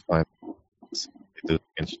the final against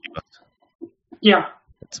Chivas. Yeah.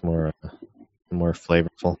 It's more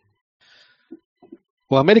flavorful.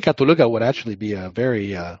 Well, America Toluca would actually be a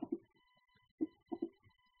very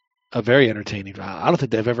entertaining. I don't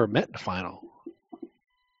think they've ever met in a final.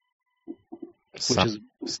 Some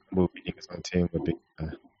movie his own team would be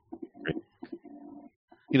great.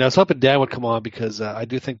 I was hoping Dan would come on because I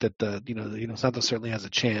do think that Santos certainly has a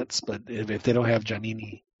chance, but if they don't have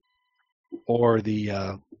Giannini or the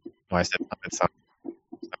I said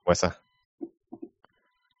Sambuesa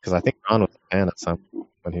because I think Ron was a fan at some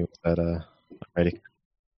when he was at America.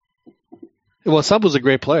 Well, Sambu's a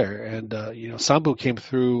great player, and Sambu came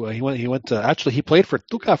through. He went to actually he played for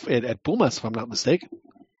Tuca at Pumas, if I'm not mistaken,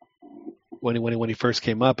 when he first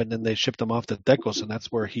came up, and then they shipped him off to Tecos, and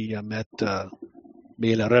that's where he met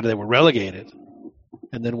Miguel Herrera. They were relegated,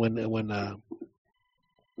 and then when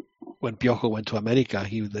Piojo went to America,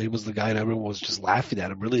 he was the guy, and everyone was just laughing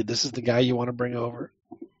at him. Really, this is the guy you want to bring over?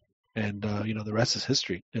 And the rest is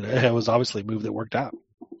history. It was obviously a move that worked out.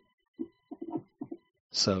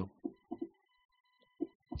 So.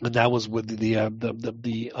 And that was with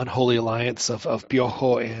the unholy alliance of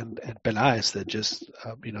Piojo and Peláez that just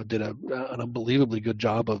did an unbelievably good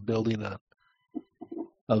job of building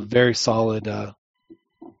a very solid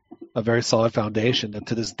foundation that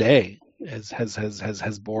to this day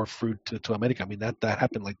has bore fruit to America. I mean that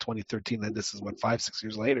happened like 2013, and this is 5-6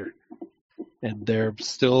 years later, and they're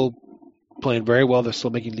still playing very well. They're still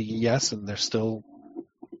making Liguillas, and they're still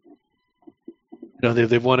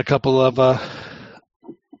they've won a couple of.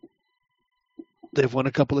 They've won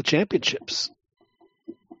a couple of championships.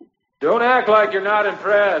 Don't act like you're not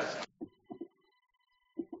impressed.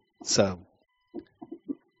 So,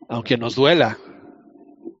 aunque nos duela.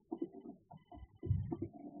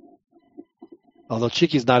 Although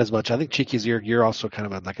Chiqui's not as much. I think Chiqui's, you're also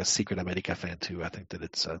kind of like a secret America fan too. I think that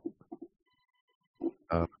it's...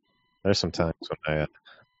 there's some times when I...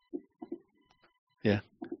 Yeah.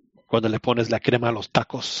 Cuando le pones la crema a los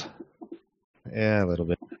tacos. Yeah, a little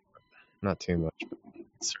bit. Not too much, but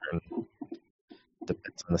certain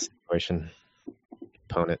depends on the situation,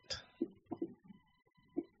 opponent,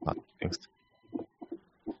 a lot of things.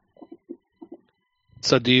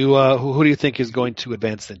 So, do you who do you think is going to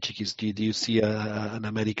advance then, Chiquis? Do you see an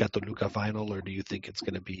America Toluca final, or do you think it's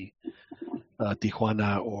going to be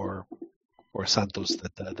Tijuana or Santos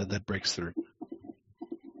that breaks through?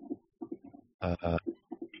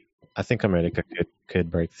 I think America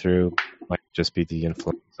could break through. Might just be the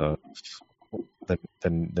influence of the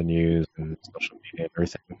news and social media and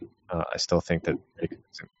everything. I still think that America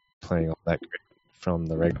isn't playing all that great from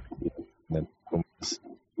the regular season, and then Pumas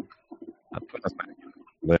might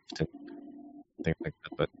lift and things like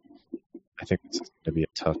that. But I think this is going to be a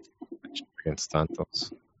tough match against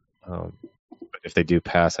Santos. But if they do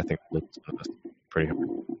pass, I think it's pretty hard.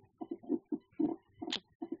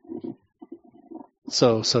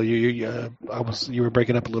 So you were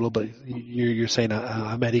breaking up a little, but you're saying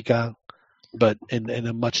America, but in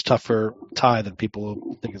a much tougher tie than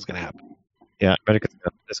people think is going to happen. Yeah, America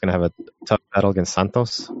is going to have a tough battle against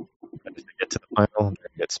Santos. But if they get to the final, they're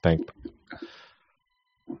going to get spanked.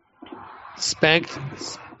 Spanked.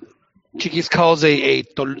 Chiquis calls a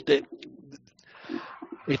Toluca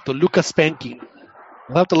spanking.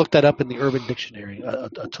 We'll have to look that up in the Urban Dictionary.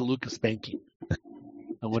 A Toluca spanking.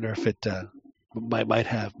 I wonder if it might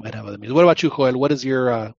have other meanings. What about you, Joel? What is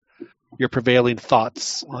your prevailing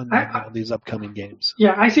thoughts on these upcoming games?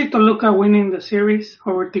 Yeah, I see Toluca winning the series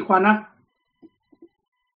over Tijuana.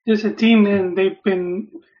 There's a team, and they've been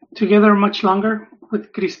together much longer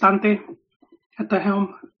with Cristante at the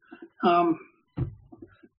helm.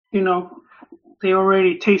 They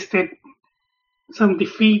already tasted some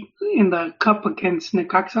defeat in the cup against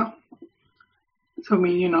Necaxa. So, I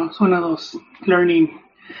mean, it's one of those learning.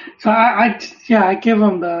 So, I give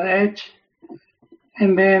them the edge.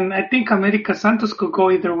 And then I think America Santos could go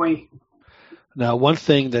either way. Now, one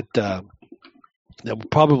thing that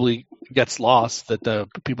probably gets lost that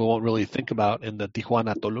people won't really think about in the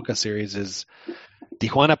Tijuana-Toluca series is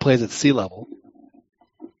Tijuana plays at sea level.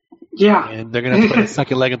 Yeah. And they're going to play the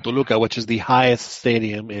second leg in Toluca, which is the highest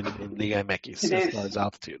stadium in Liga MX as far as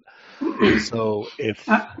altitude. So if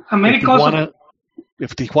Tijuana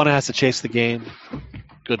has to chase the game,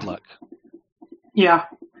 good luck. Yeah.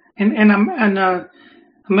 And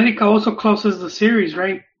America also closes the series,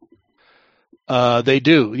 right? They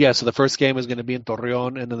do, yeah. So the first game is going to be in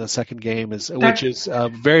Torreon, and then the second game which is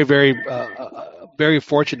very, very, very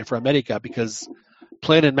fortunate for America because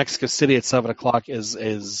playing in Mexico City at 7:00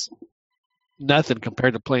 is nothing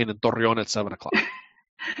compared to playing in Torreon at 7:00.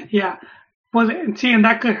 Yeah, well, see, and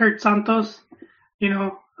that could hurt Santos,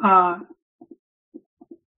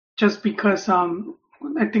 just because I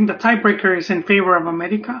think the tiebreaker is in favor of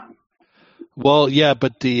America. Well, yeah,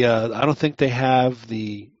 but I don't think they have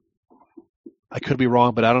the. I could be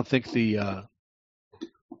wrong, but I don't think the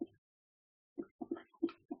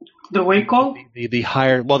away goal. The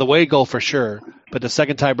higher, well, the away goal for sure, But the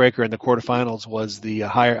second tiebreaker in the quarterfinals was the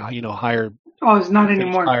higher. Oh, it's not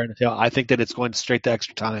anymore. Higher in the tail. I think that it's going straight to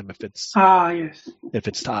extra time if it's. Yes. If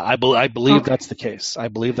it's tie. I believe that's the case. I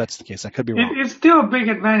believe that's the case. I could be wrong. It's still a big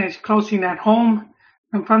advantage closing at home.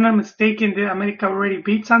 If I'm not mistaken, the America already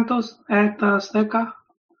beat Santos at Azteca.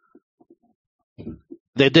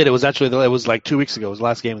 They did. It was like 2 weeks ago. It was the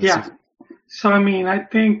last game of the season. So, I mean, I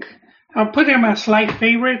think I'll put them as slight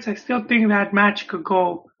favorites. I still think that match could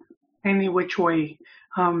go any which way.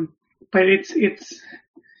 But it's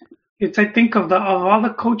I think of all the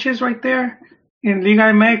coaches right there in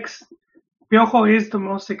Liga MX, Piojo is the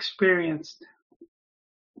most experienced.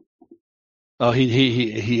 Oh,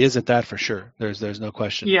 he is at that for sure. There's no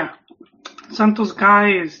question. Yeah. Santos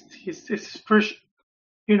guy is his first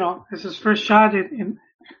it's his first shot in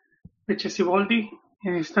Siboldi,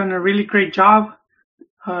 and he's done a really great job.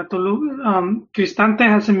 Cristante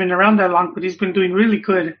hasn't been around that long, but he's been doing really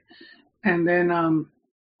good. And then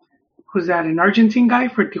who's that? An Argentine guy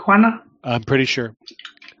for Tijuana? I'm pretty sure.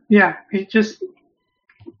 Yeah, he just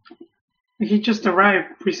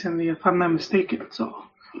arrived recently, if I'm not mistaken. So,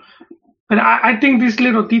 but I think these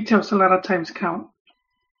little details a lot of times count.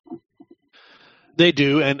 They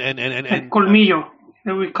do, and colmillo.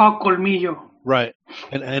 That we call colmillo. Right,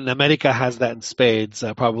 and America has that in spades,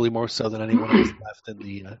 probably more so than anyone else left in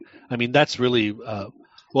the. I mean, that's really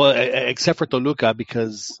except for Toluca,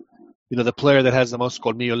 because the player that has the most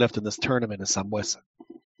colmillo left in this tournament is Sambuesa.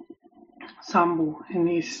 Sambu, and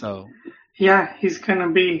he's gonna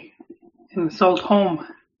be in his old home.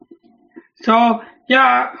 So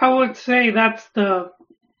yeah, I would say that's the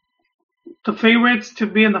favorites to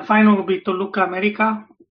be in the final will be Toluca America.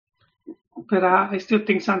 But I still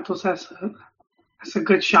think Santos has a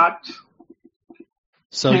good shot.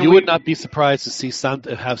 So and you would not be surprised to see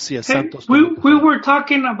Santos. We were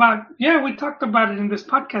talking about we talked about it in this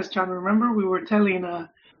podcast, John. Remember, we were telling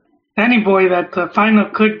Danny Boy that the final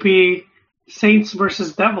could be Saints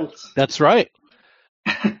versus Devils. That's right.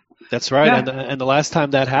 That's right. Yeah. And the last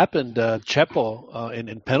time that happened, Chepo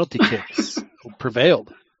in penalty kicks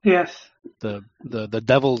prevailed. Yes. The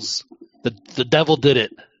Devils. The devil did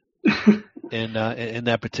it. in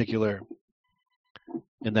that particular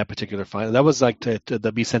final. That was like the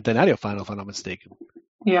Bicentenario final, if I'm not mistaken.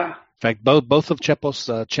 Yeah. In fact, both of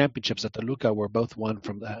Chepo's championships at Toluca were both won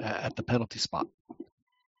at the penalty spot.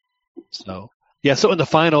 So in the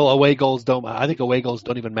final, away goals don't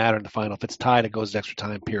even matter in the final. If it's tied, it goes to extra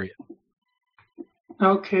time. Period.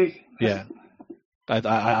 Okay. Yeah.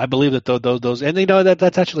 I believe that those, and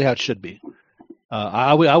that's actually how it should be.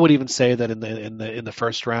 I would even say that in the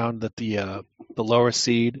first round that the lower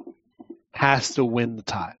seed has to win the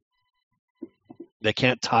tie. They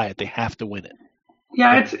can't tie it; they have to win it.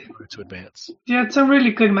 Yeah, in order to advance. Yeah, it's a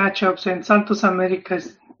really good matchups, and Santos America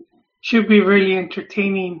should be really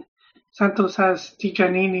entertaining. Santos has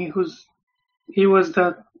Tijanini, he was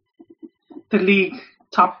the league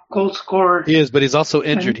top goal scorer. He is, but he's also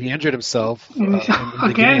injured. He injured himself in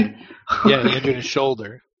the game. Yeah, he injured his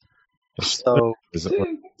shoulder. So,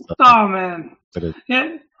 oh man,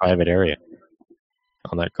 private area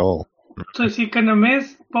on that goal. So is he gonna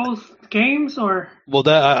miss both games, or? Well,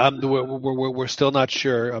 that we're still not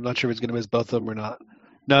sure. I'm not sure if he's gonna miss both of them or not.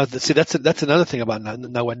 No, see, that's another thing about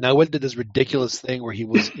Nahuel. Nahuel did this ridiculous thing where he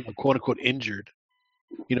was quote unquote injured.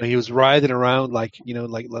 He was writhing around like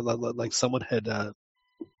someone had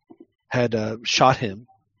shot him.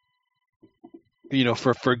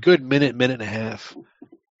 For a good minute and a half.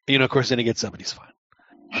 Of course, then he gets up and he's fine.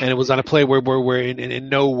 And it was on a play where in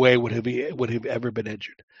no way would have ever been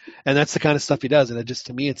injured. And that's the kind of stuff he does. And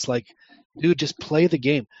to me, it's like, dude, just play the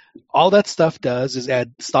game. All that stuff does is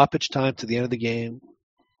add stoppage time to the end of the game.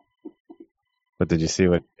 But did you see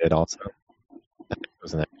what he did also?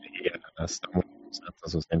 Wasn't that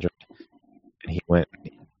Santos was injured, and he went and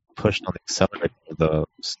he pushed on the accelerator of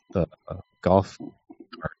the golf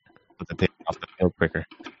cart with the tape off the field quicker.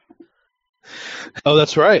 Oh,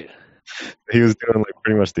 that's right. He was doing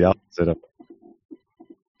pretty much the opposite of what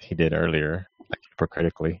he did earlier,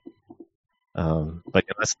 hypocritically. But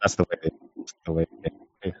that's the way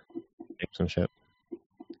gamesmanship.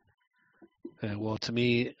 Yeah, well, to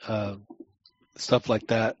me, stuff like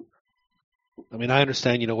that. I mean, I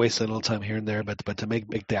understand, wasting a little time here and there, but to make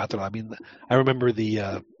big teatro. I mean, I remember in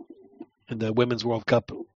the Women's World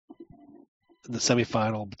Cup, in the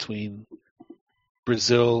semifinal between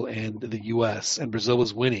Brazil and the U.S., and Brazil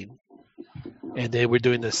was winning, and they were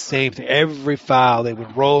doing the same thing. Every foul, they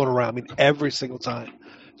would roll it around. I mean, every single time.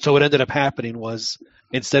 So what ended up happening was,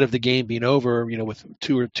 instead of the game being over, with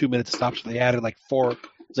 2 minutes stoppage, they added 4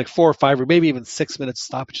 or 5 or maybe even 6 minutes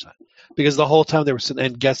stoppage time, because the whole time they were sitting.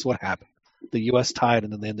 And guess what happened? The U.S. tied,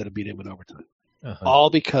 and then they ended up beating them in overtime. Uh-huh. All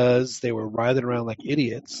because they were writhing around like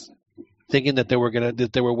idiots, thinking that they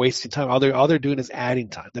were wasting time. All they're doing is adding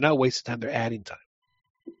time. They're not wasting time; they're adding time.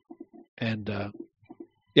 And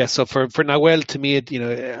so for Nahuel, to me,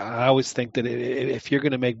 I always think that if you're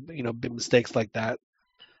going to make big mistakes like that,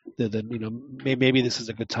 then maybe this is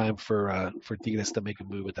a good time for Tigres to make a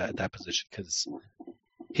move at that position, because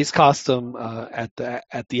he's cost them at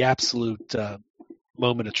the absolute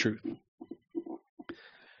moment of truth.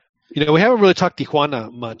 We haven't really talked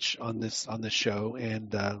Tijuana much on this show,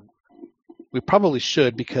 and we probably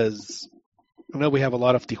should, because I know we have a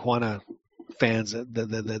lot of Tijuana fans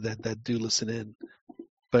that do listen in.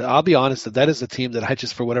 But I'll be honest, that is a team that I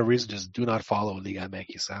just, for whatever reason, just do not follow in Liga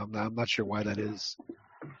MX. I'm not sure why that is,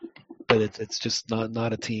 but it's just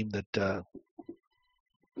not a team that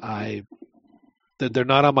they're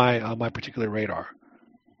not on my particular radar.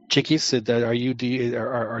 Chiquis, are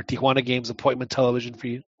Tijuana games appointment television for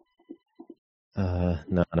you?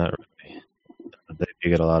 No, not really. They do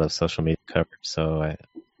get a lot of social media coverage, so I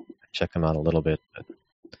check them out a little bit. But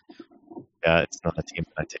yeah, it's not a team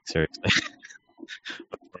that I take seriously,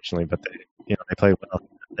 unfortunately. But they play well.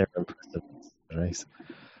 They're impressive, right?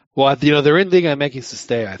 Well, they're in Liga MX to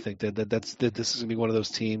stay. I think that this is going to be one of those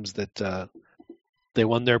teams that they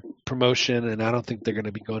won their promotion, and I don't think they're going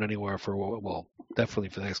to be going anywhere for definitely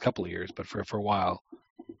for the next couple of years, but for a while.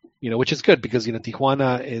 Which is good, because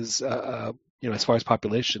Tijuana is as far as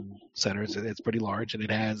population centers, it's pretty large, and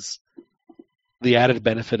it has the added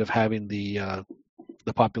benefit of having the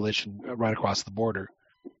population right across the border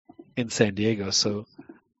in San Diego. So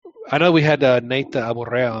I know we had Nate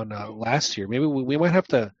Aborrea on last year. Maybe we might have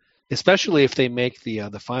to, especially if they make the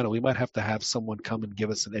final, we might have to have someone come and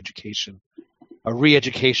give us an education, a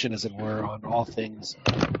re-education, as it were, on all things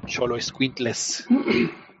Cholo Escuintles.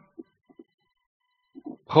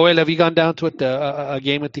 Joel, have you gone down to a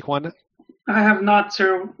game at Tijuana? I have not,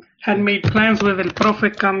 sir. Had made plans with El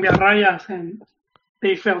Profe Cambia Rayas, and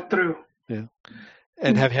they fell through. Yeah.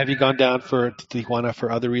 And have you gone down to Tijuana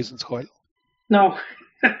for other reasons, Joel? No.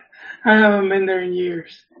 I haven't been there in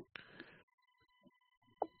years.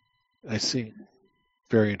 I see.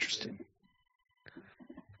 Very interesting.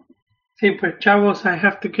 Sí, pues, chavos, I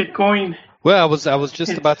have to get going. Well, I was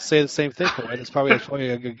just about to say the same thing. Right? It's probably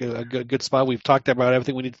a good spot. We've talked about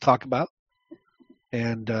everything we need to talk about,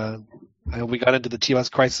 and we got into the Chivas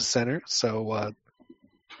Crisis Center. So,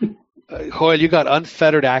 Joel, you got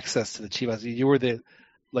unfettered access to the Chivas. You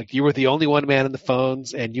were the only one man in the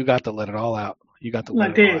phones, and you got to let it all out. You got to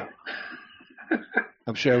let it all out.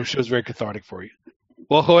 I'm sure it was very cathartic for you.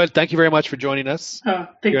 Well, Joel, thank you very much for joining us.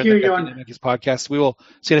 Thank you, Jon. CantinaMX podcast. We will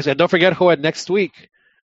see you next time. Don't forget, Joel, next week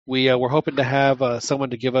we're hoping to have someone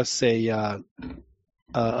to give us an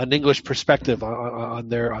English perspective on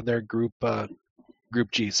their group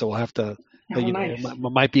G. So we'll have to. Nice. It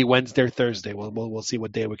might be Wednesday or Thursday. We'll see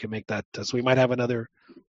what day we can make that. So we might have another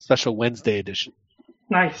special Wednesday edition.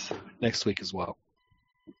 Nice. Next week as well.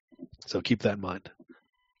 So keep that in mind.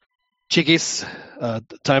 Chiquis,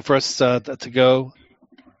 time for us to go.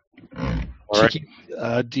 Chiquis,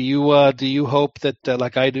 do you hope that,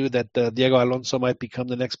 like I do, that Diego Alonso might become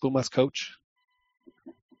the next Pumas coach?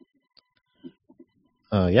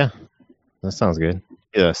 Yeah, that sounds good.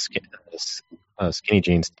 Yeah, skinny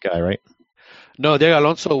jeans guy, right? No, Diego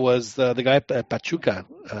Alonso was the guy at Pachuca.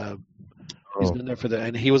 He's been there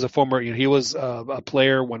and he was a former. He was a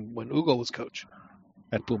player when Hugo was coach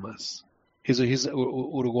at Pumas. He's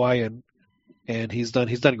Uruguayan, and he's done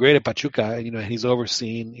great at Pachuca. And he's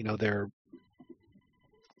overseen their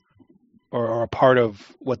or a part of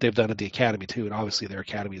what they've done at the academy too. And obviously their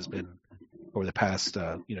academy has been over the past 6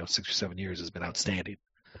 or 7 years has been outstanding.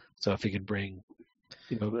 So if he can bring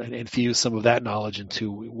and infuse some of that knowledge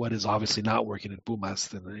into what is obviously not working at Pumas,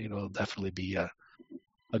 then it'll definitely be a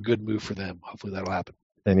good move for them. Hopefully that'll happen.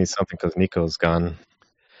 They need something because Nico's gone.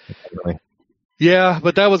 Yeah,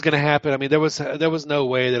 but that was going to happen. I mean, there was no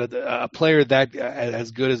way that a player that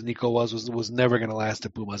as good as Nico was never going to last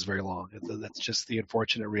at Pumas very long. That's just the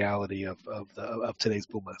unfortunate reality of today's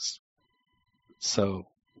Pumas. So,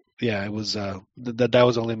 yeah, it was that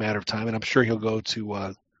was only a matter of time, and I'm sure he'll go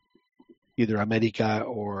to either America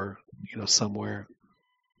or somewhere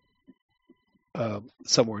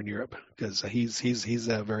in Europe, because he's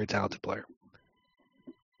a very talented player.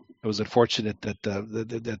 It was unfortunate that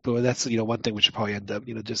that's one thing we should probably end up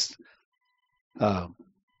just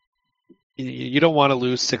you don't want to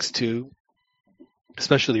lose 6-2,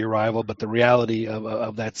 especially your rival. But the reality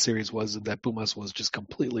of that series was that Pumas was just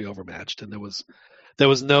completely overmatched, and there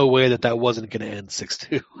was no way that wasn't going to end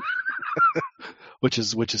 6-2, which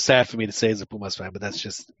is sad for me to say as a Pumas fan, but that's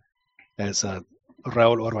just as Raúl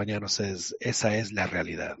Orbañano says, esa es la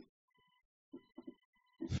realidad.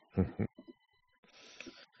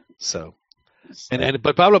 So,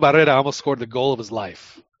 but Pablo Barrera almost scored the goal of his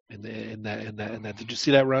life in that. Did you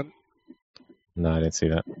see that run? No, I didn't see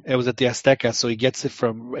that. It was at the Azteca, so he gets it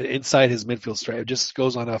from inside his midfield stripe. It just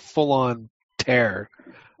goes on a full-on tear.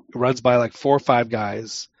 Runs by like 4 or 5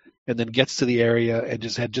 guys, and then gets to the area and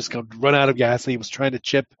had just run out of gas. And he was trying to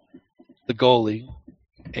chip the goalie,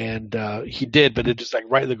 and he did, but it just like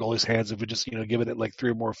right in the goalie's hands. If we just given it like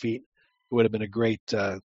 3 or more feet, it would have been a great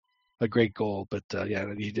goal. But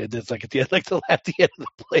yeah, he did. It's like at the end of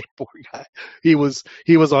the play, poor guy. He was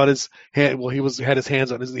on his hand. Well, had his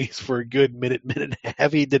hands on his knees for a good minute and a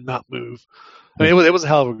half. He did not move. I mean, it was a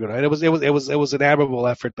hell of a good. Right? It was an admirable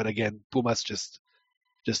effort, but again, Pumas just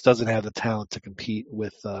doesn't have the talent to compete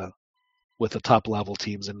with the top level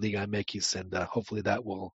teams in Liga MX, and hopefully that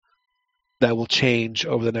will change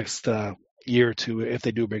over the next year or two if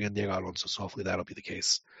they do bring in Diego Alonso. So hopefully that'll be the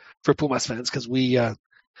case for Pumas fans, because we,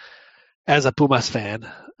 as a Pumas fan,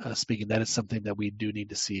 speaking, that is something that we do need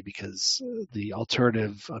to see, because the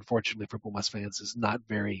alternative, unfortunately for Pumas fans, is not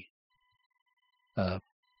very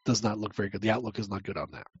does not look very good. The outlook is not good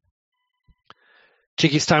on that.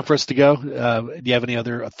 Chicky, it's time for us to go. Do you have any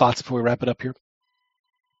other thoughts before we wrap it up here?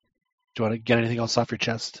 Do you want to get anything else off your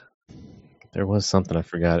chest? There was something I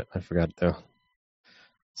forgot. I forgot it though.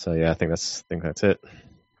 So yeah, I think that's it.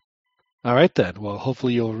 All right then. Well,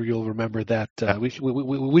 hopefully you'll remember that.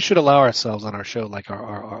 We should allow ourselves on our show like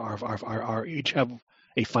our each have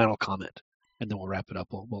a final comment, and then we'll wrap it up.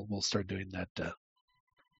 We'll start doing that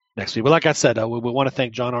next week. But like I said, we want to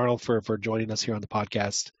thank Jon Arnold for joining us here on the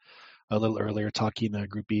podcast a little earlier, talking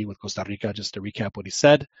Group B with Costa Rica. Just to recap what he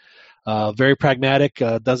said. Very pragmatic,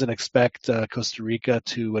 doesn't expect Costa Rica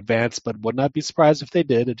to advance, but would not be surprised if they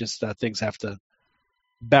did. It just things have to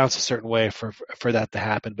bounce a certain way for that to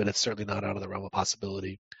happen, but it's certainly not out of the realm of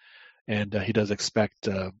possibility. And he does expect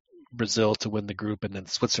Brazil to win the group, and then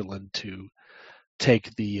Switzerland to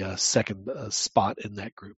take the second spot in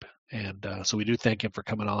that group. And so we do thank him for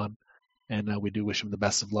coming on, and we do wish him the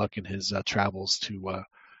best of luck in his travels to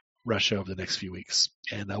Russia over the next few weeks.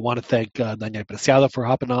 And I want to thank Daniel Preciado for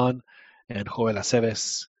hopping on, and Joel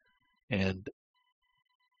Aceves, and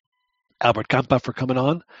Albert Campa for coming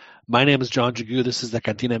on. My name is Jon Jagu. This is the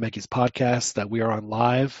CantinaMX podcast that we are on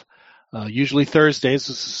live, usually Thursdays.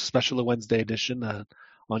 This is a special Wednesday edition on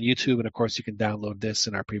YouTube. And of course, you can download this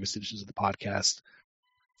and our previous editions of the podcast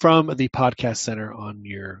from the podcast center on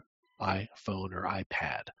your iPhone or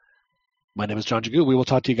iPad. My name is Jon Jagu. We will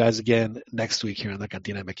talk to you guys again next week here on the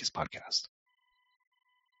CantinaMX podcast.